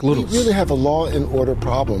about the Mark Littles? We really have a law and order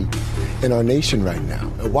problem in our nation right now.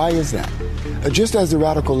 Why is that? Just as the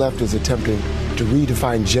radical left is attempting to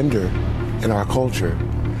redefine gender in our culture,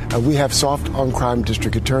 we have soft on crime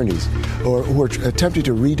district attorneys who are attempting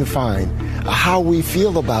to redefine how we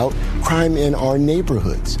feel about crime in our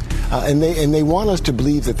neighborhoods. And they want us to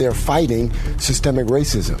believe that they're fighting systemic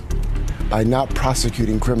racism by not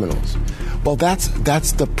prosecuting criminals. Well, that's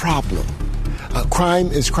the problem. Crime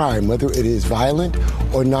is crime, whether it is violent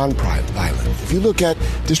or non-violent. If you look at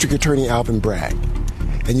District Attorney Alvin Bragg,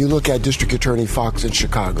 and you look at District Attorney Fox in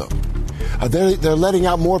Chicago, they're letting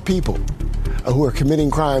out more people who are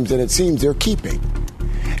committing crimes than it seems they're keeping.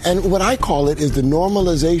 And what I call it is the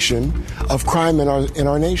normalization of crime in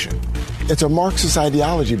our nation. It's a Marxist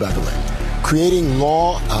ideology, by the way, creating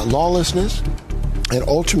lawlessness and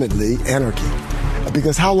ultimately anarchy.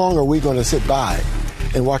 Because how long are we going to sit by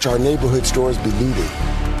and watch our neighborhood stores be looted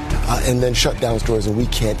and then shut down stores and we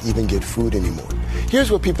can't even get food anymore?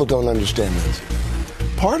 Here's what people don't understand, Lindsay.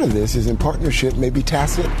 Part of this is in partnership, maybe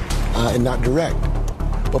tacit and not direct.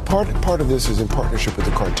 But part of this is in partnership with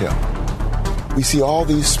the cartel. We see all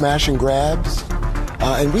these smash and grabs,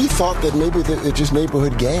 and we thought that maybe it's just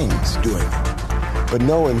neighborhood gangs doing it. But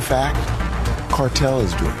no, in fact,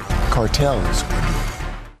 cartels are doing it.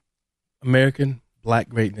 American black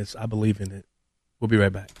greatness. I believe in it. We'll be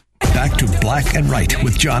right back. Back to Black and Right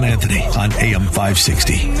with John Anthony on AM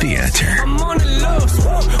 560. The Answer.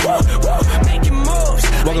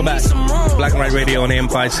 Welcome back. Black and Right Radio on AM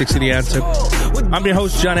 560. The Answer. I'm your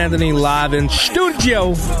host, John Anthony, live in studio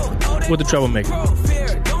with the Troublemaker.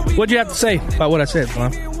 What'd you have to say about what I said,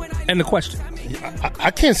 John? And the question?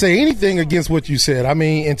 I can't say anything against what you said. I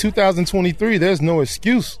mean, in 2023, there's no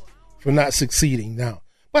excuse for not succeeding now.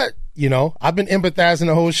 But, you know, I've been empathizing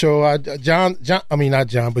the whole show. Not John,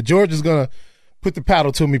 but George is going to put the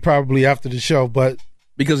paddle to me probably after the show. But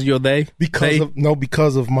because of your they?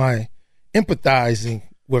 Because of my empathizing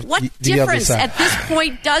with what the other side. At this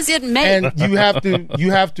point does it make? And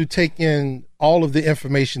you have to take in all of the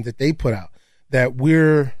information that they put out, that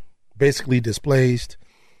we're basically displaced.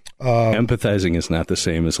 Empathizing is not the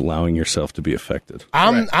same as allowing yourself to be affected.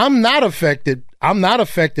 I'm not affected. I'm not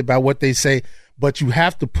affected by what they say, but you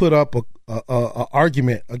have to put up a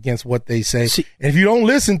argument against what they say. And if you don't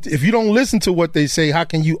listen to what they say, how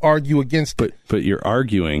can you argue against it? But you're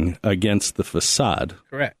arguing against the facade.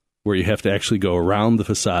 Correct. Where you have to actually go around the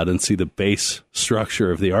facade and see the base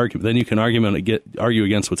structure of the argument. Then you can argue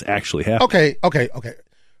against what's actually happening. Okay.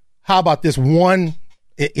 How about this one?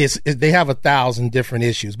 They have 1,000 different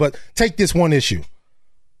issues, but take this one issue.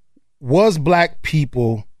 Was black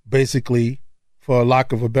people basically, for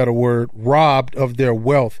lack of a better word, robbed of their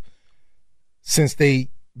wealth since they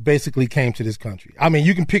basically came to this country? I mean,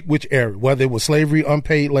 you can pick which area, whether it was slavery,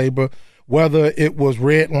 unpaid labor, whether it was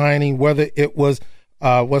redlining, whether it was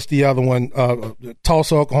what's the other one?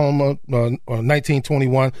 Tulsa, Oklahoma,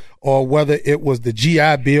 1921, or whether it was the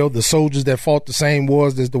GI Bill, the soldiers that fought the same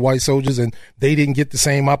wars as the white soldiers and they didn't get the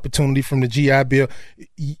same opportunity from the GI Bill.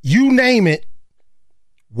 You name it.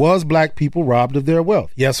 Was black people robbed of their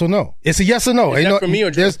wealth? Yes or no? It's a yes or no. Is that for me or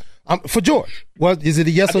George? For George. Is it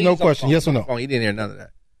a yes or no question? Yes or no? He didn't hear none of that.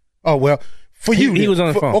 Oh, well. For you, he was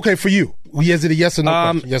on the phone. Okay, for you, is it a yes or no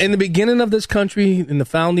question? Yes in the beginning of this country, in the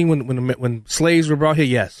founding, when slaves were brought here,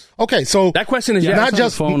 yes. Okay, so that question is not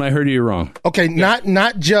just on the phone. I heard you wrong. Okay,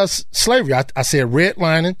 not just slavery. I said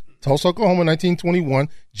redlining, Tulsa, Oklahoma, 1921,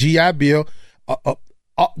 GI Bill,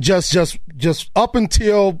 just up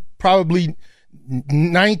until probably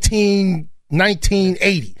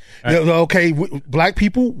 1980. Right. Okay, black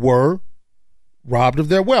people were robbed of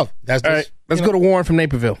their wealth. That's just, all right. Let's go to Warren from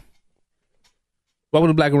Naperville. What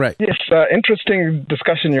was Black and Right? Yes, interesting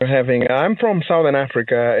discussion you're having. I'm from Southern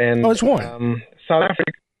Africa, and it's Warren. South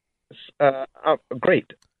Africa, great,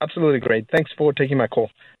 absolutely great. Thanks for taking my call.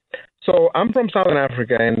 So I'm from Southern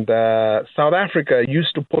Africa, and South Africa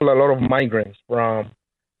used to pull a lot of migrants from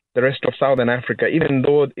the rest of Southern Africa, even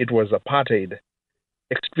though it was apartheid,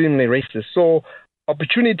 extremely racist. So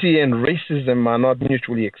opportunity and racism are not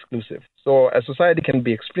mutually exclusive. So a society can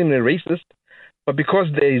be extremely racist, but because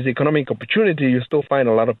there is economic opportunity, you still find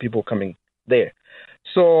a lot of people coming there.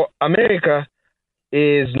 So America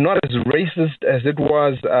is not as racist as it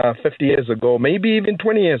was 50 years ago, maybe even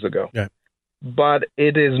 20 years ago. Yeah. But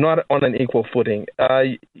it is not on an equal footing.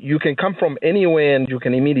 You can come from anywhere and you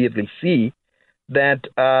can immediately see that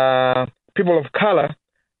people of color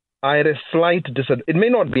are at a slight disadvantage. It may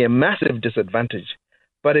not be a massive disadvantage,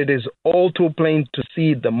 but it is all too plain to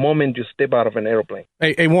see the moment you step out of an airplane.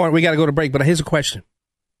 Hey, Warren, we got to go to break, but here's a question.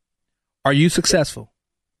 Are you successful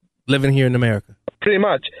living here in America? Pretty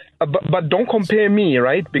much. But don't compare me,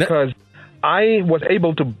 right? Because I was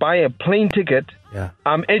able to buy a plane ticket. Yeah.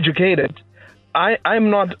 I'm educated.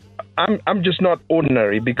 I'm just not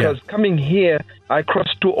ordinary because coming here, I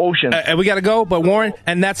crossed 2 oceans. And we got to go, but Warren,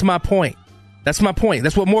 and that's my point. That's my point.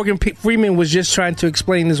 That's what Morgan Freeman was just trying to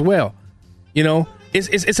explain as well. You know,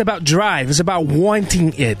 it's about drive. It's about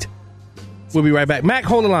wanting it. We'll be right back. Mac,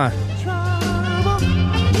 hold the line.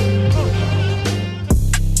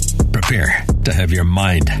 Prepare to have your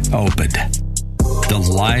mind opened. The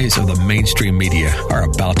lies of the mainstream media are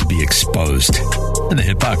about to be exposed, and the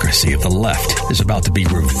hypocrisy of the left is about to be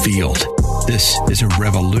revealed. This is a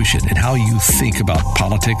revolution in how you think about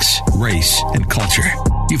politics, race, and culture.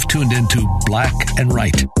 You've tuned into Black and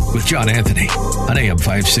Right with John Anthony on AM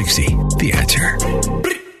 560, The Answer.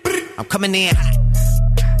 I'm coming in hot.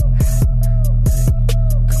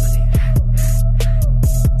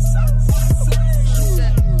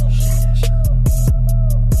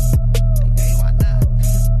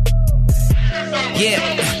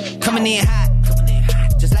 Yeah, coming in hot,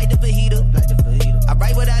 just like the fajita. I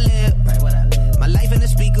write what I live, my life in the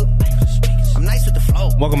speaker. I'm nice with the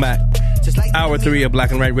flow. Welcome back. Hour 3 of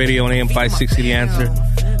Black and Right Radio on AM 560 The Answer.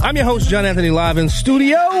 I'm your host, John Anthony, live in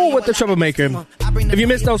studio with the Troublemaker. If you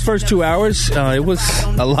missed those first 2 hours, it was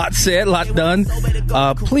a lot said, a lot done.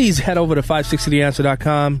 Please head over to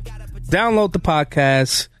 560theanswer.com. Download the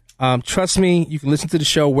podcast. Trust me, you can listen to the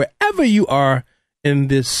show wherever you are in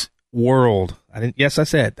this world. I didn't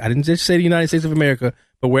just say the United States of America,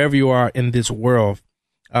 but wherever you are in this world.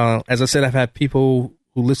 As I said, I've had people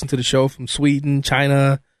who listen to the show from Sweden,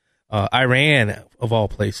 China, Iran, of all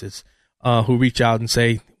places, who reach out and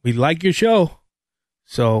say, we like your show.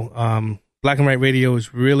 So Black and Right Radio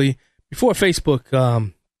is really, before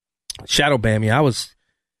Facebook shadow banned me, I was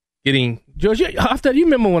getting, George, you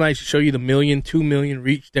remember when I used to show you the 1 million, 2 million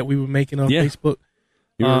reach that we were making on Facebook?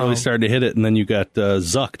 You were really starting to hit it, and then you got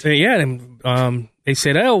zucked. Yeah, and they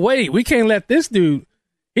said, oh, wait, we can't let this dude,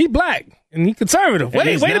 he's black, and he's conservative.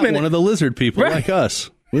 And wait a minute. One of the lizard people like us.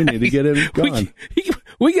 We need to get him gone.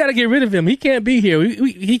 We got to get rid of him. He can't be here.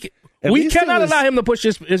 We cannot allow him to push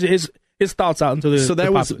his thoughts out into the So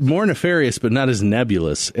that was more nefarious, but not as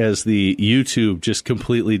nebulous as the YouTube just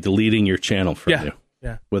completely deleting your channel from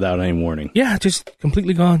you without any warning. Yeah, just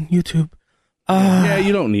completely gone, YouTube. Yeah,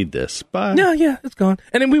 you don't need this. Bye. Yeah, it's gone.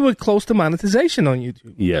 And then we were close to monetization on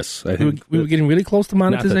YouTube. Yes. I think we were getting really close to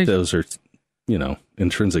monetization. Not that those are,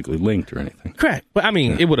 intrinsically linked or anything. Correct. But, I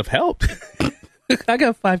mean, it would have helped. I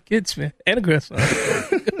got 5 kids, man, and a grandson.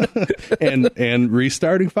 and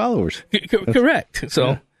restarting followers. Correct.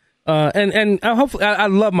 So, and hopefully, I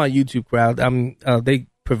love my YouTube crowd. They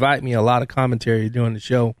provide me a lot of commentary during the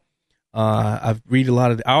show. I've read a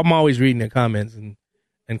lot of. I'm always reading their comments and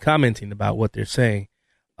commenting about what they're saying.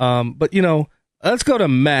 But let's go to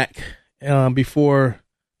Mac before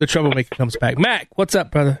the Troublemaker comes back. Mac, what's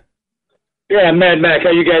up, brother? Yeah, Mad Mac,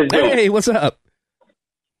 how you guys doing? Hey, what's up?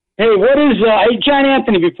 Hey, what is John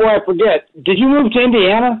Anthony? Before I forget, did you move to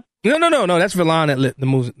Indiana? No. That's Verlon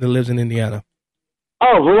that lives in Indiana.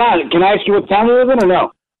 Oh, Verlon. Can I ask you what town you live in, or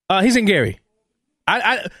no? He's in Gary.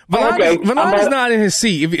 Verlon is not in his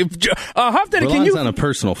seat. Verlon's on a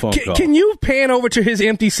personal phone call. Can you pan over to his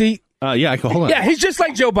empty seat? Yeah, I can. Hold on. Yeah, he's just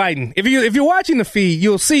like Joe Biden. If you're watching the feed,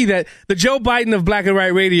 you'll see that the Joe Biden of Black and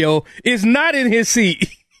Right Radio is not in his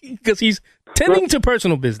seat because he's tending to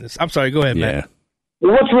personal business. I'm sorry. Go ahead, Matt.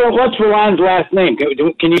 What's Verlon's last name?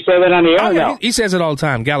 Can you say that on the air? No? He says it all the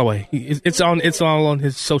time. Galloway. It's all on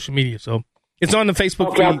his social media. So it's on the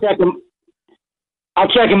Facebook feed. I'll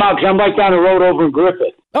check him out because I'm right down the road over in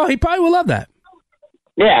Griffith. Oh, he probably will love that.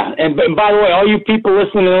 Yeah, and by the way, all you people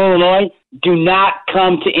listening in Illinois, do not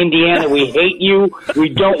come to Indiana. We hate you. We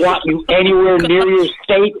don't want you anywhere near your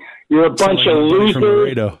state. You're a bunch of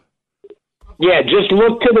losers. Yeah, just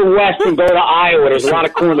look to the west and go to Iowa. There's a lot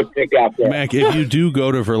of corn to pick out there. Mac, if you do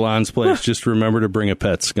go to Verlon's place, just remember to bring a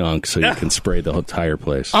pet skunk so you can spray the entire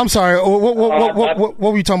place. I'm sorry. What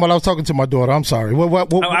were you talking about? I was talking to my daughter. I'm sorry.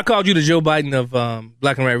 What? I called you the Joe Biden of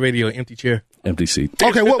Black and Right Radio, empty chair. Empty seat.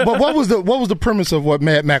 Okay, but what was the premise of what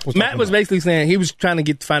Mac was talking Matt was basically saying he was trying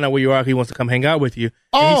to find out where you are. He wants to come hang out with you.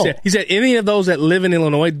 Oh, he said any of those that live in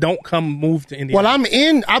Illinois don't move to Indiana. Well,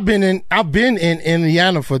 I've been in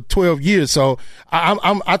Indiana for 12 years, so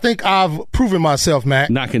I think I've proven myself,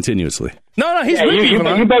 Mac. Not continuously. No, he's with you. You've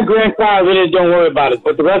been grandfathered in. Don't worry about it.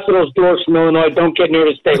 But the rest of those dorks from Illinois don't get near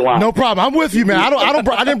the state line. No problem. I'm with you, man.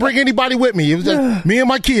 I didn't bring anybody with me. It was just me and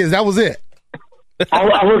my kids. That was it. I'll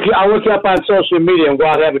look you up on social media and go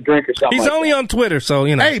out and have a drink or something. He's only on Twitter, so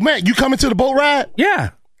you know. Hey, man, you coming to the boat ride?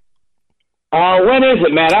 Yeah. When is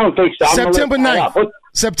it, man? I don't think so. September 9th.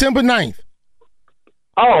 September 9th.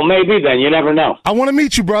 Oh, maybe then. You never know. I want to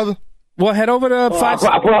meet you, brother. Well, head over to 5.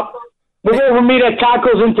 We're going to meet at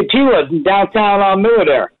Tacos and Tequila in downtown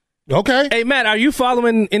Mirador. Okay. Hey, Matt, are you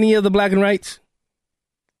following any of the Black and Rights?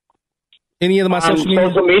 Any of my social media?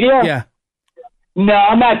 Social media? Yeah. No,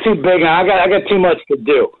 I'm not too big. I got too much to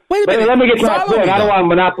do. Wait a minute. Let me get to my point. I don't want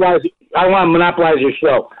to monopolize your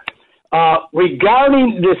show.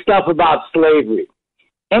 Regarding this stuff about slavery,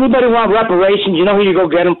 anybody want reparations? You know who you go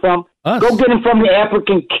get them from? Us. Go get them from the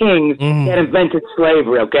African kings that invented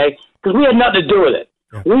slavery, okay? Because we had nothing to do with it.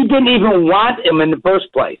 Yeah. We didn't even want them in the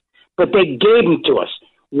first place, but they gave them to us.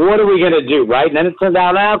 What are we going to do, right? And then it turned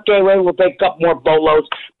out, okay, well, we'll take a couple more boatloads.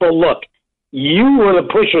 But look, you were the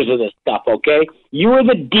pushers of this stuff, okay? You were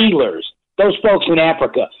the dealers, those folks in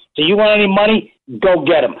Africa. So you want any money? Go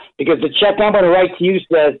get them. Because the check I'm going to write to you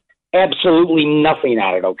says absolutely nothing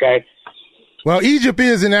on it, okay? Well, Egypt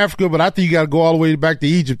is in Africa, but I think you got to go all the way back to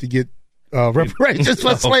Egypt to get reparations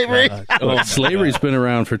for slavery. Well, slavery's been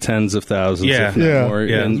around for tens of thousands, if not more.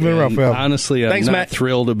 Yeah, and, it's been around forever. Honestly, I'm not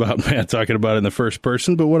thrilled about Matt talking about it in the first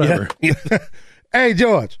person, but whatever. Yeah. Hey,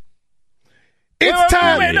 George. It's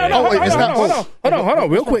time. Hold on.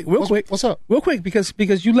 Real quick. What's up? Real quick, because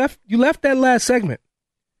you left that last segment.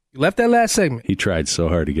 He tried so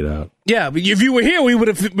hard to get out. Yeah, but if you were here, we would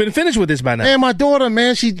have been finished with this by now. Man, my daughter,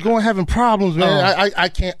 man, she's having problems, man. I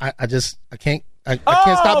can't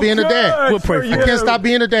stop being a dad. We'll pray for her. I can't stop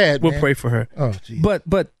being a dad. We'll pray for her. Oh, geez.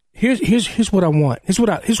 But here's what I want. Here's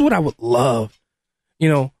what I would love. You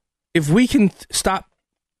know, if we can stop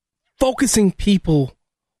focusing people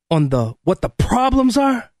on what the problems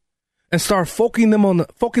are, and start focusing them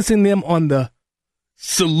on the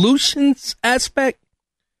solutions aspect.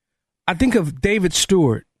 I think of David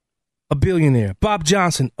Stewart, a billionaire. Bob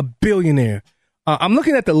Johnson, a billionaire. I'm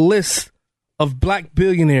looking at the list of black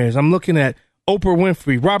billionaires. I'm looking at Oprah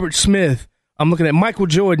Winfrey, Robert Smith. I'm looking at Michael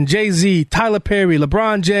Jordan, Jay-Z, Tyler Perry,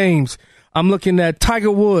 LeBron James. I'm looking at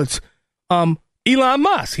Tiger Woods, Elon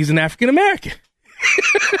Musk. He's an African American.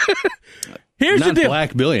 Here's Not the deal.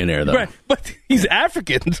 Black billionaire, though. Right, but he's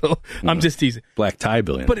African, so I'm just teasing. Black tie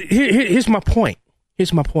billionaire. But here's my point.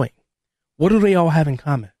 What do they all have in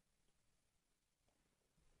common?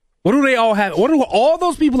 What do they all have? What do all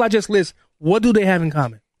those people I just list, what do they have in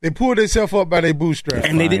common? They pulled themselves up by their bootstraps.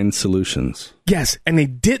 And they find solutions. Yes, and they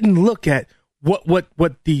didn't look at what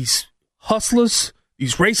these hustlers,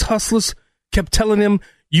 these race hustlers, kept telling them.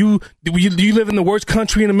 You live in the worst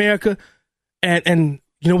country in America, and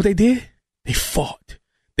you know what they did? They fought.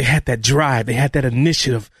 They had that drive. They had that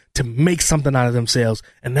initiative to make something out of themselves,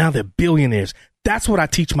 and now they're billionaires. That's what I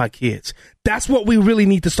teach my kids. That's what we really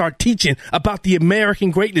need to start teaching about the American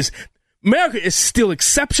greatness. America is still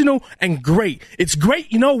exceptional and great. It's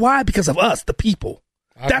great, you know why? Because of us, the people.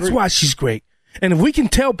 That's why she's great. And if we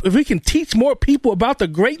can teach more people about the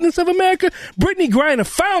greatness of America, Brittany Griner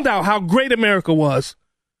found out how great America was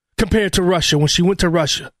compared to Russia when she went to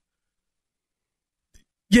Russia.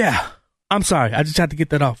 Yeah, I'm sorry. I just had to get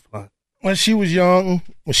that off. When she was young,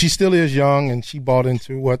 when she still is young, and she bought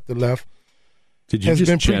into what the left. Did you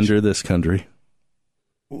just gender this country?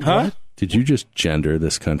 Huh? Did you just gender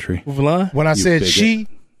this country? When I said she?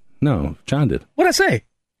 No, John did. What'd I say?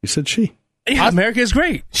 You said she. Yeah, America is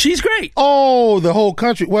great. She's great. Oh, the whole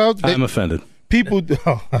country. Well, I'm offended. People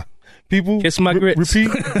kiss my grits.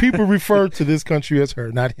 People refer to this country as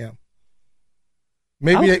her, not him.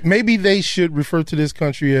 Maybe they should refer to this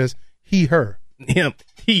country as he, her. Him,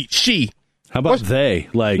 he, she. How about they?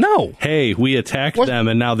 Like, no. Hey, we attacked them,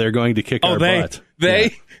 and now they're going to kick our butt. They? Yeah.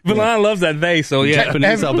 Milan loves that they, so yeah.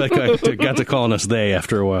 Japanese, I'll bet, got to calling us they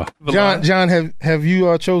after a while. John, have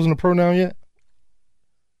you chosen a pronoun yet?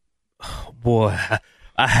 Oh, boy,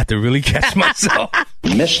 I had to really catch myself.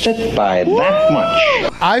 Missed it by that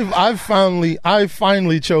much. I've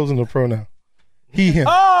finally chosen a pronoun. He, him.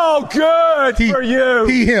 Oh, good for you.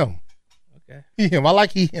 He, him. Okay. He, him. I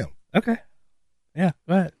like he, him. Okay. Yeah,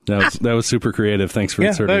 go ahead. That was super creative. Thanks for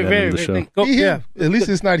inserting that into the show. He, him. At least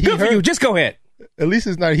it's not he, good her. For you. Just go ahead. At least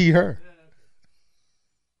it's not he, her.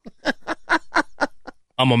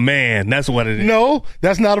 I'm a man. That's what it is. No,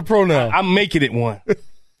 that's not a pronoun. I'm making it one.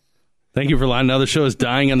 Thank you for lying. Now the show is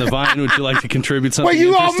dying on the vine. Would you like to contribute something? Well,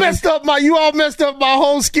 you all messed up my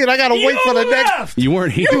whole skit. I gotta wait for the next. You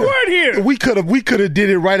weren't here. You weren't here. We could have did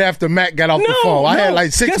it right after Matt got off the phone. I had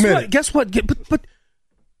like 6 minutes. Guess what? But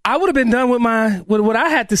I would have been done with what I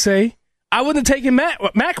had to say. I wouldn't have taken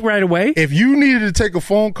Mac right away. If you needed to take a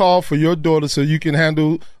phone call for your daughter so you can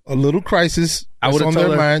handle a little crisis that's on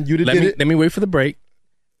their mind, you'd have did it. Let me wait for the break.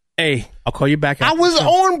 Hey, I'll call you back. I was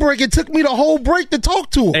on break. It took me the whole break to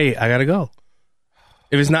talk to her. Hey, I gotta go.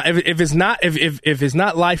 If it's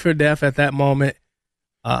not life or death at that moment,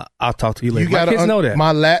 I'll talk to you later. My kids know that.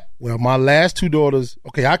 My last two daughters.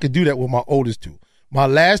 Okay, I could do that with my oldest two. My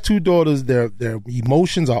last two daughters, their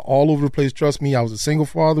emotions are all over the place. Trust me, I was a single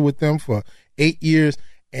father with them for 8 years,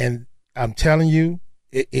 and I'm telling you,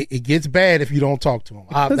 it gets bad if you don't talk to them.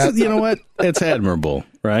 You know what? It's admirable,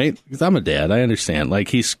 right? Because I'm a dad. I understand. Like,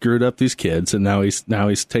 he screwed up these kids, and now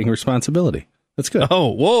he's taking responsibility. That's good. Oh,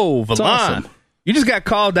 whoa, Valon. Awesome. You just got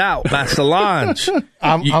called out by Solange.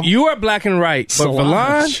 You are black and right, but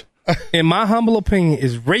Solange, in my humble opinion,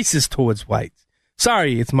 is racist towards whites.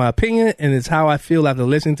 Sorry, it's my opinion, and it's how I feel after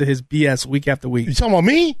listening to his BS week after week. You talking about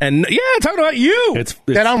me? And yeah, talking about you. It's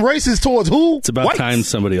that I'm racist towards who? It's about whites. time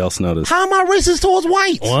somebody else noticed. How am I racist towards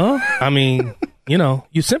whites? Well, I mean,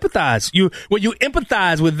 you sympathize. You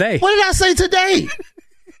empathize with they. What did I say today?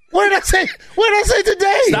 What did I say? What did I say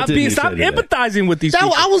today? Stop empathizing with these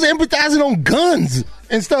people. I was empathizing on guns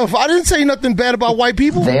and stuff. I didn't say nothing bad about white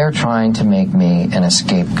people. They're trying to make me an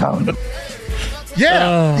scapegoat.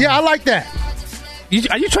 Yeah, I like that.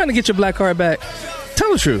 Are you trying to get your black card back?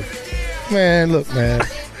 Tell the truth. Man, look, man.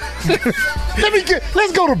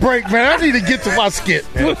 Let's go to break, man. I need to get to my skit,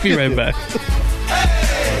 man. We'll be right back.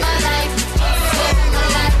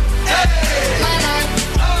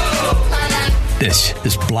 This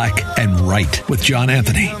is Black and Right with John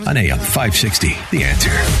Anthony on AM 560. The Answer.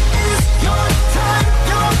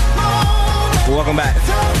 Welcome back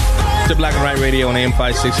to Black and Right Radio on AM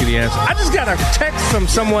 560. The Answer. I just got a text from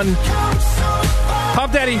someone.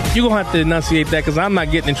 Puff Daddy, you're going to have to enunciate that because I'm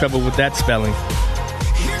not getting in trouble with that spelling.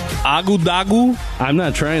 Agadugu? I'm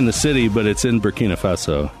not trying the city, but it's in Burkina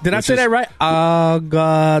Faso. Did I say that right?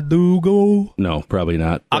 Agadugu? No, probably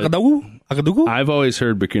not. Agadugu? I've always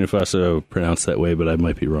heard Burkina Faso pronounced that way, but I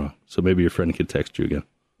might be wrong. So maybe your friend could text you again.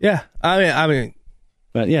 Yeah, I mean.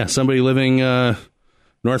 But yeah, somebody living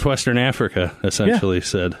Northwestern Africa essentially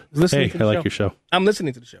said, hey, I like your show. I'm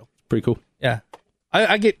listening to the show. Pretty cool. Yeah.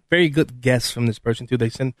 I get very good guests from this person, too. They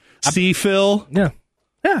send... See, Phil? Yeah.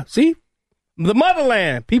 Yeah, see? The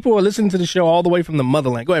motherland. People are listening to the show all the way from the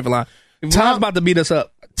motherland. Go ahead, Valon. Tom's about to beat us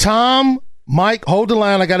up. Tom, Mike, hold the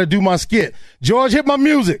line. I got to do my skit. George, hit my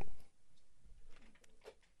music.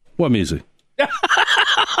 What music? You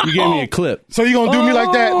gave me a clip. So you going to do me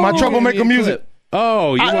like that? My troublemaker music?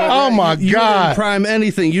 Oh, my you God. didn't prime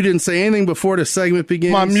anything. You didn't say anything before the segment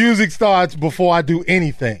begins. My music starts before I do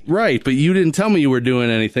anything. Right, but you didn't tell me you were doing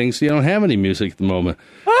anything, so you don't have any music at the moment.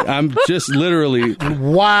 I'm just literally...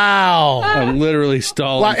 Wow. I'm literally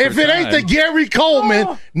stalling. Well, if it ain't the Gary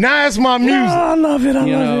Coleman, now it's my music. I love it. I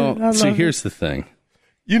love it. Here's the thing.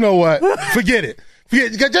 You know what? Forget it.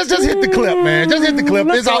 Just hit the clip, man. Just hit the clip.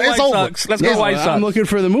 It's over. Let's go White Sox. I'm looking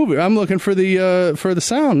for the movie. I'm looking for the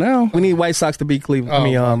sound now. We need White Sox to beat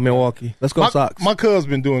Cleveland. Milwaukee. Let's go Sox. My cub's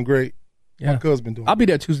been doing great. Yeah. My cub's been doing. I'll be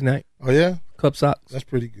there Tuesday night. Oh yeah, Club Sox. That's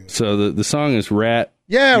pretty good. So the song is Rat.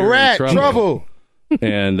 Yeah, Rat Trouble.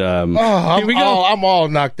 And here we go. I'm all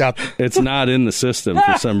knocked out. It's not in the system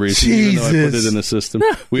for some reason. Jesus. Even though I put it in the system.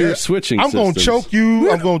 We are switching. I'm going to choke you.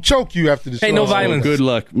 I'm going to choke you after the show. Hey, no violence. Good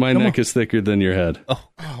luck. My neck is thicker than your head. Oh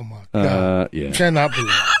my God. Yeah. I cannot believe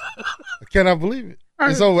it. I cannot believe it.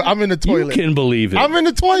 It's over. I'm in the toilet. You can believe it. I'm in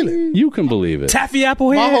the toilet. You can believe it. Taffy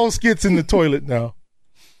Apple head. My whole skit's in the toilet now.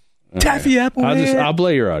 Taffy Apple head. I'll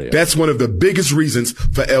play your audio. That's one of the biggest reasons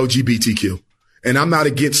for LGBTQ. And I'm not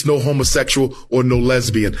against no homosexual or no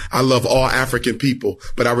lesbian. I love all African people,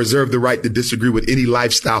 but I reserve the right to disagree with any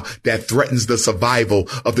lifestyle that threatens the survival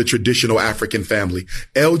of the traditional African family.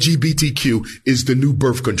 LGBTQ is the new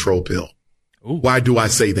birth control pill. Ooh. Why do I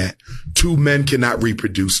say that? 2 men cannot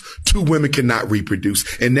reproduce. 2 women cannot reproduce.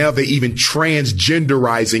 And now they're even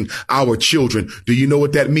transgenderizing our children. Do you know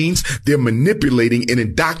what that means? They're manipulating and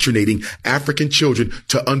indoctrinating African children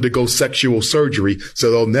to undergo sexual surgery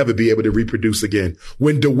so they'll never be able to reproduce again.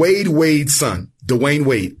 When Dwayne Wade's son,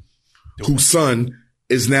 whose son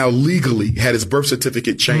is now legally had his birth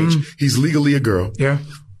certificate changed. He's legally a girl. Yeah.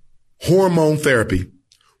 Hormone therapy.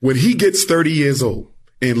 When he gets 30 years old,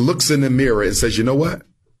 and looks in the mirror and says, you know what?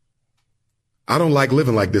 I don't like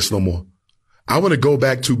living like this no more. I want to go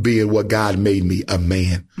back to being what God made me, a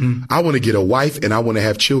man. I want to get a wife and I want to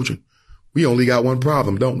have children. We only got one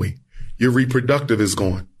problem, don't we? Your reproductive is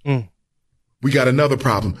gone. We got another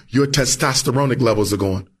problem. Your testosteronic levels are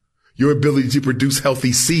gone. Your ability to produce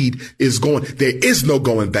healthy seed is gone. There is no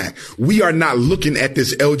going back. We are not looking at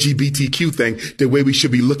this LGBTQ thing the way we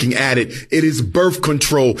should be looking at it. It is birth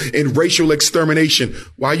control and racial extermination.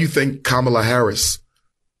 Why you think Kamala Harris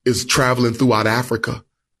is traveling throughout Africa,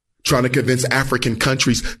 trying to convince African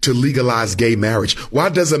countries to legalize gay marriage? Why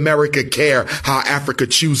does America care how Africa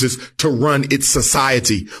chooses to run its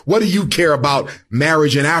society? What do you care about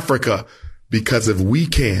marriage in Africa? Because if we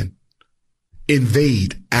can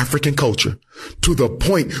invade African culture to the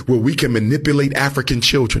point where we can manipulate African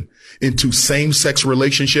children into same-sex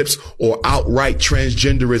relationships or outright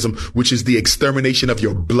transgenderism, which is the extermination of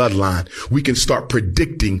your bloodline, we can start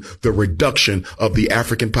predicting the reduction of the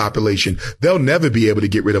African population. They'll never be able to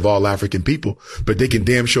get rid of all African people, but they can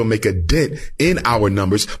damn sure make a dent in our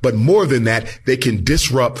numbers. But more than that, they can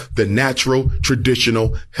disrupt the natural,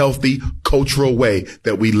 traditional, healthy, cultural way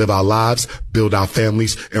that we live our lives, build our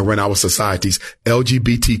families, and run our societies.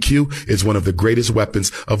 LGBTQ is one of the greatest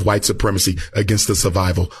weapons of white supremacy against the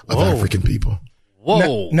survival of African people.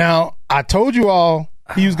 Now, I told you all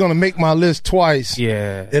he was going to make my list twice,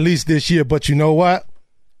 at least this year. But you know what?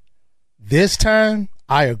 This time,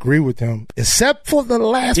 I agree with him, except for the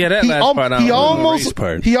last. Yeah, that last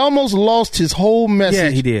part. He almost lost his whole message. Yeah,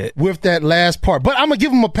 he did with that last part. But I'm gonna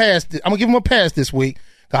give him a pass. I'm gonna give him a pass this week.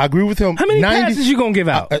 I agree with him. How many passes you gonna give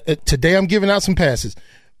out? Today, I'm giving out some passes.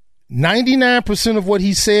 99% of what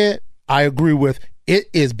he said, I agree with. It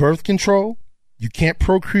is birth control. You can't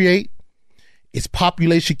procreate. It's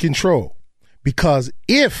population control. Because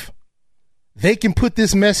if they can put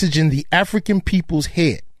this message in the African people's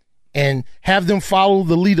head and have them follow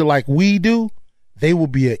the leader like we do, they will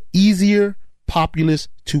be an easier populace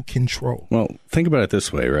to control. Well, think about it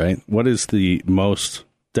this way, right? What is the most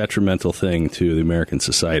detrimental thing to the American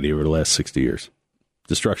society over the last 60 years?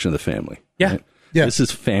 Destruction of the family. Yeah. Right? Yeah. This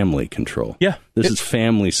is family control. Yeah. This is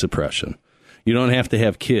family suppression. You don't have to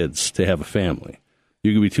have kids to have a family.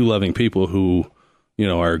 You can be two loving people who, you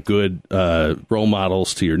know, are good role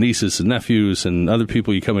models to your nieces and nephews and other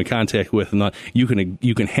people you come in contact with. And you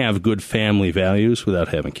can have good family values without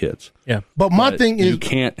having kids. Yeah. But my thing is, you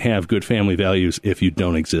can't have good family values if you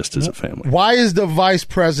don't exist as a family. Why is the vice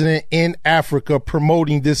president in Africa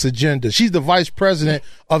promoting this agenda? She's the vice president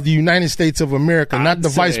of the United States of America, not the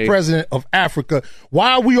vice president of Africa.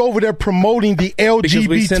 Why are we over there promoting the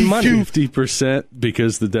LGBTQ? 50%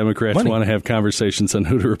 because the Democrats want to have conversations on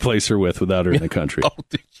who to replace her with without her in the country.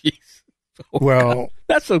 Jeez. Well,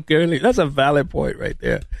 that's a valid point right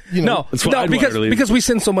there. Because we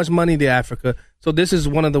send so much money to Africa. So this is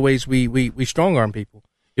one of the ways we strong arm people.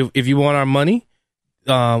 If you want our money,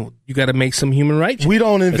 you got to make some human rights. We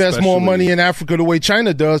don't invest more money in Africa the way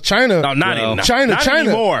China does. China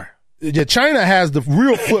anymore. Yeah, China has the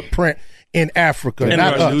real footprint in Africa. And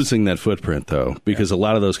they're losing that footprint, though, because a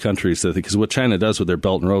lot of those countries, because what China does with their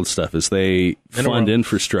Belt and Road stuff is they fund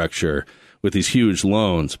infrastructure with these huge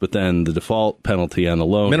loans, but then the default penalty on the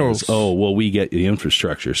loan is, we get the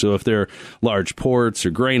infrastructure. So if they're large ports or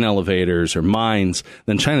grain elevators or mines,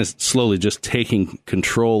 then China's slowly just taking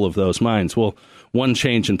control of those mines. Well, one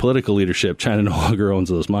change in political leadership, China no longer owns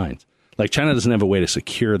those mines. Like, China doesn't have a way to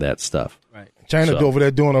secure that stuff. Right. China's over there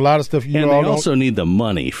doing a lot of stuff. And they also need the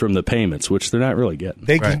money from the payments, which they're not really getting.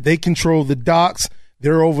 They control the docks.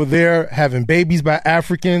 They're over there having babies by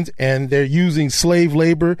Africans, and they're using slave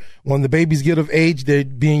labor. When the babies get of age, they're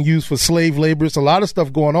being used for slave labor. It's a lot of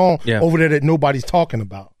stuff going on over there that nobody's talking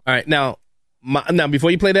about. All right, now before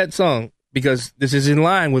you play that song, because this is in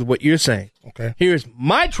line with what you're saying. Okay. Here's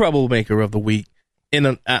my troublemaker of the week.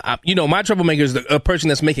 My troublemaker is a person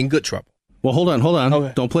that's making good trouble. Well, hold on.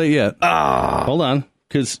 Okay. Don't play it yet. Hold on,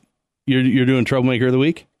 because you're doing troublemaker of the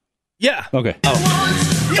week. Yeah. Okay. I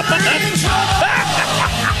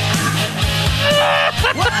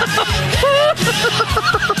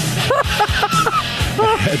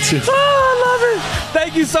love it.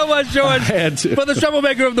 Thank you so much, George, for the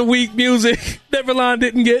troublemaker of the week music. Neverland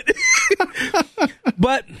didn't get.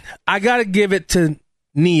 But I got to give it to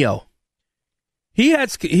Neo. He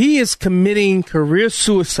is committing career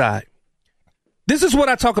suicide. This is what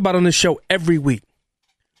I talk about on this show every week.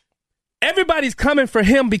 Everybody's coming for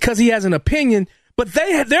him because he has an opinion, but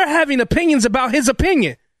they're having opinions about his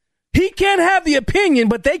opinion. He can't have the opinion,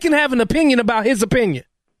 but they can have an opinion about his opinion.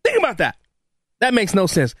 Think about that. That makes no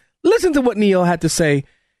sense. Listen to what Neo had to say.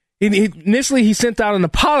 Initially, he sent out an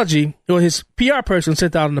apology, or his PR person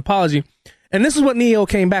sent out an apology, and this is what Neo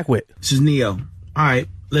came back with. This is Neo. All right,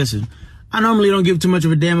 listen. I normally don't give too much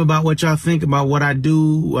of a damn about what y'all think about what I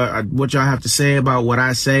do, what y'all have to say about what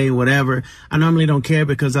I say, whatever. I normally don't care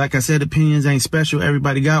because, like I said, opinions ain't special.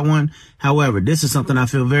 Everybody got one. However, this is something I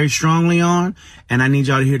feel very strongly on, and I need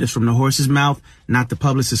y'all to hear this from the horse's mouth, not the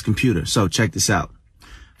publicist's computer. So check this out.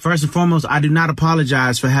 First and foremost, I do not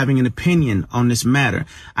apologize for having an opinion on this matter.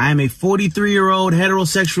 I am a 43-year-old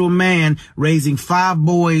heterosexual man raising 5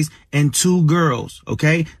 boys and 2 girls,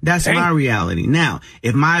 okay? That's my reality. Now,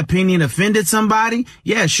 if my opinion offended somebody,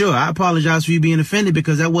 yeah, sure, I apologize for you being offended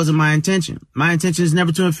because that wasn't my intention. My intention is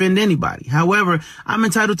never to offend anybody. However, I'm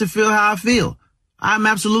entitled to feel how I feel. I'm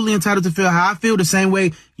absolutely entitled to feel how I feel the same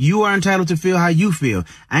way you are entitled to feel how you feel.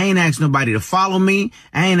 I ain't asked nobody to follow me.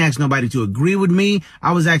 I ain't asked nobody to agree with me.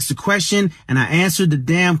 I was asked a question and I answered the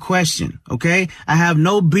damn question. Okay. I have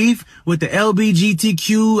no beef with the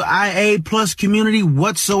LGBTQIA plus community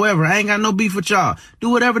whatsoever. I ain't got no beef with y'all. Do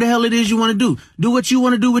whatever the hell it is you want to do. Do what you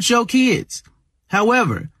want to do with your kids.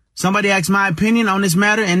 However, somebody asked my opinion on this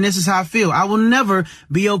matter, and this is how I feel. I will never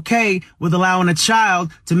be okay with allowing a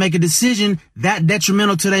child to make a decision that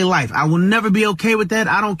detrimental to their life. I will never be okay with that.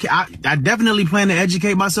 I don't care. I definitely plan to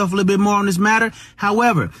educate myself a little bit more on this matter.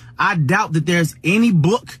 However, I doubt that there's any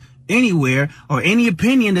book anywhere or any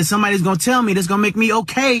opinion that somebody's going to tell me that's going to make me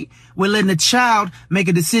okay with letting a child make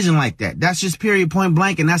a decision like that. That's just period, point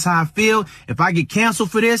blank, and that's how I feel. If I get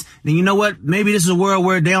canceled for this, then you know what? Maybe this is a world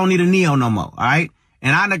where they don't need a Neo no more, all right?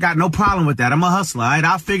 And I got no problem with that. I'm a hustler, all right?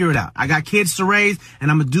 I'll figure it out. I got kids to raise, and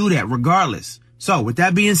I'm going to do that regardless. So with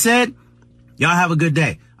that being said, y'all have a good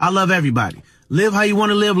day. I love everybody. Live how you want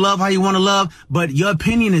to live, love how you want to love, but your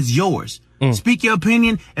opinion is yours. Speak your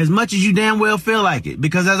opinion as much as you damn well feel like it.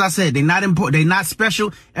 Because as I said, they're not important. They're not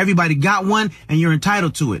special. Everybody got one, and you're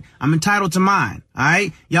entitled to it. I'm entitled to mine, all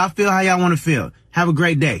right? Y'all feel how y'all want to feel. Have a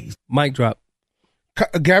great day. Mic drop.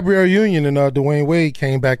 Gabrielle Union and Dwayne Wade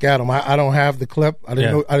came back at him. I don't have the clip. I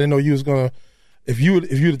didn't know you was gonna. If you'd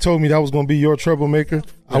have told me that was gonna be your troublemaker,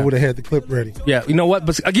 I would have had the clip ready. Yeah, you know what?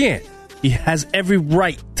 But again, he has every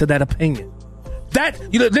right to that opinion.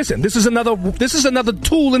 Listen. This is another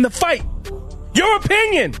tool in the fight. Your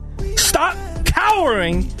opinion. Stop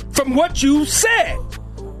cowering from what you said.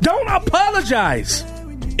 Don't apologize.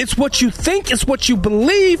 It's what you think. It's what you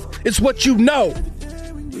believe. It's what you know.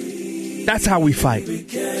 That's how we fight.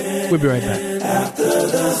 We'll be right back. After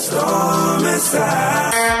the storm is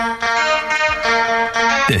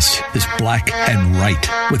This is Black and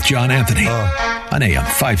Right with John Anthony on AM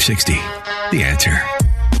 560. The Answer.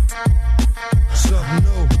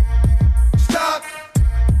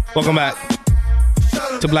 Welcome back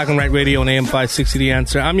to Black and Right Radio on AM 560. The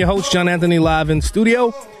Answer. I'm your host, John Anthony, live in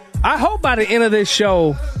studio. I hope by the end of this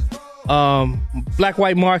show, Black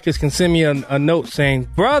White Marcus can send me a note saying,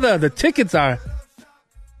 brother, the tickets are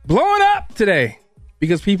blowing up today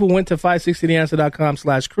because people went to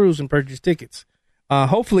 560theanswer.com/cruise and purchased tickets.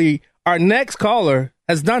 Hopefully our next caller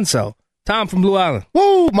has done so. Tom from Blue Island.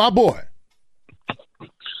 Woo, my boy.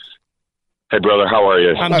 Hey, brother, how are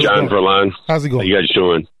you? John Verlan. How's it going? How you guys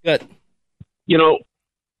doing? Good. You know,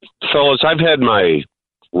 fellas, I've had my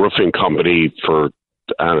roofing company for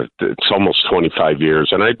it's almost 25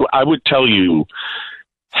 years, and I would tell you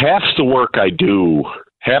half the work I do,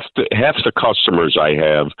 half the customers I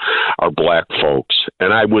have are black folks,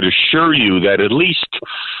 and I would assure you that at least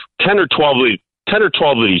 10 or 12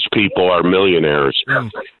 of these people are millionaires,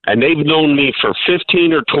 and they've known me for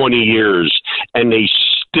 15 or 20 years, and they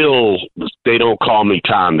don't call me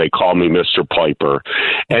Tom, they call me Mr. Piper,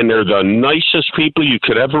 and they're the nicest people you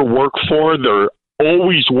could ever work for. They're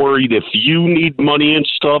always worried if you need money and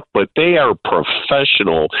stuff, but they are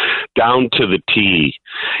professional down to the T.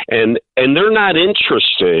 And they're not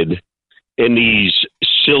interested in these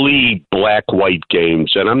silly black-white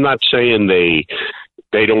games. And I'm not saying they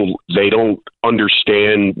don't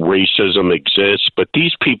understand racism exists, but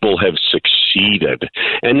these people have succeeded,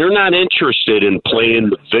 and they're not interested in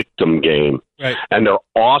playing the victim game. Right. And they're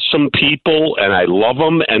awesome people, and I love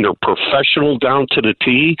them, and they're professional down to the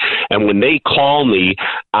T. And when they call me,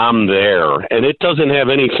 I'm there. And it doesn't have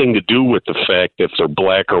anything to do with the fact if they're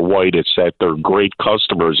black or white. It's that they're great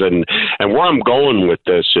customers. And where I'm going with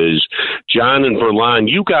this is, John and Verlan,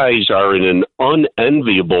 you guys are in an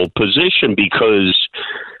unenviable position because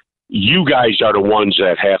you guys are the ones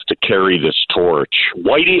that have to carry this torch.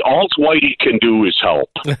 All Whitey can do is help.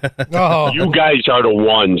 You guys are the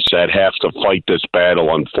ones that have to fight this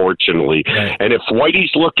battle, unfortunately. Right. And if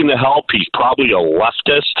Whitey's looking to help, he's probably a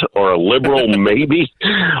leftist or a liberal, maybe.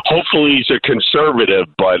 Hopefully he's a conservative,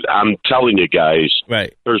 but I'm telling you guys,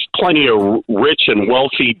 right, there's plenty of rich and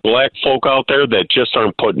wealthy black folk out there that just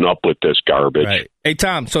aren't putting up with this garbage. Right. Hey,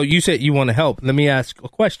 Tom, so you said you want to help. Let me ask a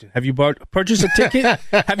question. Have you purchased a ticket?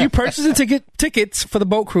 Have you purchased tickets for the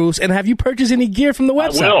boat cruise? And have you purchased any gear from the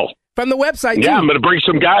website? I will. From the website, too. Yeah, I'm going to bring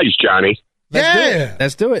some guys, Johnny.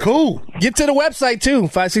 Let's do it. Cool. Get to the website, too.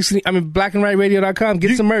 blackandrightradio.com.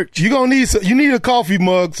 Get some merch. You're going to need a coffee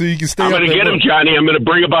mug so you can stay I'm going to get them, Johnny. I'm going to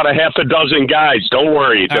bring about a half a dozen guys. Don't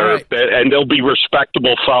worry. And they'll be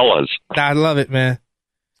respectable fellas. I love it, man.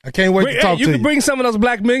 I can't wait to talk to you. You can bring some of those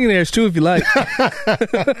black millionaires, too, if you like.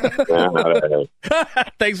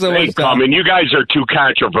 Thanks so much, Tom. I mean, you guys are too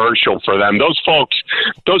controversial for them. Those folks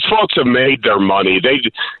have made their money.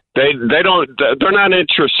 They don't. They're not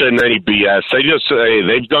interested in any BS. They just say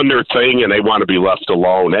they've done their thing and they want to be left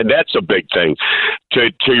alone, and that's a big thing.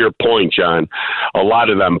 To your point, John, a lot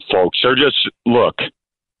of them folks, they're just look.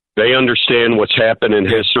 They understand what's happened in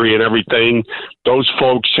history and everything. Those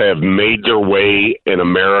folks have made their way in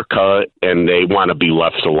America, and they want to be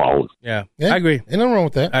left alone. Yeah, I agree. Ain't nothing wrong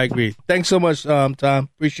with that. I agree. Thanks so much, Tom.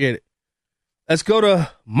 Appreciate it. Let's go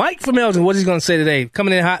to Mike from Elgin. What's he going to say today?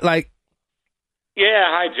 Coming in hot like. Yeah,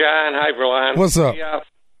 hi, John. Hi, Verlon. What's up? Yeah,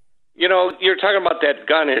 you're talking about that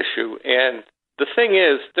gun issue, and the thing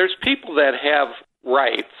is, there's people that have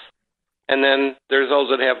rights, and then there's those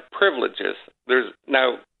that have privileges.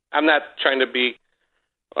 Now, I'm not trying to be,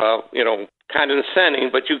 condescending,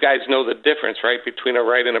 but you guys know the difference, right, between a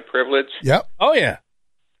right and a privilege? Yep. Oh, yeah.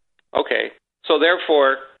 Okay. So,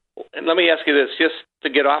 therefore, and let me ask you this, just to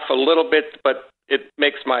get off a little bit, but it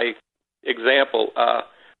makes my example.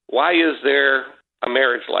 Why is there a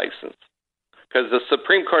marriage license? Because the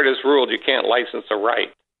Supreme Court has ruled you can't license a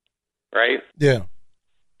right, right? Yeah.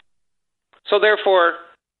 So therefore,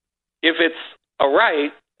 if it's a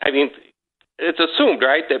right, I mean, it's assumed,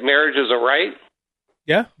 right, that marriage is a right?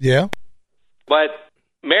 Yeah. Yeah. But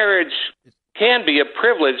marriage can be a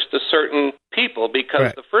privilege to certain people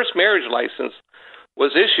because the first marriage license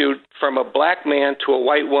was issued from a black man to a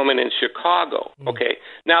white woman in Chicago. Okay.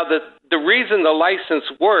 Now, the reason the license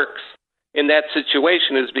works in that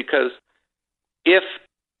situation is because if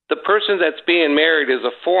the person that's being married is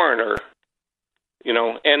a foreigner,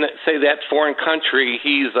 and say that foreign country,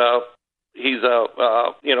 he's not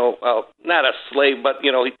a slave, but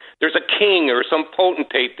there's a king or some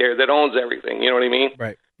potentate there that owns everything. You know what I mean?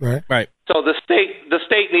 Right. So the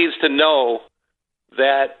state needs to know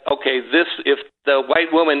that if the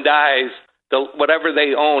white woman dies, whatever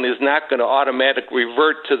they own is not going to automatically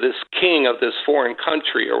revert to this king of this foreign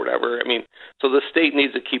country or whatever. I mean, so the state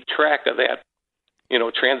needs to keep track of that,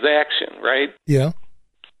 transaction, right? Yeah.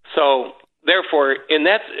 So therefore, in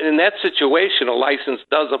that situation, a license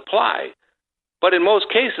does apply. But in most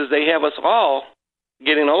cases, they have us all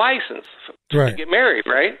getting a license to get married,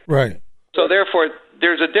 right? Right. So therefore,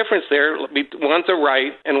 there's a difference there. One's a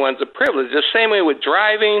right and one's a privilege. The same way with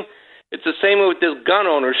driving. It's the same way with this gun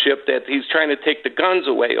ownership that he's trying to take the guns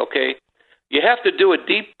away, okay? You have to do a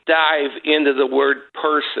deep dive into the word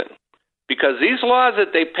person because these laws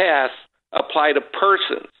that they pass apply to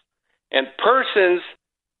persons. And persons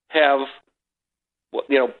have,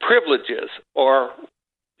 privileges, or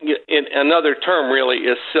in another term really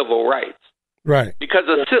is civil rights. Right. Because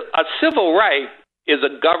a civil right is a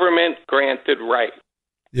government-granted right.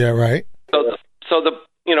 Yeah, right. So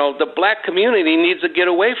the black community needs to get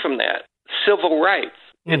away from that. Civil rights.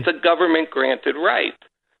 It's a government-granted right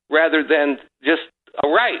rather than just a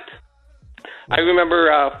right. I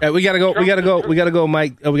remember. We gotta go,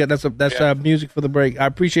 Mike. That's music for the break. I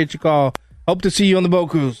appreciate your call. Hope to see you on the boat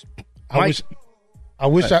cruise. I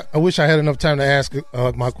wish I had enough time to ask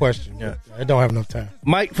my question. Yeah, I don't have enough time.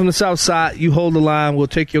 Mike from the South Side, you hold the line. We'll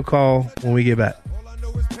take your call when we get back.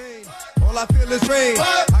 All I feel is rain.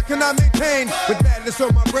 I cannot maintain with badness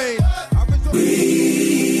on my brain.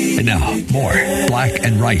 And now, more Black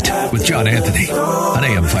and Right with John Anthony on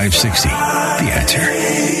AM 560. The Answer.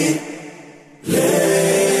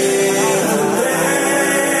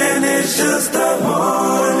 It's just a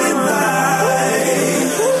morning light.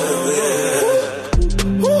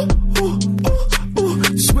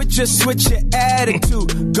 Switch your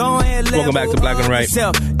attitude. Go ahead. Welcome back to Black and Right.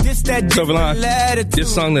 So, Verlon,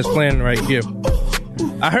 this song that's playing right here.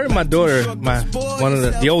 I heard my daughter, one of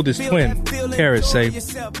the oldest twin, Karis, say,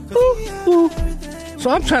 ooh, ooh.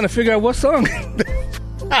 So I'm trying to figure out what song.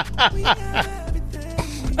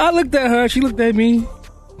 I looked at her, she looked at me.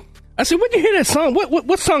 I said, where'd you hear that song?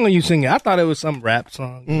 What song are you singing? I thought it was some rap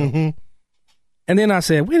song. Mm-hmm. And then I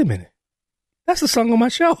said, wait a minute. That's the song on my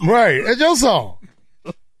show. Right. That's your song.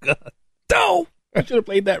 God. No. I should have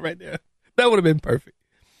played that right there. That would have been perfect.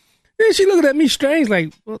 Then she looked at me strange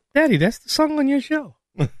like, well, Daddy, that's the song on your show.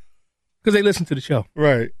 Because they listen to the show.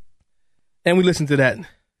 Right. And we listened to that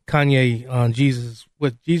Kanye on Jesus.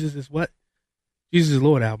 Jesus is what? Jesus is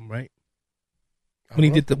Lord album, right? When he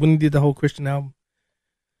did the whole Christian album.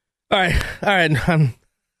 All right.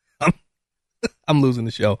 I'm losing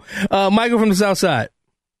the show. Michael from the South Side.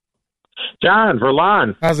 John,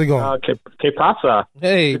 Verlon. How's it going? Que pasa?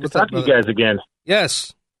 Hey, good to talk to you guys again.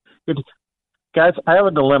 Yes. Good. Guys, I have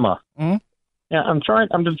a dilemma. Mm-hmm. Yeah, I'm trying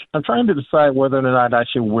to decide whether or not I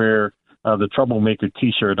should wear the Troublemaker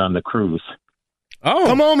T-shirt on the cruise. Oh,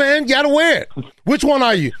 come on, man! You gotta wear it. Which one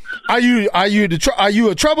are you? Are you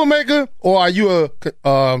a troublemaker or are you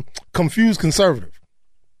a confused conservative?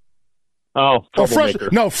 Oh, troublemaker.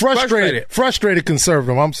 Frustrated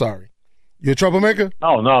conservative. I'm sorry. You a troublemaker?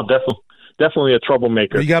 Oh, no, definitely a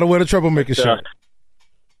troublemaker. You got to wear the troublemaker shirt.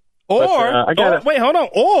 Wait, hold on.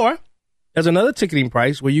 Or there's another ticketing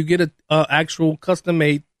price where you get a actual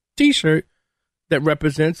custom-made T-shirt that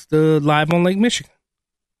represents the Live on Lake Michigan.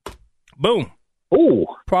 Boom. Ooh.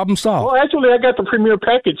 Problem solved. Well, actually, I got the premier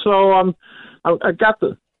package, so I got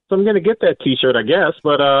so I'm going to get that T-shirt, I guess.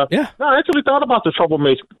 But no, I actually thought about the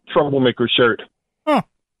troublemaker shirt. Huh.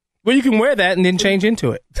 Well, you can wear that and then change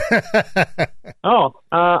into it. I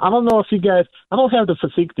don't know if you guys. I don't have the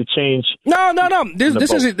physique to change. No.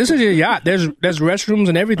 This is your yacht. There's restrooms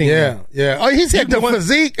and everything. Yeah. Oh, he said the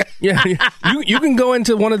physique. Yeah. You can go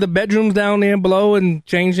into one of the bedrooms down there below and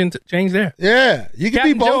change there. Yeah, you can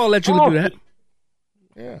Captain be both. Joe will let you do that.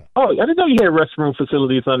 Yeah. Oh, I didn't know you had restroom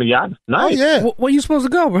facilities on the yacht. Nice. Oh, yeah. Where you supposed to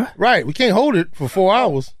go, bro? Right. We can't hold it for 4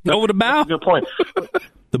 hours. Over the bow? Good point.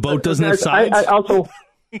 The boat doesn't have sides? I also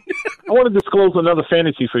I want to disclose another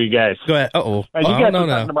fantasy for you guys. Go ahead. Uh-oh. You guys were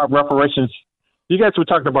talking about reparations. You guys were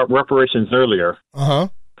talking about reparations earlier. Uh-huh.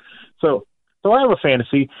 So I have a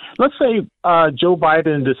fantasy. Let's say Joe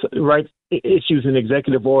Biden issues an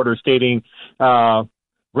executive order stating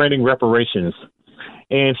granting reparations.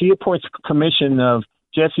 And he appoints a commission of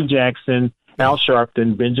Jesse Jackson, Al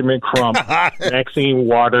Sharpton, Benjamin Crump, Maxine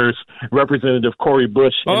Waters, Representative Cori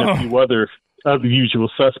Bush, and a few other of the usual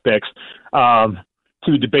suspects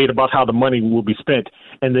to debate about how the money will be spent,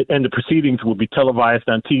 and the proceedings will be televised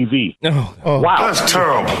on TV. Wow, that's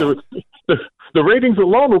terrible. The ratings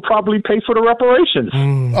alone will probably pay for the reparations.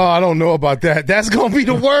 Oh, I don't know about that. That's going to be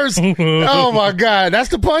the worst. Oh, my God. That's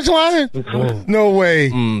the punchline? No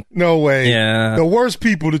way. No way. Yeah. The worst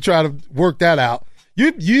people to try to work that out.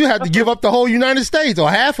 You have to give up the whole United States or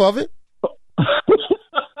half of it.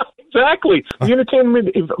 Exactly. The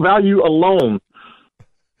entertainment value alone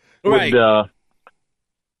would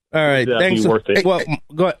all right, thanks. Be worth it. Well,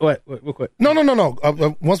 go ahead. Wait, real quick. No.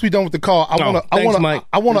 Once we're done with the call, I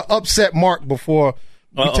want to upset Mark before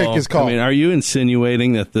we take his call. I mean, are you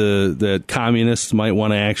insinuating that the communists might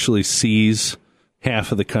want to actually seize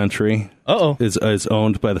half of the country? Is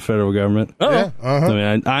owned by the federal government? Yeah. Uh-huh.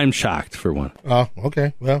 I mean, I'm shocked for one. Oh,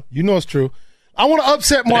 okay. Well, you know it's true. I want to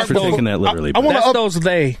upset Mark. Thanks for taking that literally. I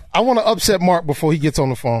want to upset Mark before he gets on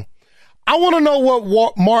the phone. I want to know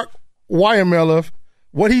what Mark Weimerle,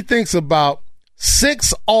 what he thinks about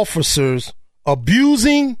 6 officers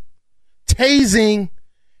abusing, tasing,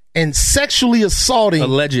 and sexually assaulting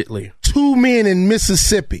allegedly 2 men in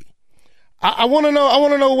Mississippi. I want to know. I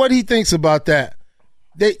want to know what he thinks about that.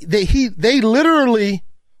 They literally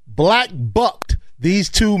black bucked these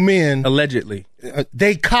 2 men allegedly.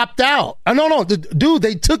 They copped out. No, dude.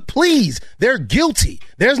 They took pleas. They're guilty.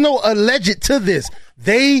 There's no alleged to this.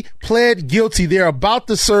 They pled guilty. They're about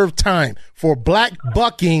to serve time for black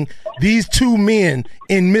bucking these 2 men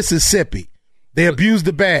in Mississippi. They abused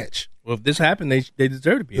the badge. Well, if this happened, they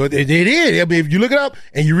deserve to be. They did. I mean, if you look it up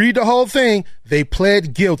and you read the whole thing, they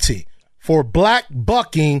pled guilty for black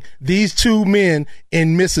bucking these 2 men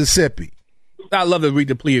in Mississippi. I love to read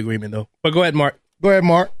the plea agreement, though. But go ahead, Mark.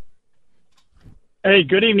 Hey,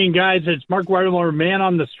 good evening, guys. It's Mark Weimerle, man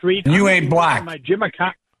on the street. You ain't black.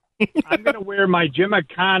 I'm going to wear my Jim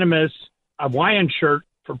Economist Hawaiian shirt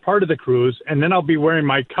for part of the cruise, and then I'll be wearing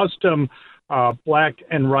my custom black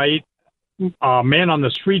and white man on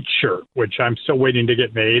the street shirt, which I'm still waiting to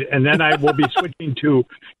get made. And then I will be switching to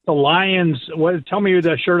the Lions. Tell me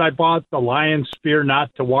the shirt I bought, the Lions Fear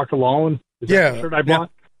Not to Walk Alone. Is that the shirt I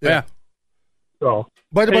bought? Yeah. So,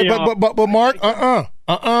 but Mark,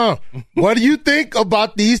 what do you think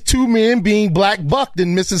about these 2 men being black bucked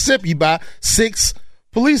in Mississippi by 6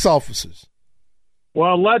 police officers?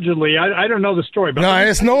 Well, allegedly, I don't know the story, but no,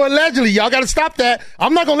 it's no allegedly. Y'all got to stop that.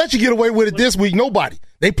 I'm not gonna let you get away with it this week. Nobody.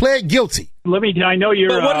 They pled guilty. I know you're.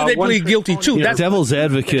 But what did they plead guilty to? That's devil's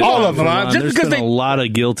advocate. All of them. There's been a lot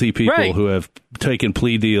of guilty people who have taken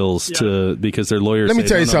plea deals because their lawyers. Let me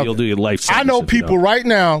tell you something. You'll do your life sentence. I know people right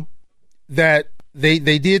now that they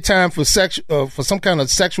did time for some kind of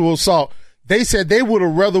sexual assault. They said they would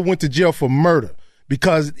have rather went to jail for murder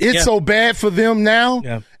because it's so bad for them now.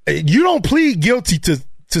 Yeah. You don't plead guilty to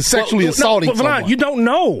sexually assaulting someone. You don't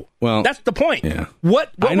know. Well, that's the point. Yeah.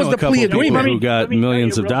 What was the plea agreement? Who got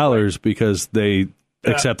millions of dollars because they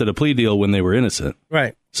accepted a plea deal when they were innocent.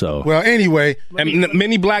 Right. So well, anyway, and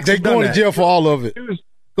many blacks they're going to jail for all of it.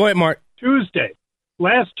 Go ahead, Mark.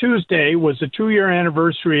 Last Tuesday was the 2-year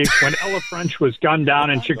anniversary when Ella French was gunned down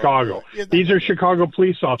in Chicago. These are Chicago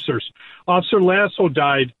police officers. Officer Lasso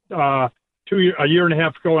died a year and a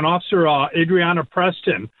half ago, and Officer Adriana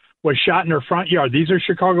Preston was shot in her front yard. These are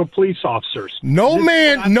Chicago police officers. No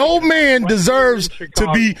man deserves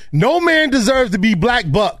to be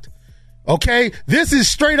black bucked. Okay? This is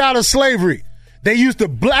straight out of slavery. They used to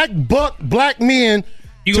black buck black men.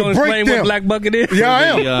 You gonna explain what black bucking is? Yeah,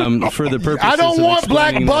 I am. For the purposes I don't want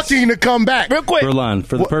black bucking to come back. Real quick. Verlon,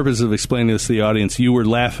 for the purpose of explaining this to the audience, you were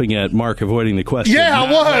laughing at Mark avoiding the question. Yeah,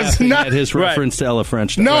 I was. At his reference to Ella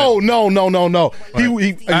French. No. He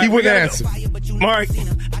wouldn't answer. Mark,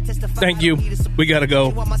 thank you. We got to go.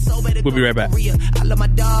 We'll be right back. We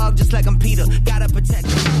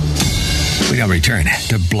now return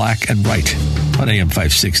to Black and White on AM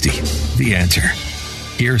 560. The Answer.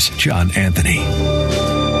 Here's John Anthony.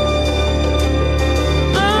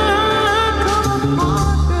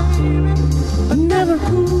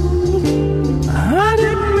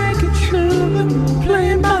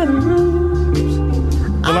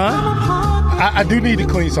 I do need to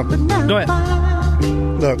clean something. Go ahead.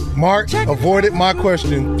 Look, Mark avoided my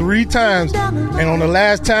question 3 times, and on the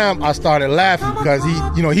last time I started laughing because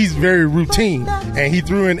he's very routine, and he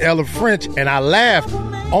threw in Ella French, and I laughed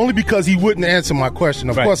only because he wouldn't answer my question.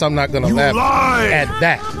 Of course, I'm not going to laugh at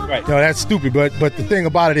that. Right. That's stupid. But the thing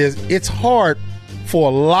about it is, it's hard for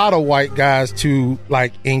a lot of white guys to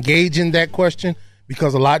engage in that question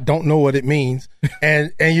because a lot don't know what it means,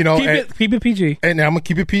 and keep it PG. And I'm gonna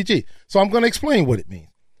keep it PG. So I'm gonna explain what it means.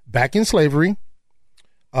 Back in slavery,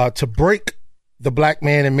 to break the black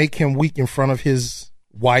man and make him weak in front of his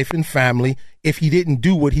wife and family, if he didn't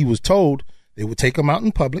do what he was told, they would take him out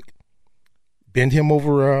in public, bend him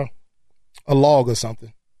over a log or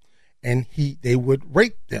something, and they would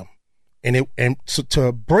rape them, so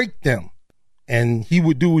to break them, and he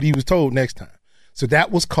would do what he was told next time. So that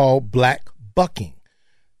was called black bucking,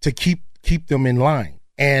 to keep them in line.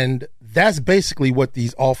 And that's basically what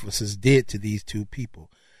these officers did to these 2 people,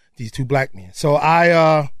 these 2 black men. So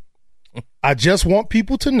I just want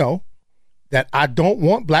people to know that I don't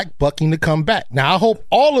want black bucking to come back. Now, I hope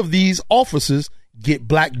all of these officers get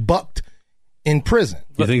black bucked in prison.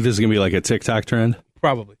 You think this is going to be like a TikTok trend?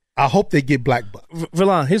 Probably. I hope they get black bucked.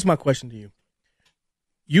 Verlon, here's my question to you.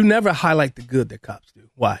 You never highlight the good that cops do.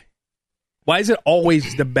 Why? Why is it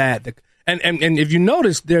always the bad? And if you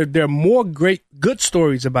notice, there are more good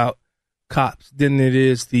stories about cops than it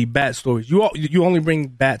is the bad stories. You only bring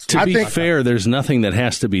bad stories. To be fair, there's nothing that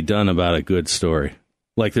has to be done about a good story.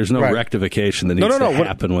 Like there's no rectification that needs to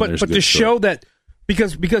happen when there's a good story. But to show that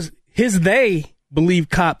because they believe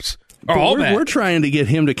cops are all bad. We're trying to get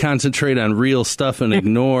him to concentrate on real stuff and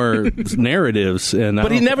ignore narratives.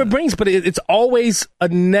 But he never brings. But it's always a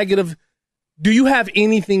negative. Do you have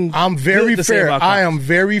anything? I'm very fair. I am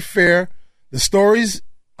very fair. The stories,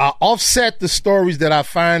 I offset the stories that I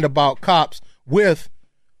find about cops with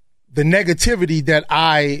the negativity that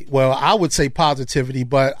I would say positivity,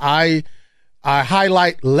 but I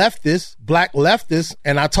highlight leftists, black leftists,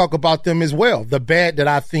 and I talk about them as well, the bad that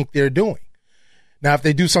I think they're doing. Now, if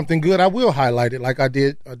they do something good, I will highlight it like I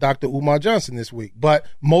did Dr. Umar Johnson this week. But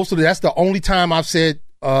that's the only time I've said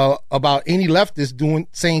about any leftist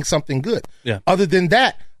saying something good. Yeah. Other than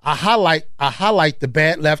that, I highlight the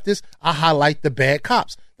bad leftists. I highlight the bad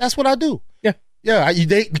cops. That's what I do. Yeah.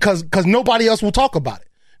 Because nobody else will talk about it.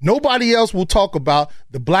 Nobody else will talk about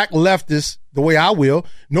the black leftists the way I will.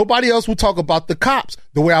 Nobody else will talk about the cops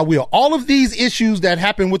the way I will. All of these issues that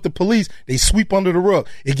happen with the police, they sweep under the rug.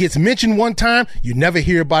 It gets mentioned one time, you never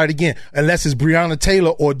hear about it again, unless it's Breonna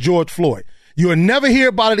Taylor or George Floyd. You'll never hear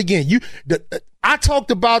about it again. I talked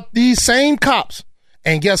about these same cops,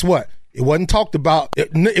 and guess what? It wasn't talked about.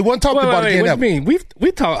 It wasn't talked about again. What do you mean?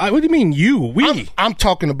 We talk. What do you mean? We? I'm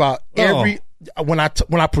talking about every. When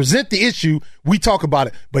I present the issue, we talk about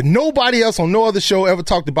it. But nobody else on no other show ever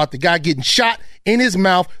talked about the guy getting shot in his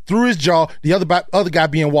mouth, through his jaw, the other guy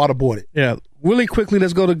being waterboarded. Yeah. Really quickly,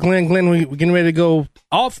 let's go to Glenn. Glenn, we're getting ready to go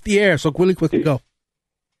off the air, so really quickly go.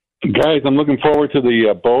 Guys, I'm looking forward to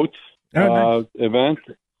the boats event.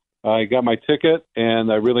 I got my ticket,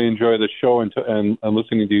 and I really enjoy the show and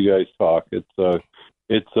listening to you guys talk. It's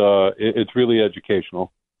really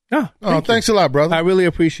educational. Thanks a lot, brother. I really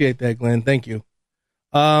appreciate that, Glenn. Thank you.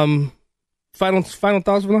 Final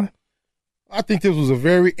thoughts, Verlon? I think this was a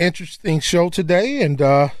very interesting show today, and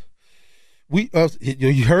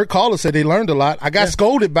you heard callers say they learned a lot. I got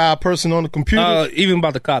scolded by a person on the computer, even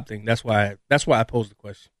about the cop thing. That's why I posed the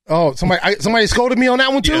question. Oh, somebody scolded me on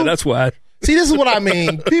that one too. Yeah, that's why. See, this is what I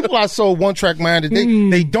mean. People are so one-track minded.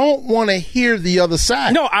 They don't want to hear the other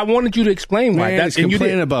side. No, I wanted you to explain why. He's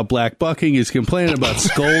complaining about black bucking. He's complaining about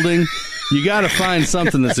scolding. You got to find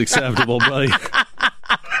something that's acceptable, buddy.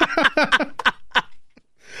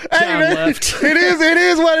 Hey, man, left. It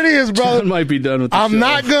is what it is, brother. John might be done with the show. I'm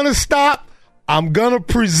not going to stop. I'm going to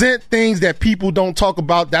present things that people don't talk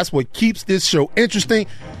about. That's what keeps this show interesting.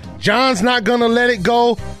 John's not going to let it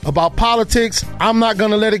go about politics. I'm not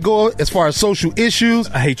going to let it go as far as social issues.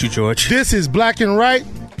 I hate you, George. This is Black and Right.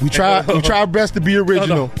 We try our best to be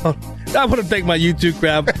original. I want to thank my YouTube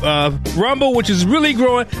crowd, Rumble, which is really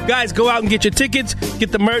growing. Guys, go out and get your tickets.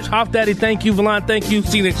 Get the merch. Hoff Daddy, thank you. Valon, thank you.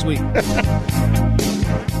 See you next week.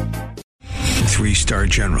 3-star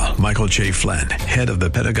General Michael J. Flynn, head of the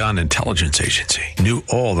Pentagon Intelligence Agency, knew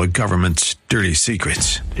all the government's dirty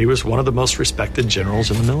secrets. He was one of the most respected generals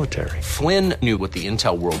in the military. Flynn knew what the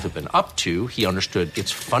intel world had been up to. He understood its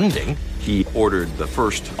funding. He ordered the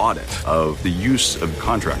first audit of the use of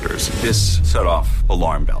contractors. This set off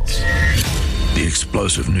alarm bells. The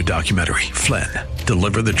explosive new documentary, Flynn,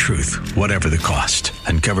 Deliver the Truth, Whatever the Cost,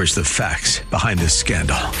 uncovers the facts behind this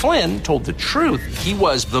scandal. Flynn told the truth. He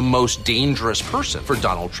was the most dangerous person for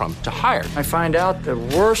Donald Trump to hire. I find out the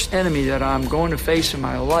worst enemy that I'm going to face in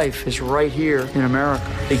my life is right here in America.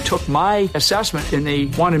 They took my assessment and they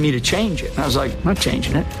wanted me to change it. And I was like, I'm not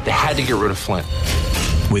changing it. They had to get rid of Flynn.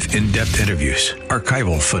 With in-depth interviews,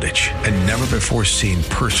 archival footage, and never-before-seen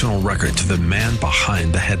personal records of the man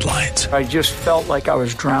behind the headlines. I just felt like I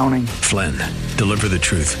was drowning. Flynn, Deliver the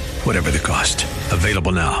Truth, Whatever the Cost.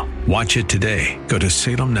 Available now. Watch it today. Go to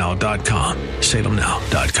salemnow.com.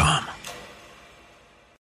 salemnow.com.